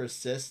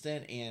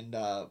persistent and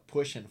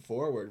pushing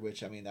forward,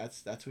 which, I mean,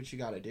 that's what you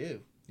got to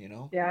do,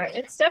 Yeah,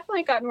 it's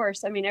definitely gotten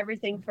worse. I mean,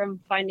 everything from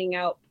finding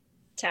out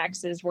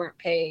taxes weren't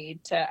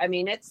paid to, I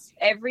mean, it's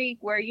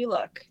everywhere you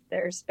look,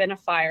 there's been a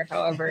fire.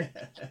 However,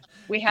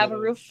 we have a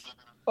roof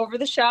over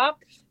the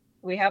shop,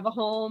 we have a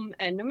home,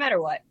 and no matter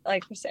what,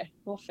 like we said,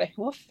 we'll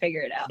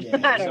figure it out.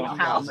 I don't know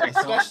how.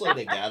 Especially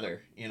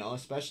together,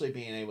 especially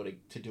being able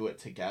to do it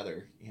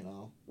together,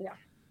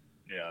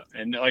 Yeah,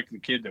 and like the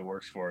kid that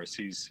works for us,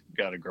 he's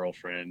got a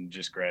girlfriend,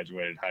 just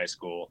graduated high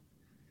school,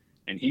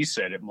 and he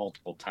said it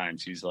multiple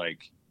times. He's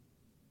like,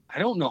 I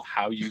don't know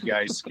how you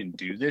guys can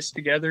do this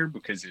together,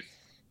 because if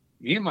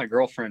me and my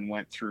girlfriend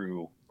went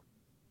through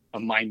a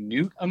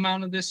minute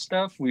amount of this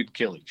stuff, we'd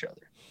kill each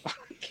other.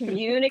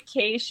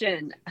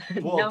 Communication,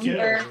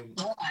 number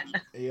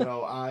one.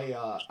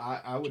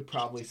 I would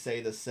probably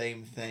say the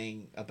same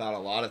thing about a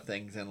lot of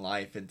things in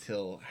life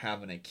until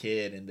having a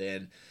kid, and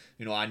then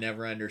I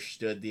never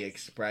understood the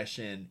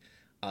expression,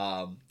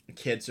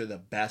 kids are the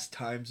best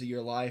times of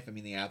your life. I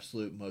mean, the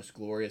absolute most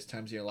glorious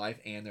times of your life,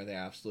 and they're the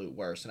absolute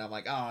worst. And I'm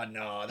like, oh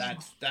no,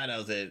 that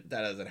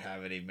doesn't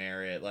have any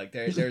merit. Like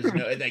there's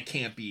no, they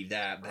can't be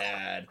that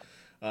bad.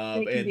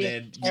 And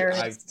then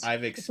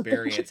I've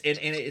experienced, and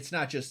it's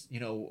not just,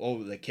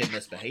 the kid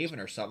misbehaving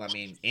or something. I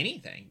mean,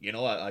 anything,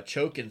 a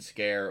choking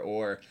scare,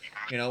 or,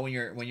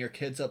 when your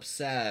kid's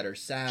upset or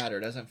sad or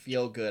doesn't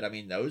feel good. I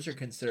mean, those are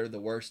considered the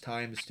worst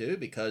times too,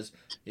 because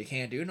you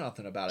can't do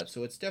nothing about it.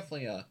 So it's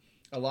definitely a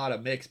lot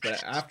of mix.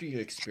 But after you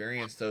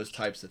experience those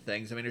types of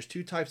things, I mean, there's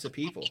two types of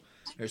people.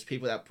 There's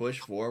people that push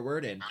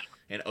forward and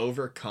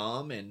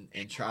overcome and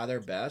try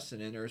their best,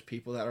 and then there's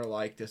people that are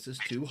like, this is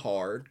too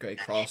hard. They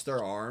cross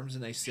their arms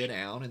and they sit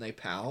down and they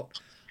pout,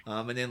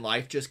 and then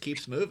life just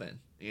keeps moving,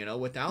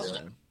 without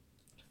them.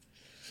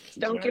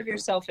 Don't give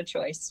yourself a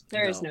choice.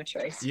 There is no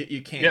choice.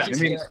 You can't. Yeah, I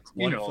mean,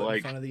 one foot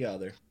in front of the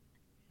other.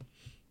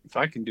 If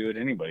I can do it,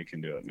 anybody can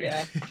do it,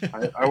 man.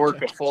 Yeah. I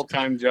work a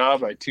full-time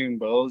job. I tune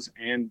bows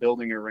and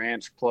building a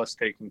ranch, plus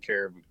taking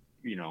care of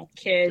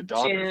Kid, the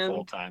daughter gym,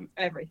 full-time,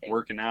 everything,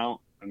 working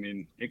out. I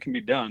mean, it can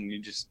be done. You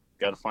just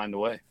got to find a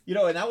way.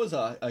 And that was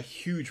a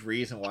huge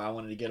reason why I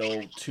wanted to get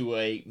old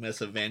 2-8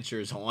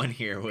 Misadventures on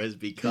here, was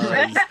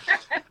because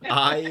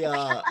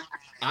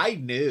I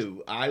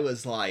knew, I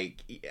was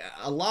like,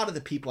 a lot of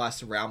the people I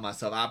surround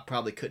myself, I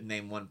probably couldn't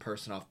name one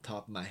person off the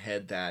top of my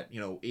head that,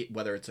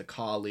 whether it's a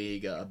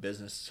colleague, a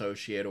business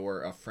associate,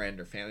 or a friend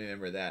or family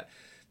member that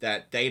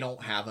they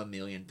don't have a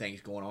million things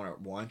going on at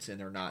once and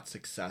they're not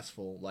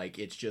successful. Like,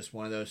 it's just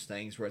one of those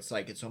things where it's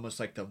like, it's almost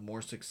like the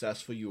more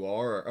successful you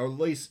are, or at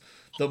least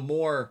the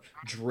more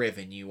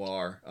driven you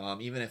are,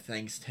 even if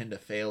things tend to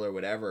fail or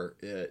whatever,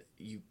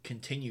 you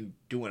continue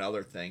doing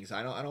other things.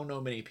 I don't know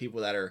many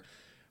people that are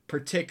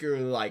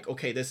particularly like,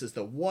 okay, this is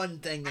the one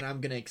thing that I'm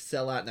going to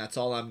excel at and that's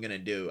all I'm going to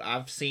do.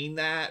 I've seen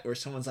that, or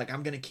someone's like,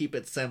 I'm going to keep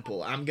it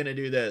simple. I'm going to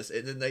do this.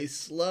 And then they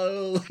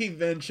slowly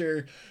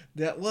venture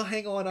that, well,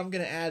 hang on, I'm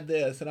going to add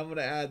this and I'm going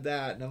to add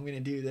that and I'm going to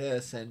do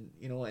this. And,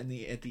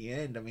 at the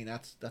end, I mean,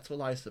 that's what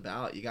life's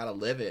about. You got to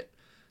live it.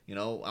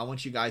 I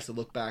want you guys to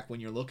look back when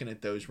you're looking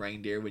at those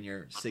reindeer when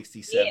you're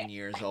 67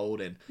 years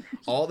old, and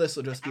all this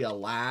will just be a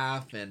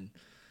laugh. And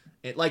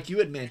like you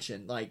had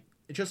mentioned, like,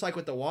 just like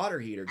with the water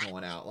heater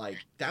going out, like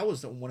that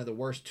was one of the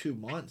worst 2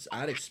 months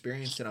I'd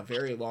experienced in a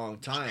very long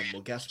time.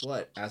 Well, guess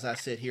what? As I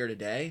sit here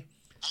today,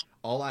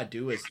 all I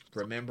do is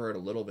remember it a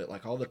little bit.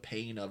 Like all the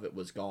pain of it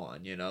was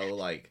gone,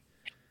 like,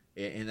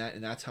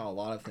 and that's how a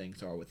lot of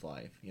things are with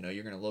life.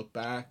 You're going to look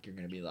back, you're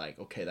going to be like,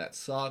 okay, that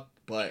sucked,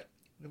 but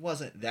it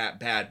wasn't that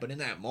bad. But in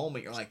that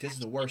moment, you're like, this is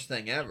the worst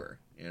thing ever,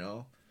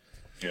 Yeah.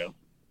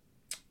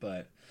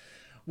 But,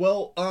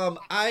 well,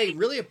 I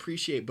really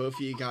appreciate both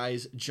of you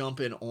guys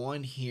jumping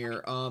on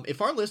here.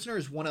 If our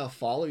listeners want to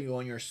follow you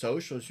on your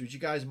socials, would you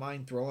guys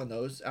mind throwing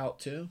those out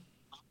too?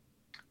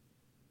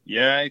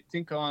 Yeah, I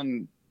think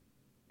on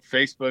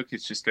Facebook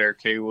it's just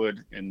Eric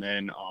Heywood, and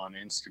then on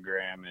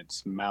Instagram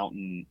it's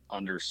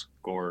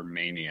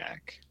mountain_maniac.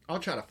 I'll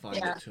try to find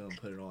it too and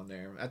put it on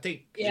there. I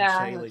think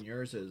Shaylin,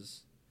 yours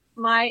is.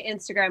 My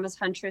Instagram is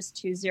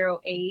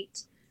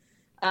Huntress208,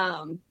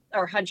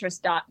 or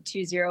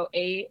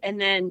Huntress.208, and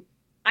then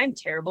I'm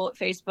terrible at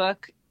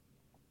Facebook.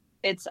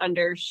 It's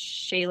under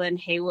Shaylin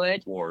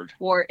Heywood. Ward.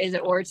 Is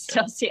it Ward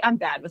still? See, I'm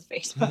bad with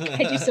Facebook.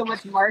 I do so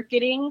much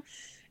marketing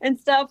and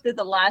stuff that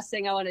the last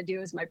thing I want to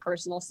do is my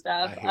personal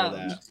stuff. I hear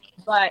that.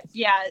 But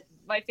yeah,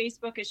 my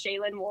Facebook is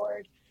Shaylin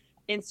Ward.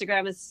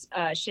 Instagram is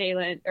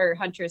Shaylin or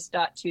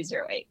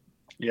Huntress.208.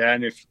 Yeah,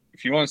 and if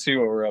you want to see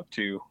what we're up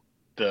to,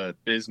 the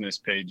business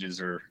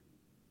pages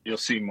you'll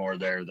see more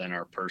there than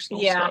our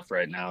personal stuff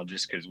right now,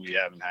 just because we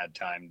haven't had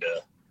time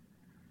to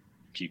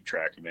keep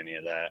track of any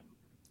of that.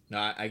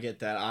 No, I get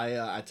that.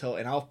 I tell,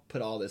 and I'll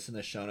put all this in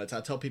the show notes.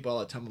 I tell people all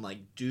the time, I'm like,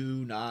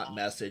 do not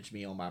message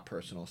me on my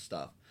personal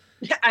stuff.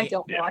 I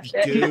don't watch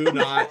it. Do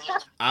not.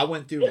 I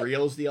went through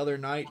reels the other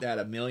night that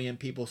 1 million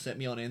people sent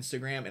me on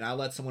Instagram, and I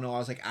let someone know. I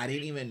was like, I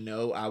didn't even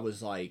know I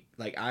was like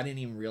I didn't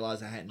even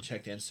realize I hadn't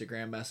checked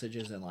Instagram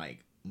messages in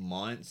like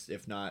months,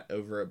 if not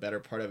over a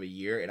better part of a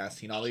year. And I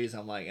seen all these.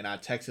 I'm like, and I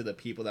texted the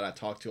people that I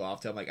talk to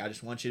often. I'm like, I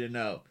just want you to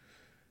know,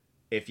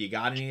 if you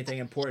got anything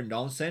important,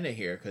 don't send it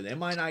here because it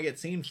might not get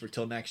seen for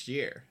till next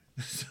year.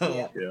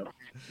 So yeah,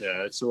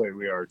 that's the way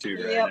we are too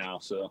right now.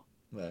 So,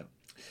 but,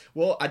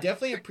 well, I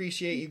definitely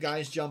appreciate you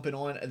guys jumping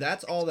on.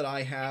 That's all that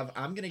I have.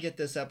 I'm gonna get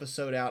this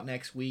episode out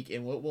next week,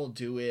 and what we'll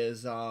do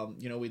is,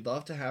 we'd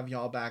love to have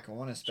y'all back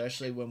on,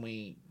 especially when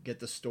we get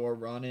the store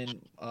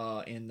running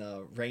in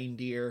the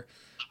reindeer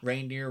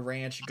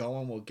ranch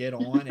going. We'll get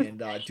on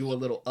and do a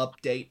little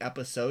update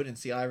episode and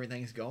see how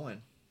everything's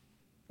going.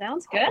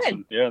 Sounds good.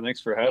 Awesome. Yeah,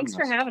 thanks for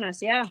having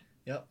us. Yeah.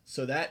 Yep.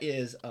 So that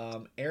is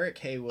Eric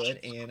Heywood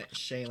and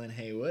Shaylin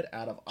Heywood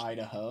out of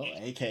Idaho,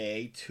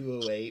 aka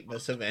 208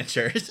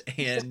 Misadventures,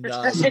 and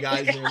you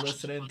guys are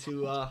listening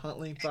to Hunt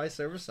Link by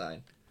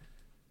Serviceside.